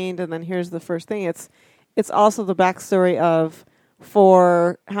rained, and then here's the first thing. It's also the backstory of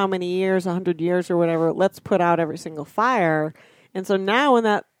for how many years, 100 years or whatever. Let's put out every single fire. And so now when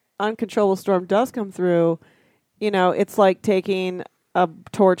that uncontrollable storm does come through, it's like taking a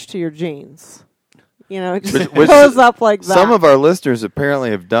torch to your jeans. It just goes up like that. Some of our listeners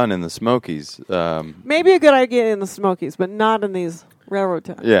apparently have done in the Smokies. Maybe a good idea in the Smokies, but not in these railroad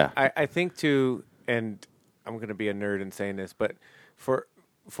towns. Yeah. I think too, and I'm going to be a nerd in saying this, but for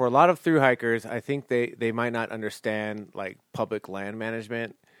a lot of thru hikers, I think they might not understand like public land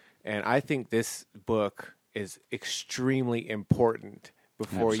management, and I think this book is extremely important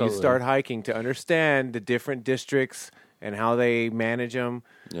before you start hiking to understand the different districts and how they manage them.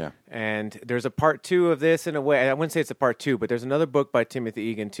 Yeah. And there's a part 2 of this in a way. I wouldn't say it's a part 2, but there's another book by Timothy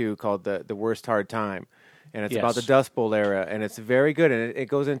Egan too called The Worst Hard Time. And it's about the Dust Bowl era, and it's very good. And it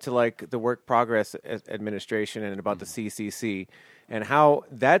goes into like the Work Progress Administration and about the CCC and how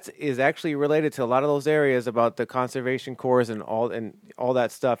that is actually related to a lot of those areas about the conservation corps and all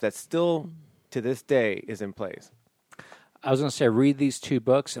that stuff that still to this day is in place. I was going to say, read these 2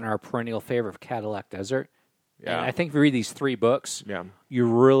 books and our perennial favorite of Cadillac Desert. Yeah. And I think if you read these 3 books, you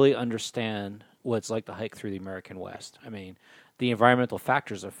really understand what it's like to hike through the American West. I mean, the environmental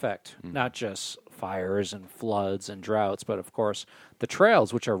factors affect not just fires and floods and droughts, but of course the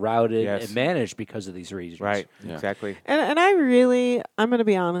trails, which are routed and managed because of these regions. Right, Yeah. exactly. And I'm going to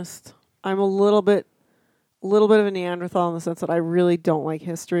be honest, I'm a little bit of a Neanderthal in the sense that I really don't like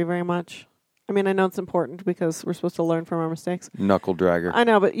history very much. I mean, I know it's important because we're supposed to learn from our mistakes. Knuckle dragger. I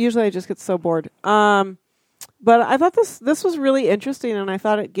know, but usually I just get so bored. But I thought this was really interesting, and I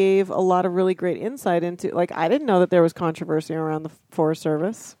thought it gave a lot of really great insight into, like, I didn't know that there was controversy around the Forest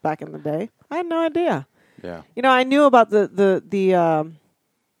Service back in the day. I had no idea. Yeah. I knew about the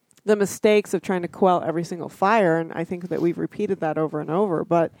mistakes of trying to quell every single fire, and I think that we've repeated that over and over,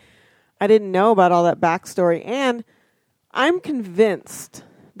 but I didn't know about all that backstory. And I'm convinced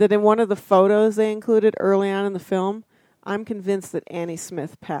that in one of the photos they included early on in the film, I'm convinced that Annie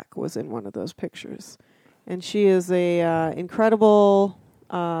Smith Peck was in one of those pictures. And she is a incredible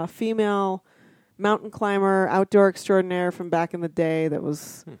female mountain climber, outdoor extraordinaire from back in the day that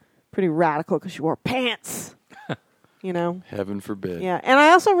was pretty radical because she wore pants, Heaven forbid. Yeah, and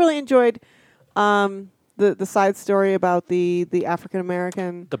I also really enjoyed the side story about the African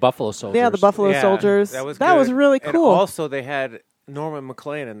American, the Buffalo Soldiers. Yeah, the Buffalo Soldiers. That was really cool. And also, they had Norman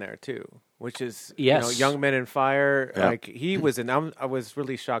McLean in there too, which is Young Men in Fire. Yeah. Like he was in. I was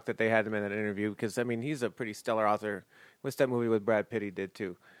really shocked that they had him in that interview because he's a pretty stellar author. What's that movie with Brad Pitt he did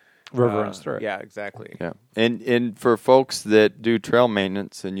too? River Runs Through It. Yeah, exactly. Yeah, and for folks that do trail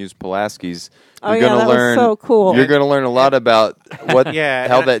maintenance and use Pulaski's, Oh, you're yeah, going to that was learn. so cool. You're going to learn a lot about what, Yeah,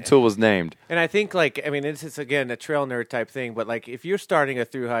 how and that tool was named. And I think, this is, again, a trail nerd type thing, but, if you're starting a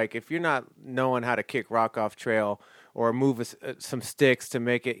thru hike, if you're not knowing how to kick rock off trail or move some sticks to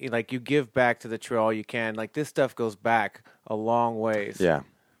make it, you give back to the trail all you can, this stuff goes back a long ways. Yeah.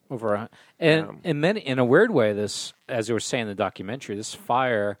 In a weird way, this, as you were saying in the documentary, this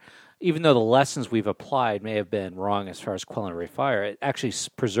fire, even though the lessons we've applied may have been wrong as far as culinary fire, it actually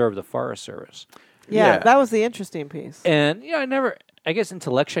preserved the Forest Service. Yeah, that was the interesting piece. And I guess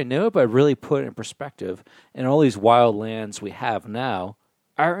intellectually I knew it, but I really put it in perspective. And all these wild lands we have now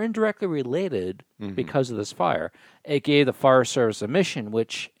are indirectly related because of this fire. It gave the Forest Service a mission,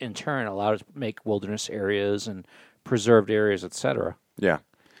 which in turn allowed us to make wilderness areas and preserved areas, etc. Yeah.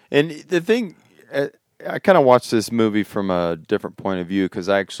 And the thing, I kind of watched this movie from a different point of view because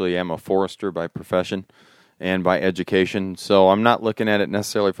I actually am a forester by profession and by education. So I'm not looking at it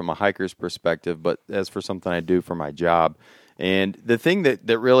necessarily from a hiker's perspective, but as for something I do for my job. And the thing that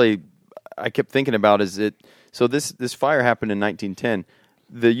really I kept thinking about is so this fire happened in 1910.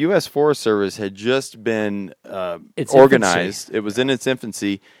 The U.S. Forest Service had just been organized. Infancy. It was in its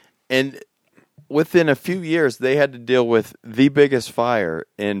infancy. And within a few years, they had to deal with the biggest fire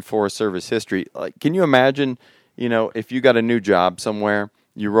in Forest Service history. Can you imagine, if you got a new job somewhere,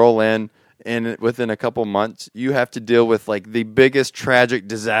 you roll in, and within a couple months, you have to deal with the biggest tragic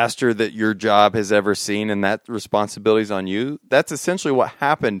disaster that your job has ever seen, and that responsibility is on you. That's essentially what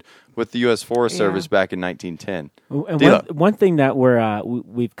happened with the U.S. Forest Service back in 1910. And one thing that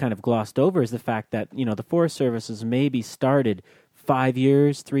we've kind of glossed over is the fact that the Forest Services maybe started 5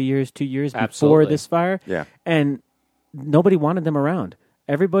 years, 3 years, 2 years before this fire. Yeah. And nobody wanted them around.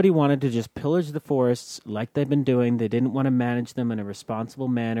 Everybody wanted to just pillage the forests like they've been doing. They didn't want to manage them in a responsible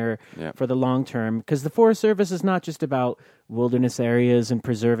manner for the long term. Because the Forest Service is not just about wilderness areas and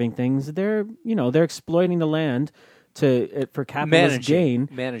preserving things. They're exploiting the land for capitalist gain,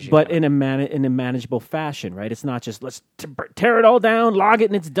 but in a manageable fashion, right? It's not just let's tear it all down, log it,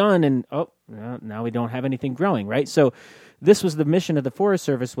 and it's done, and now we don't have anything growing, right? So this was the mission of the Forest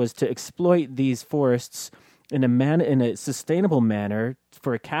Service, was to exploit these forests in a sustainable manner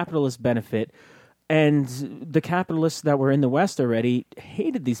for a capitalist benefit. And the capitalists that were in the West already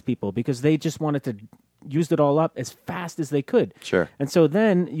hated these people because they just wanted to use it all up as fast as they could. Sure. And so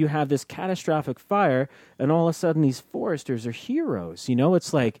then you have this catastrophic fire, and all of a sudden these foresters are heroes. You know,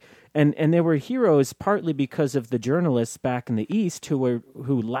 it's like, and they were heroes partly because of the journalists back in the East who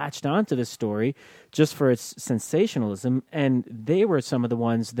latched onto the story just for its sensationalism, and they were some of the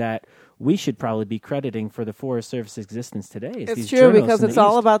ones that we should probably be crediting for the Forest Service existence today. It's true because it's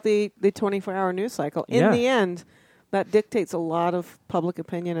all about the 24-hour news cycle. In the end, that dictates a lot of public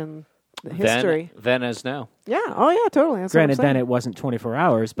opinion and history. Then as now. Yeah. Oh, yeah. Totally. That's Granted, what I'm then saying. it wasn't 24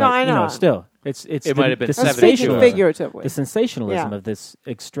 hours, but No, I know. Still, it's It might have been the 72 sensationalism, hours. Figuratively. the sensationalism Yeah. of this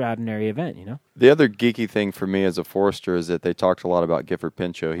extraordinary event. You know, The other geeky thing for me as a forester is that they talked a lot about Gifford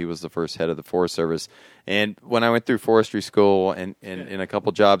Pinchot. He was the first head of the Forest Service. And when I went through forestry school and in a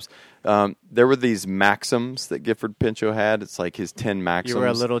couple jobs, there were these maxims that Gifford Pinchot had. It's like his 10 maxims. You were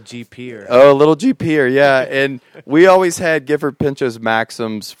a little GP-er. Oh, a little GP'er, yeah. And we always had Gifford Pinchot's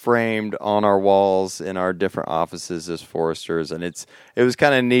maxims framed on our walls in our different offices as foresters. And it was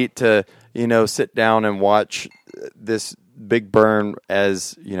kind of neat to, sit down and watch this big burn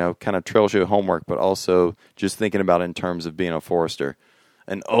as, kind of trail show homework, but also just thinking about it in terms of being a forester.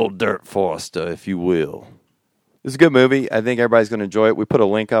 An old dirt forester, if you will. It's a good movie. I think everybody's going to enjoy it. We put a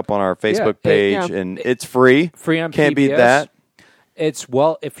link up on our Facebook page, and it's free. Free on Can't PBS. beat that. It's,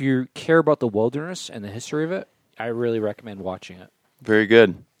 if you care about the wilderness and the history of it, I really recommend watching it. Very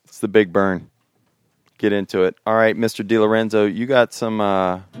good. It's the big burn. Get into it. All right, Mr. DiLorenzo, you got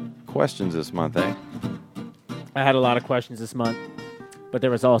some questions this month, eh? I had a lot of questions this month, but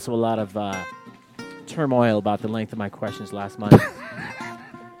there was also a lot of turmoil about the length of my questions last month.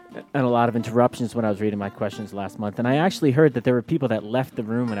 And a lot of interruptions when I was reading my questions last month. And I actually heard that there were people that left the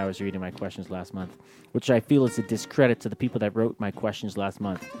room when I was reading my questions last month, which I feel is a discredit to the people that wrote my questions last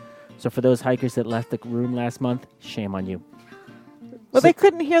month. So for those hikers that left the room last month, shame on you. Well, they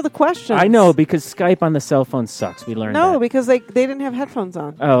couldn't hear the questions. I know, because Skype on the cell phone sucks. We learned that. No, because they didn't have headphones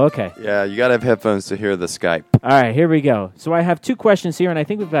on. Oh, okay. Yeah, you got to have headphones to hear the Skype. All right, here we go. So I have 2 questions here, and I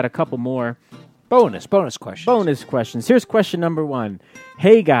think we've got a couple more. Bonus questions. Bonus questions. Here's question number 1.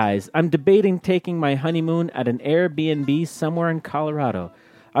 Hey, guys, I'm debating taking my honeymoon at an Airbnb somewhere in Colorado.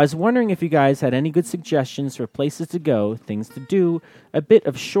 I was wondering if you guys had any good suggestions for places to go, things to do. A bit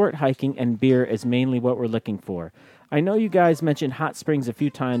of short hiking and beer is mainly what we're looking for. I know you guys mentioned hot springs a few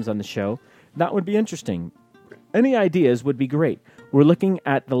times on the show. That would be interesting. Any ideas would be great. We're looking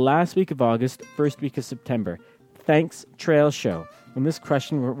at the last week of August, first week of September. Thanks, Trail Show. And this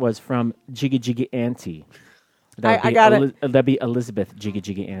question was from Jiggy Jiggy Auntie. I got it. That'd be Elizabeth Jiggy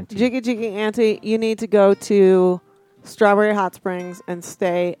Jiggy Auntie. Jiggy Jiggy Auntie, you need to go to Strawberry Hot Springs and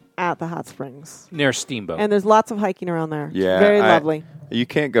stay at the hot springs. Near Steamboat. And there's lots of hiking around there. Yeah, Very lovely. You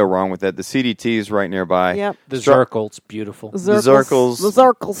can't go wrong with that. The CDT is right nearby. Yep. The Zirkle, it's beautiful. The Zirkles. The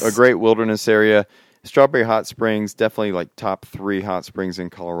Zirkles. A great wilderness area. Strawberry Hot Springs, definitely like top 3 hot springs in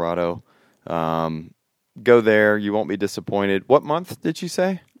Colorado. Go there. You won't be disappointed. What month did you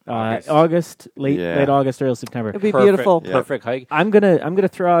say? August, late August, early September. It'd be beautiful. Yep. Perfect hike. I'm gonna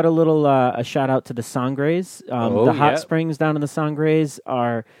throw out a little a shout out to the Sangres. The hot springs down in the Sangres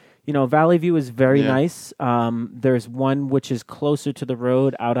are, Valley View is very nice. There's one which is closer to the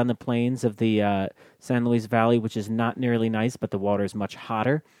road out on the plains of the San Luis Valley, which is not nearly nice, but the water is much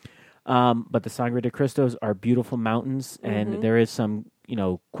hotter. But the Sangre de Cristos are beautiful mountains, and there is some,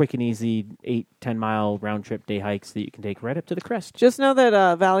 quick and easy 8-10 mile round trip day hikes that you can take right up to the crest. Just know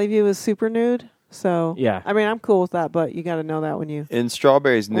that Valley View is super nude. So, yeah. I mean, I'm cool with that, but you got to know that when you in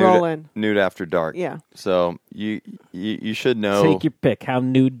Strawberry's roll in. Nude after dark. Yeah. So you should know. Take your pick. How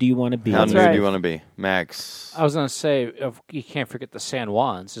nude do you want to be? How That's nude right. do you want to be, Max? I was going to say, you can't forget the San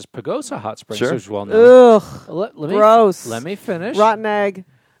Juans. There's Pagosa Hot Springs, Sure. as well known. Ugh. Let me, Gross. Let me finish. Rotten egg.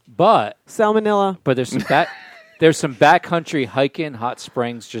 But Salmonella. there's some there's some backcountry hiking hot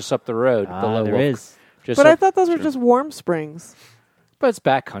springs just up the road. below There Wolf- is. Just But up- I thought those were just warm springs. but it's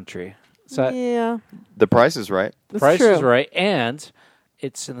backcountry. So Yeah. The price is right. That's price true. is right, and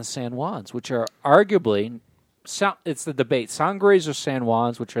it's in the San Juans, which are arguably it's the debate: Sangres or San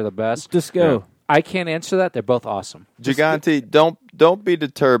Juans, which are the best. Just go. I can't answer that. They're both awesome. Gigante, don't be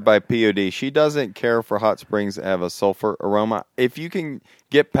deterred by POD. She doesn't care for hot springs that have a sulfur aroma. If you can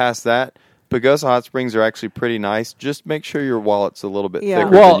get past that, Pagosa Hot Springs are actually pretty nice. Just make sure your wallet's a little bit Yeah.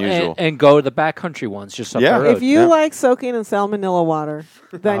 thicker Well, than usual. and go to the backcountry ones just up Yeah. the road. If you Yeah. like soaking in salmonella water,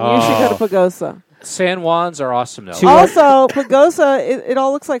 then you should go to Pagosa. San Juans are awesome though. Also, Pagosa, it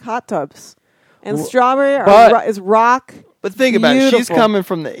all looks like hot tubs. And Strawberry but- is rock But think about it. She's Beautiful. coming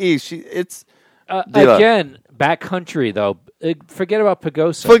from the east. It's Dila. Again, backcountry though. Forget about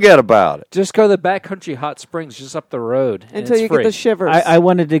Pagosa. Forget about it. Just go to the backcountry hot springs just up the road and Until it's you free. get the shivers. I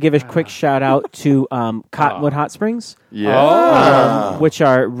wanted to give a quick shout out to Cottonwood Hot Springs, Yeah. which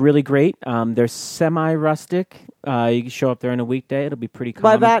are really great. They're semi-rustic. You can show up there on a weekday. It'll be pretty calm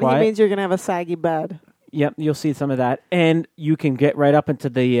By and that, quiet. he means you're going to have a saggy bed. Yep, you'll see some of that. And you can get right up into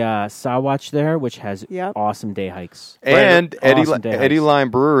the Sawatch there, which has Yep. awesome day hikes. And Awesome day Eddie hikes. Lime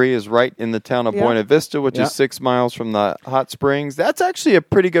Brewery is right in the town of Yep. Buena Vista, which Yep. is 6 miles from the hot springs. That's actually a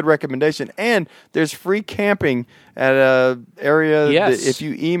pretty good recommendation. And there's free camping at a area Yes. that if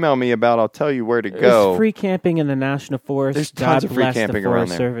you email me about, I'll tell you where to There's go. free camping in the National Forest. There's God tons of free bless camping the around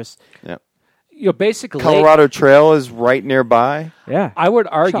Forest there. Service. Yep. Basically, Colorado Trail is right nearby. Yeah. I would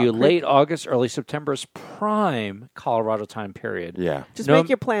argue Chalk Creek. late August, early September is prime Colorado time period. Yeah. Just No- make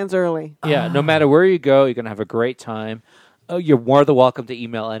your plans early. Yeah, no matter where you go, you're going to have a great time. You're more than welcome to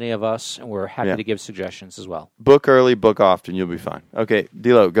email any of us, and we're happy Yeah. to give suggestions as well. Book early, book often. You'll be fine. Okay,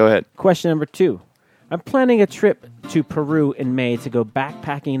 Dilo, go ahead. Question number 2. I'm planning a trip to Peru in May to go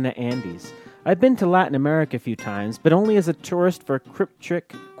backpacking in the Andes. I've been to Latin America a few times, but only as a tourist for a quick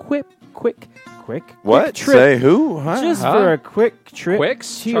trip. What? Trip. Say who? Huh? Just for a quick trip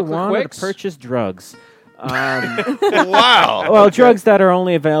Quicks? to Chocolate Tijuana Quicks? to purchase drugs. Wow. Well, drugs that are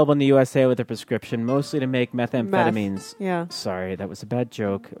only available in the USA with a prescription, mostly to make methamphetamines. Yeah. Sorry, that was a bad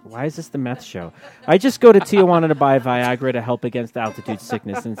joke. Why is this the meth show? I just go to Tijuana to buy Viagra to help against altitude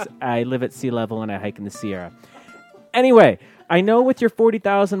sickness since I live at sea level and I hike in the Sierra. Anyway, I know with your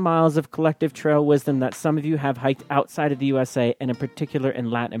 40,000 miles of collective trail wisdom that some of you have hiked outside of the USA and in particular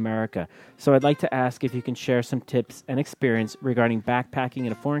in Latin America. So I'd like to ask if you can share some tips and experience regarding backpacking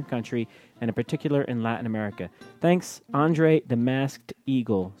in a foreign country and in particular in Latin America. Thanks, Andre the Masked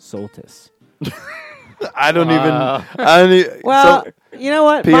Eagle Soltis. I don't even. Well, so, you know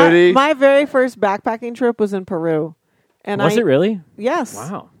what? POD? My very first backpacking trip was in Peru. And Was it really? Yes.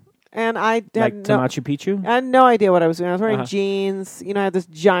 Wow. And I had Like to Machu Picchu? I had no idea what I was doing. I was wearing Uh-huh. jeans. You know, I had this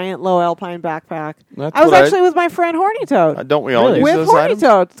giant low alpine backpack. That's I was what actually with my friend Horny Toad. don't we all Really? use With those Horny items?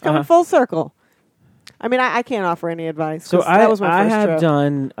 Toad. It's coming Uh-huh. full circle. I mean, I can't offer any advice. So 'cause that was my I first have trip.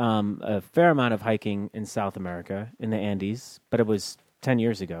 done a fair amount of hiking in South America, in the Andes, but it was 10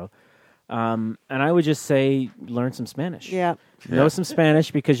 years ago. And I would just say learn some Spanish. Yeah. Know some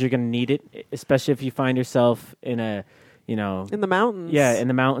Spanish because you're going to need it, especially if you find yourself in a, In the mountains. Yeah, in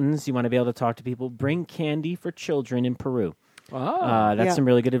the mountains. You want to be able to talk to people. Bring candy for children in Peru. That's Yeah. some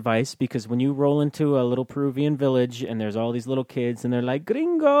really good advice because when you roll into a little Peruvian village and there's all these little kids and they're like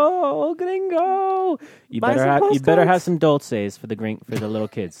gringo, gringo, you Buy better some have postcards. some dulces for the little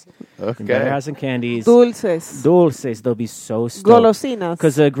kids. Okay. You better have some candies. Dulces. Dulces, they'll be so stoked. Golosinas.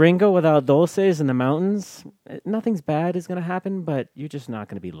 Because a gringo without dulces in the mountains, nothing's bad is going to happen, but you're just not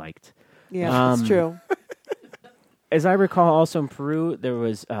going to be liked. Yeah, it's true. As I recall, also in Peru, there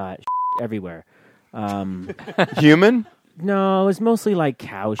was everywhere. Human? No, it was mostly like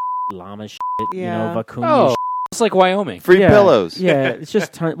cow llama Yeah. vicuña Oh, it's like Wyoming. Free pillows. Yeah, it's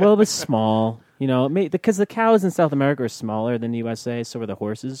just well, it was small. Because the cows in South America are smaller than the USA, so are the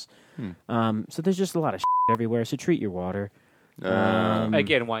horses. So there's just a lot of everywhere. So treat your water.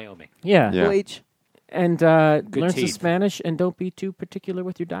 Again, Wyoming. Yeah. Yeah. Bleach. And learn some teeth. Spanish, and don't be too particular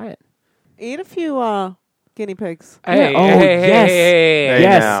with your diet. Eat a few guinea pigs. Hey, Yeah, oh, hey, hey, yes. hey, Hey,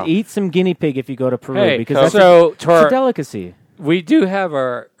 Yes, now. eat some guinea pig if you go to Peru Hey, because that's so to it's a our, delicacy. we do have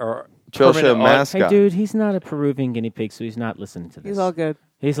our Trail permanent show au- mascot. Hey, dude, he's not a Peruvian guinea pig, so he's not listening to this. He's all good.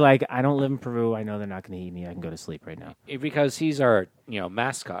 He's like, I don't live in Peru. I know they're not going to eat me. I can go to sleep right now. because he's our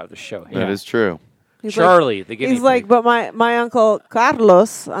mascot of the show. That is true. He's Charlie, the Like, guinea he's like, pig. but my uncle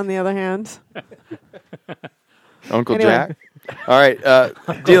Carlos, on the other hand. Uncle Anyway. Jack. All right,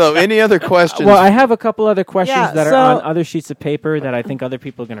 Dilo. Any other questions? Well, I have a couple other questions Yeah, that are so- on other sheets of paper that I think other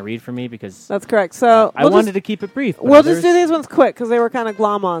people are going to read for me because That's correct. So I we'll wanted just, to keep it brief. but we'll just do others- these ones quick because they were kind of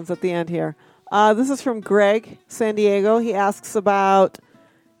glom-ons at the end here. This is from Greg, San Diego. He asks about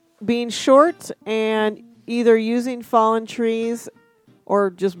being short and either using fallen trees or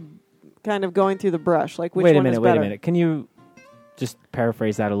just kind of going through the brush. Like which Wait a one minute. is Wait a better? minute. Can you just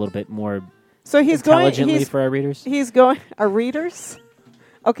paraphrase that a little bit more So he's going. intelligently for our readers? He's going. Our readers.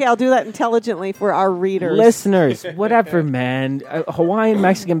 Okay, I'll do that intelligently for our readers. Listeners, whatever, man. Hawaiian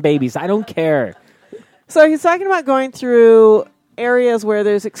Mexican babies. I don't care. So he's talking about going through areas where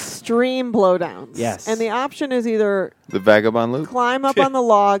there's extreme blowdowns. Yes. And the option is either the Vagabond Loop. climb up on the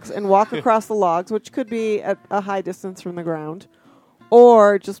logs and walk across the logs, which could be at a high distance from the ground,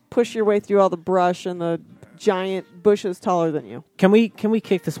 or just push your way through all the brush and the giant bushes taller than you. Can we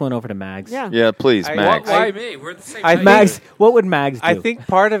kick this one over to Mags? Yeah. Yeah, please, I- Max. Why me? We're the same. I height. Mags, what would Mags do? I think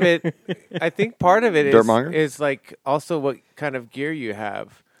part of it. Dirtmonger? is like also what kind of gear you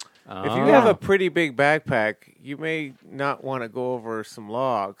have. If you Oh. have a pretty big backpack, you may not want to go over some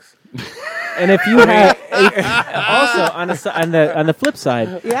logs. And if you have also on the flip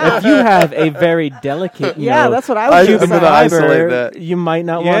side, Yeah. if you have a very delicate, Yeah, that's what I was I- going I'm to gonna say. isolate that. you might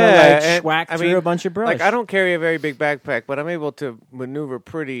not want Yeah, to and- schwack I through mean, a bunch of brush. Like I don't carry a very big backpack, but I'm able to maneuver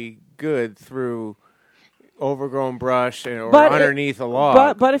pretty good through overgrown brush or But it- underneath a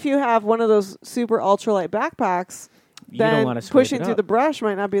log. But if you have one of those super ultralight backpacks, You don't then wanna scrape pushing it through up. the brush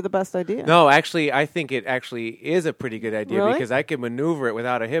might not be the best idea. No, actually, I think it actually is a pretty good idea Really? because I can maneuver it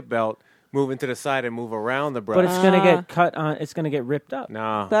without a hip belt, moving to the side and move around the brush. But it's going to get cut on. It's going to get ripped up.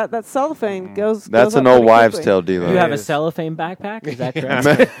 no. That cellophane goes. That's goes an up old pretty wives' quickly. tale, D'Lo. You have a is. cellophane backpack? Is that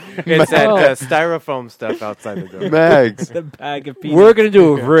correct? It's that Oh. styrofoam stuff outside the door. Mags. the bag of peanuts. We're going to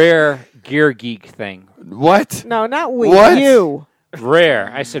do a rare Gear Geek thing. What? No, not we. What? You. Rare.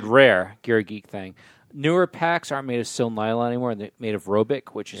 I said rare Gear Geek thing. Newer packs aren't made of steel nylon anymore. They're made of Robic,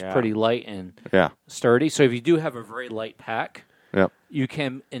 which is Yeah. pretty light and Yeah. sturdy. So if you do have a very light pack, Yep. you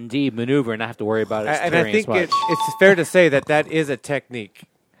can indeed maneuver and not have to worry about it And tearing I think as much. it's fair to say that is a technique.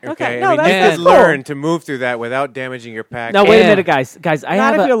 Okay, Okay, no, I mean, that's- you that's can cool. learn to move through that without damaging your pack. Now wait a And- minute, guys. I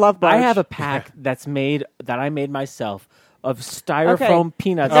Not have if you love I Barge. have a pack that I made myself of styrofoam Okay.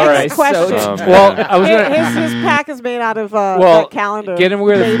 peanuts. Next Alright, question. so- well, I was going His pack is made out of Well, that calendar. get him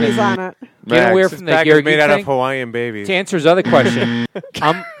where the- babies on it. get away Max. from This the pack Gear is made Geek out thing. of Hawaiian babies. To answer his other question,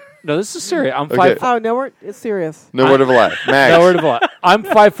 no, this is serious. I'm Okay. 5 Oh no, it's serious. No word of a lie. Max. No word of a lie. I'm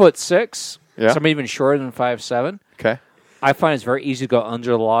 5'6", Yeah. so I'm even shorter than 5'7". Okay. I find it's very easy to go under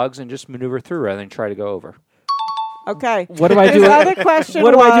the logs and just maneuver through rather than try to go over. Okay. What do I do? His with- other question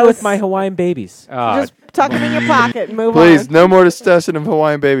What do I do with was- my Hawaiian babies? Just tuck them in your pocket and move Please, on. no more discussion of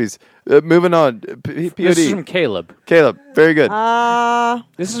Hawaiian babies. Moving on. this is from POD. Caleb. Caleb, very good.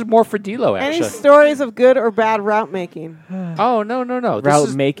 This is more for D'Lo, Any actually. stories of good or bad route making? Oh, no. This Route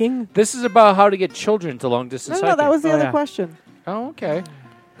is, making? this is about how to get children to long-distance No, hiking. that was the Oh, other yeah. question. Oh, okay.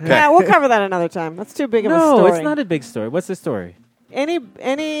 Yeah, we'll cover that another time. That's too big of a No, story. it's not a big story. What's the story?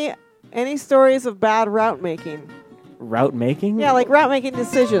 Any stories of bad route making? Route making? Yeah, like route making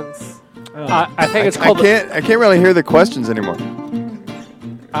decisions. I think it's I called... can't really hear the questions anymore.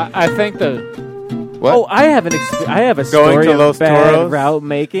 I think the... What? Oh, I have a Going story to of Los bad Toros? route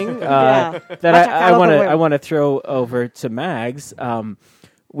making Yeah. that I Out of the way. want to throw over to Mags,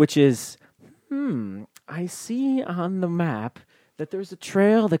 which is, I see on the map that there's a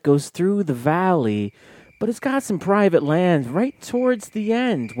trail that goes through the valley, but it's got some private land right towards the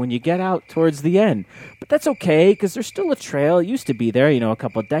end when you get out towards the end. But that's okay because there's still a trail. It used to be there, a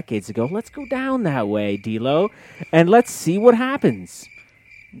couple of decades ago. Let's go down that way, D'Lo, and let's see what happens.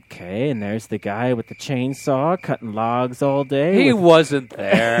 Okay, and there's the guy with the chainsaw cutting logs all day. He with- wasn't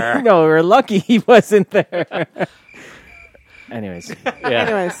there. no, we're lucky he wasn't there. Anyways, Yeah.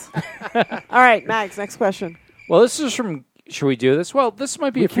 Anyways. All right, Max, next question. Well, this is from... Should we do this? Well, this might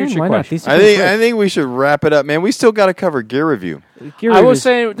be we a can, future why not? question. These are I good. think we should wrap it up, man. We still got to cover gear review. Gear I was reviews-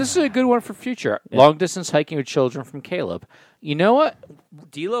 saying this is a good one for future. Long distance hiking with children from Caleb. You know what?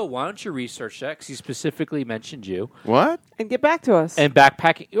 D'Lo, why don't you research that? Because he specifically mentioned you. What? And get back to us. And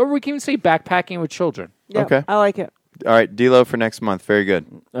backpacking, or we can even say backpacking with children. Yep, Okay. I like it. All right, D-Lo for next month. Very good.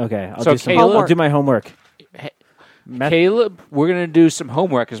 Okay, I'll So do some. Caleb- I'll do my homework. Caleb, we're going to do some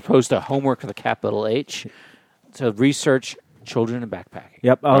homework as opposed to homework with a capital H to research children and backpacking.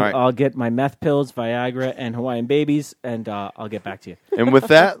 Yep, All right. I'll get my meth pills, Viagra, and Hawaiian babies, and I'll get back to you. And with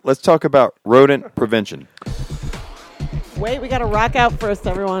that, let's talk about rodent prevention. Wait, we got to rock out first,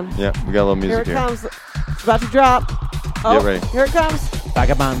 everyone. Yeah, we got a little Here music it here. comes. It's about to drop. Oh, Get ready. here it comes.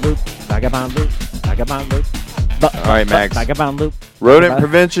 Vagabond loop, vagabond loop, vagabond loop. All right, Max. Vagabond loop. Rodent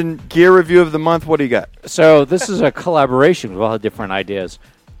prevention gear review of the month. What do you got? So this is a collaboration with all the different ideas.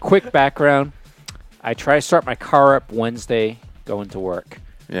 Quick background. I try to start my car up Wednesday going to work.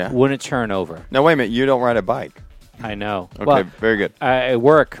 Yeah. Wouldn't turn over. Now, wait a minute. You don't ride a bike. I know. Okay, Well, very good. I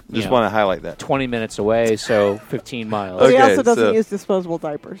work Just want to highlight that. 20 minutes away, so 15 miles. But he Okay, also doesn't so- use disposable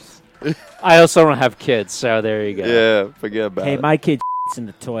diapers. I also don't have kids, so there you go. Yeah, forget about Hey, it. my kid in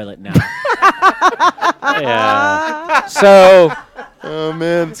the toilet now. Yeah. So, Oh,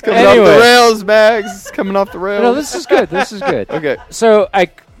 man. It's coming off Anyway. the rails, Max. It's coming off the rails. no, this is good. This is good. Okay. So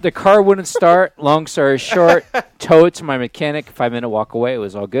the car wouldn't start. Long story short, tow it to my mechanic. 5-minute walk away. It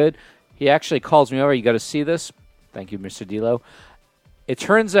was all good. He actually calls me over. You got to see this. Thank you, Mr. D'Lo. It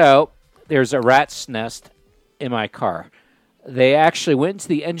turns out there's a rat's nest in my car. They actually went into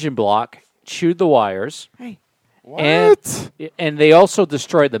the engine block, chewed the wires. Hey. And they also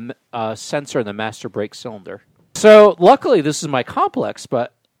destroyed the sensor in the master brake cylinder. So luckily, this is my complex.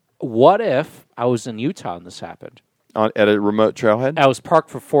 But what if I was in Utah and this happened? At a remote trailhead? I was parked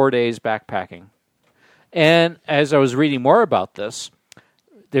for 4 days backpacking. And as I was reading more about this,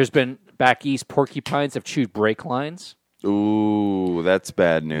 there's been back east, porcupines have chewed brake lines. Ooh, that's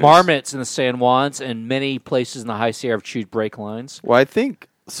bad news. Marmots in the San Juans and many places in the High Sierra have chewed brake lines. Well, I think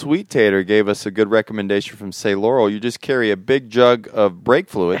Sweet Tater gave us a good recommendation from Say Laurel. You just carry a big jug of brake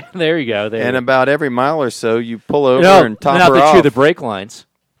fluid. There you go. And about every mile or so, you pull over and top now her they off. chew the brake lines.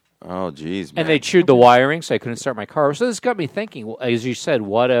 Oh, geez, man. And they chewed the wiring, so I couldn't start my car. So this got me thinking, well, as you said,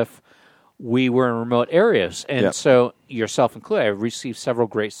 what if we were in remote areas? And so, yourself included, I received several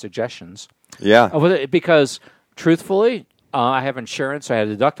great suggestions. Yeah. Because, truthfully, I have insurance, so I had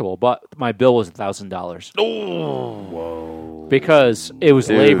a deductible, but my bill was $1,000. Oh. Whoa. Because it was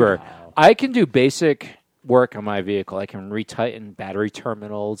labor. I can do basic work on my vehicle. I can retighten battery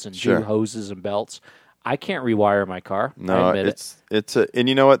terminals and do hoses and belts. I can't rewire my car. No, I admit and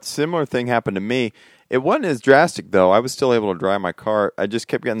you know what? Similar thing happened to me. It wasn't as drastic though. I was still able to drive my car. I just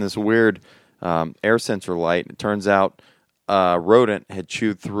kept getting this weird air sensor light. It turns out a rodent had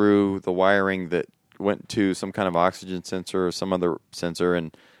chewed through the wiring that went to some kind of oxygen sensor or some other sensor.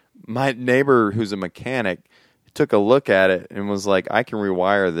 And my neighbor, who's a mechanic, took a look at it and was like, "I can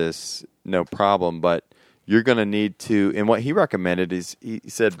rewire this, no problem, but." You're going to need to, and what he recommended is, he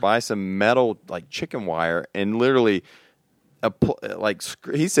said, buy some metal, like chicken wire, and literally,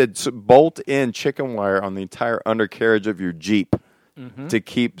 he said, bolt in chicken wire on the entire undercarriage of your Jeep to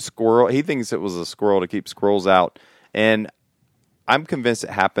keep squirrel. He thinks it was a squirrel to keep squirrels out. And I'm convinced it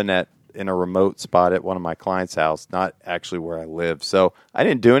happened in a remote spot at one of my clients' house, not actually where I live. So I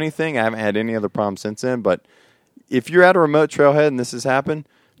didn't do anything. I haven't had any other problems since then. But if you're at a remote trailhead and this has happened,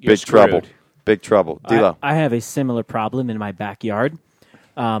 You're big screwed. trouble. Big trouble. D-Lo. I have a similar problem in my backyard.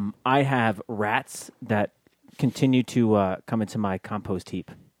 I have rats that continue to come into my compost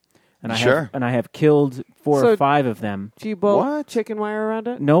heap. And I have killed 4 or 5 of them. Do you bolt chicken wire around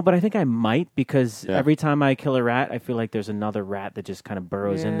it? No, but I think I might because every time I kill a rat, I feel like there's another rat that just kind of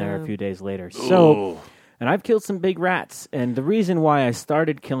burrows in there a few days later. So, and I've killed some big rats. And the reason why I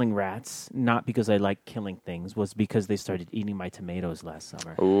started killing rats, not because I like killing things, was because they started eating my tomatoes last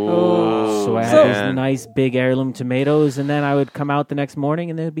summer. Ooh. So I had these nice big heirloom tomatoes, and then I would come out the next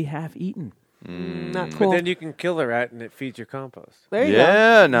morning and they'd be half eaten. Not cool. But then you can kill the rat and it feeds your compost. There you go.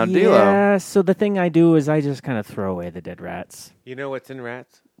 Yeah, now D-Lo. Yeah, so the thing I do is I just kind of throw away the dead rats. You know what's in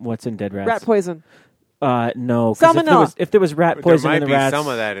rats? What's in dead rats? Rat poison. No. 'Cause Salmonella. If there was rat There poison might in the be rats, some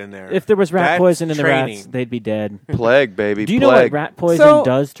of that in there. if there was rat That's poison in the training. rats, they'd be dead. Plague, baby. Do you know what rat poison So-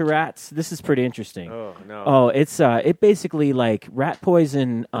 does to rats? This is pretty interesting. Oh, no. Oh, it's it basically like rat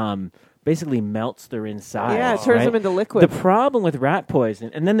poison basically melts their insides. Yeah, it turns right? them into liquid. The problem with rat poison,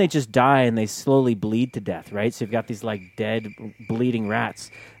 and then they just die and they slowly bleed to death, right? So you've got these like dead, bleeding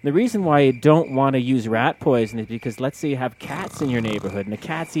rats. The reason why you don't want to use rat poison is because let's say you have cats in your neighborhood and the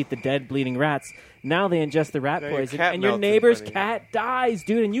cats eat the dead, bleeding rats. Now they ingest the rat Now your poison cat and your melts in neighbor's front of you. cat dies,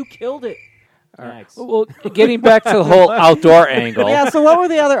 dude, and you killed it. Thanks. Well, getting back to the whole outdoor angle. Yeah, so what were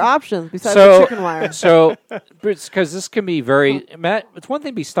the other options besides So, the chicken wire? So, because this can be very, Matt, it's one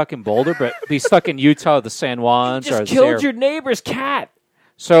thing to be stuck in Boulder, but be stuck in Utah, the San Juans, You or just the killed Sierra. your neighbor's cat.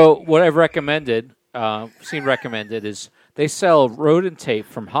 So, what I've recommended, seen recommended, is they sell rodent tape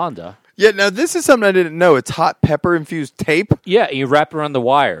from Honda. Yeah, now this is something I didn't know. It's hot pepper infused tape. Yeah, you wrap it around the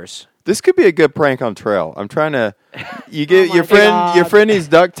wires. This could be a good prank on trail. I'm trying to. You get my your friend. God. Your friend needs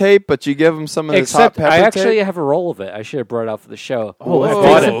duct tape, but you give him some of this hot Except, pepper I actually tape. have a roll of it. I should have brought it out for the show. Oh, I let's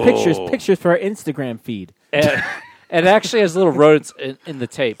bought take it. some pictures for our Instagram feed. And it actually has little rodents in the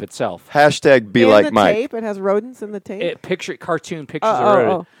tape itself. Hashtag be in like the Mike. tape, it has rodents in the tape. Cartoon pictures of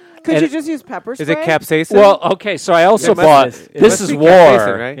rodent. Could And you it- just use pepper spray? Is it capsaicin? Well, okay, so I also It must- bought. it This must is be war.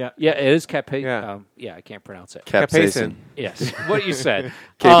 capsaicin, right? Yeah. Yeah, it is capsaicin. Yeah. Yeah, I can't pronounce it. Capsaicin. Yes, what you said.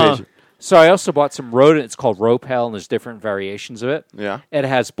 Capsaicin. So I also bought some rodent. It's called Ropel, and there's different variations of it. Yeah. It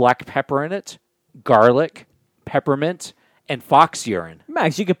has black pepper in it, garlic, peppermint, and fox urine.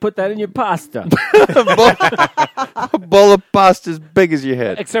 Max, you could put that in your pasta. A bowl of pasta as big as your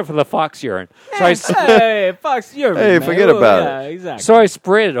head. Except for the fox urine. So I, Hey, Fox, you're Hey, forget about yeah, exactly. so I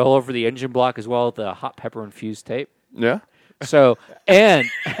sprayed it all over the engine block as well with the hot pepper infused tape. Yeah. So, and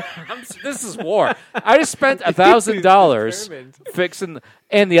this is war. I just spent $1,000 fixing.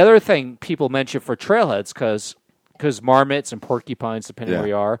 And the other thing people mention for trailheads, because marmots and porcupines, depending Yeah. where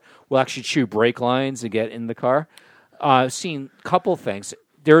you are, will actually chew brake lines and get in the car. I've seen a couple things.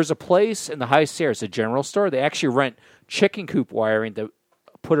 There's a place in the High Sierra, it's a general store. They actually rent chicken coop wiring to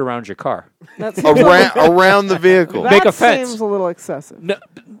put around your car. That seems around the vehicle. that Make a fence. seems a little excessive. No,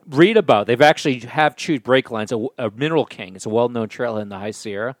 read about. They've actually have chewed brake lines. A Mineral King. It's a well-known trailhead in the High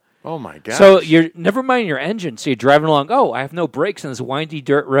Sierra. Oh my god! So you're never mind your engine. So you're driving along. Oh, I have no brakes on this windy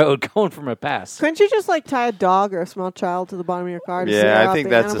dirt road going from a pass. Couldn't you just like tie a dog or a small child to the bottom of your car? To Yeah, zero I out think the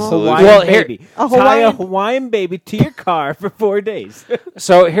that's a animal? solution. Hawaiian Well, here- baby. A Tie a Hawaiian- Hawaiian baby to your car for 4 days.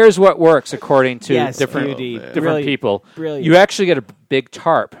 So here's what works according to Yes, different beauty. different people. Brilliant. You actually get a big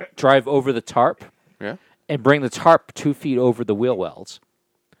tarp, drive over the tarp, Yeah. and bring the tarp 2 feet over the wheel wells.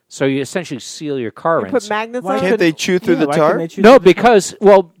 So you essentially seal your car You in. put magnets Why on Can't it. they chew through the Why can't tarp? they choose No, to- because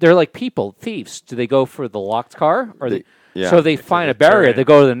they're like people, thieves. Do they go for the locked car or Yeah. so they find a barrier? it. They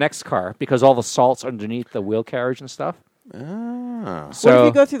go to the next car because all the salt's underneath the wheel carriage and stuff. Ah. What if So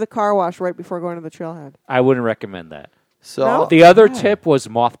you go through the car wash right before going to the trailhead? I wouldn't recommend that. So No? The other tip was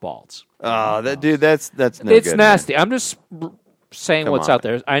mothballs. oh, that dude, that's no It's good, nasty. I'm just saying Come what's on. out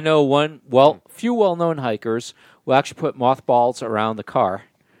there. I know few well-known hikers will actually put mothballs around the car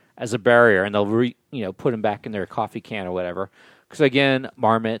as a barrier, and they'll put them back in their coffee can or whatever. Because again,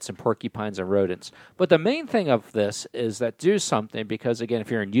 marmots and porcupines and rodents. But the main thing of this is that do something because again,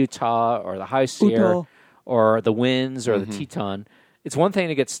 if you're in Utah or the High Sierra Utah. or the Winds or the Teton, it's one thing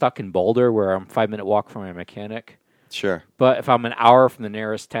to get stuck in Boulder where I'm 5-minute walk from my mechanic. Sure. But if I'm an hour from the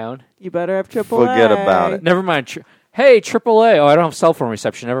nearest town, You better have AAA. Forget about it. never mind. Hey, AAA. Oh, I don't have cell phone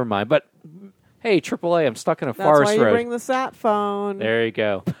reception. Never mind. But hey, AAA, I'm stuck in a That's forest why you road. bring the sat phone. There you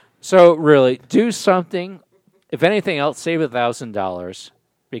go. So really, do something. If anything else, save $1,000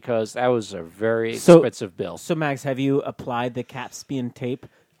 because that was a very expensive bill. So, Max, have you applied the Caspian tape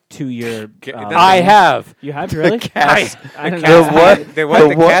to your... I have. You have, really? I don't The know. what? The what?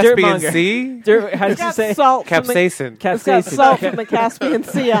 The what? Caspian Dirtmonger. Sea? How did It's you got say? salt. Capsaicin. It's got Capsaicin. salt from the Caspian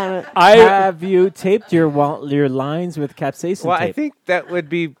Sea on it. Have you taped your lines with capsaicin Well, tape? I think that would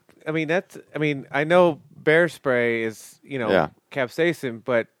be. I know bear spray is Yeah. capsaicin,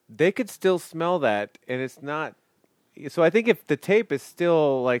 but they could still smell that, and it's not. So I think if the tape is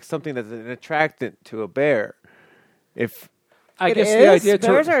still like something that's an attractant to a bear, if I It guess is? the idea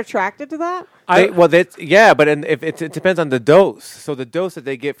Bears are attracted to that? but it depends on the dose. So the dose that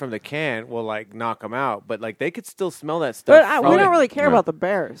they get from the can will like knock them out, but like they could still smell that stuff. But we from don't it. really care about the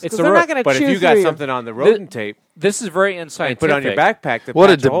bears. It's 'cause a they're ro- not going to But chew if you got through something on the rodent tape This is very and unscientific. put it on your backpack, to What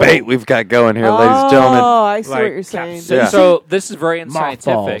a patch hole, debate we've got going here, ladies and gentlemen. Oh, I see Like what you're saying. Yeah. So this is very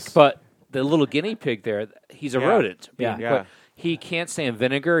unscientific. Mothballs. But the little guinea pig there, he's a Yeah. rodent. Yeah. Yeah. He can't stand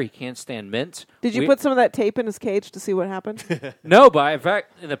vinegar. He can't stand mint. Did you put some of that tape in his cage to see what happened? No, but in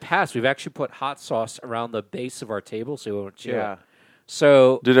fact, in the past, we've actually put hot sauce around the base of our table so he won't chew Yeah. it.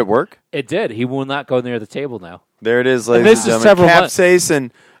 So Did it work? it did. He will not go near the table now. There it is, ladies this and is gentlemen. several months.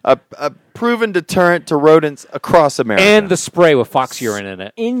 Capsaicin, a proven deterrent to rodents across America. And the spray with fox urine in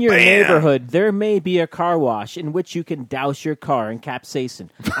it. In your neighborhood, there may be a car wash in which you can douse your car in capsaicin.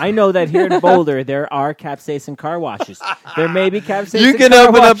 I know that here in Boulder, there are capsaicin car washes. There may be capsaicin You can car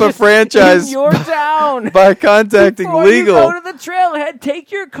open up a washes franchise in your town. by contacting Before legal. you go to the trailhead,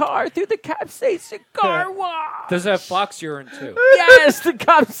 take your car through the capsaicin car wash. Does it have fox urine too? Yes, the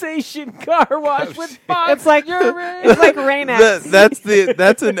capsaicin car wash with fox it's like urine. it's like Rain-X.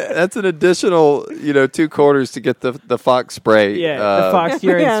 That's an additional 2 quarters to get the fox spray. Yeah, the fox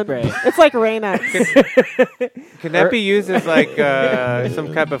urine Man, spray. It's like Rain-X. Can that be used as like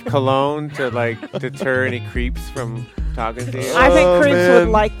some type of cologne to like deter any creeps from talking to you? I think Oh, creeps man.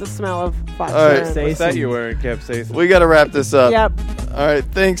 would like the smell of fox All right. urine. What's that you're wearing, capsaicin? We got to wrap this up. Yep. All right.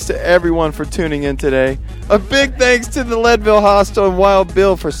 Thanks to everyone for tuning in today. A big thanks to the Leadville Hostel and Wild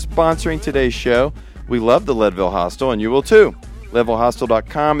Bill for sponsoring today's show. We love the Leadville Hostel, and you will too.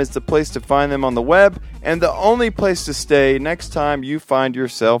 LeadvilleHostel.com is the place to find them on the web and the only place to stay next time you find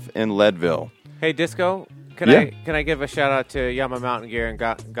yourself in Leadville. Hey, Disco, can I give a shout out to Yama Mountain Gear and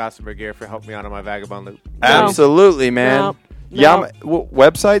Gossamer Gear for helping me out on my vagabond loop? Absolutely, man. No.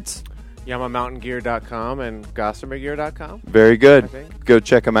 Websites? YamaMountainGear.com and GossamerGear.com. Very I good. think. Go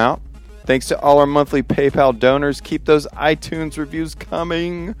check them out. Thanks to all our monthly PayPal donors. Keep those iTunes reviews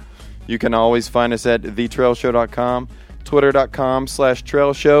coming. You can always find us at thetrailshow.com,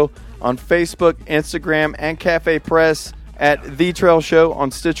 twitter.com/trailshow, on Facebook, Instagram, and Cafe Press at The Trail Show,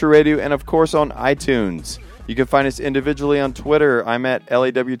 on Stitcher Radio, and of course on iTunes. You can find us individually on Twitter. I'm at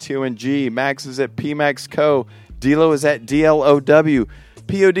LAW2NG. Max is at PMaxCo. D'Lo is at DLOW.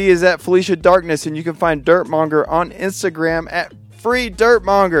 POD is at Felicia Darkness, and you can find Dirtmonger on Instagram at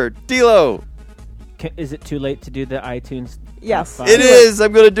FreeDirtmonger. D'Lo. Is it too late to do the iTunes? Yes. top 5? It is.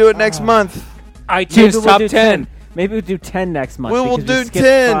 I'm going to do it next month. iTunes Maybe we'll top do 10. Maybe we'll do 10 next month. We will because do skipped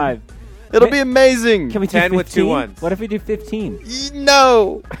 10. 5. It'll be amazing. Can we do 10 with 2 15? ones. What if we do 15?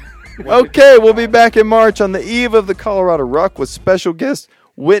 No. Okay, we'll be back in March on the eve of the Colorado Ruck with special guest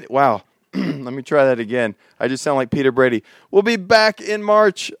Wow. Let me try that again. I just sound like Peter Brady. We'll be back in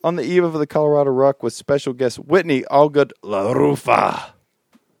March on the eve of the Colorado Ruck with special guest Whitney Allgood LaRufa.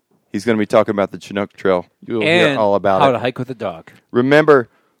 He's going to be talking about the Chinook Trail. You'll hear all about how it. to hike with a dog. Remember,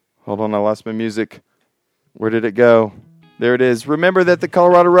 hold on, I lost my music. Where did it go? There it is. Remember that the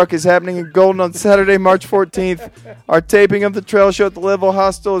Colorado Ruck is happening in Golden on Saturday, March 14th. Our taping of the trail show at the Leadville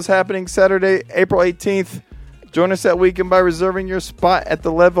Hostel is happening Saturday, April 18th. Join us that weekend by reserving your spot at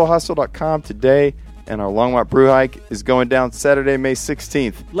theleadvillehostel.com today. And our Longmont Brew Hike is going down Saturday, May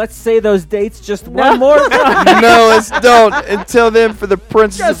 16th. Let's say those dates just one more time. No, let's don't. Until then, for the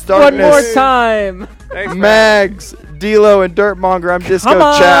Princess Just of one Darkness, more time. Thanks, man. Mags, D-Lo, and Dirtmonger, I'm Disco Come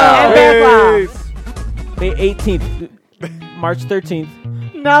on. Chow. And Bear Claws. May 18th, March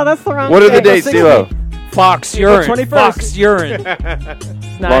 13th. No, that's the wrong What are the day. dates, D-Lo? Fox April urine. 21st. Fox urine.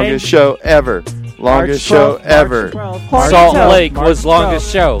 9, Longest show ever. Longest show March 12th, ever. March 12th. Horny Salt Toad. Lake March was longest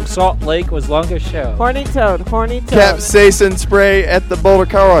 12th. show. Salt Lake was longest show. Horny Toad. Horny Toad. Capsaicin spray at the Boulder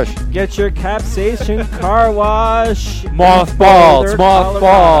Car Wash. Get your capsation car wash. Mothballs. Boulder, Colorado.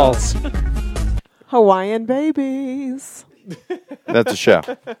 Mothballs. Hawaiian babies. That's a show.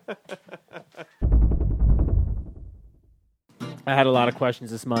 I had a lot of questions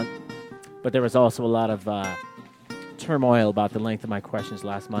this month, but there was also a lot of turmoil about the length of my questions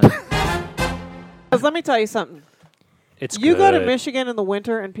last month. 'Cause let me tell you something. It's You go to good. Michigan in the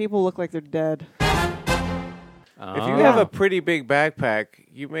winter and people look like they're dead. If you have a pretty big backpack,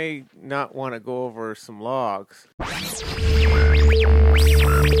 you may not want to go over some logs.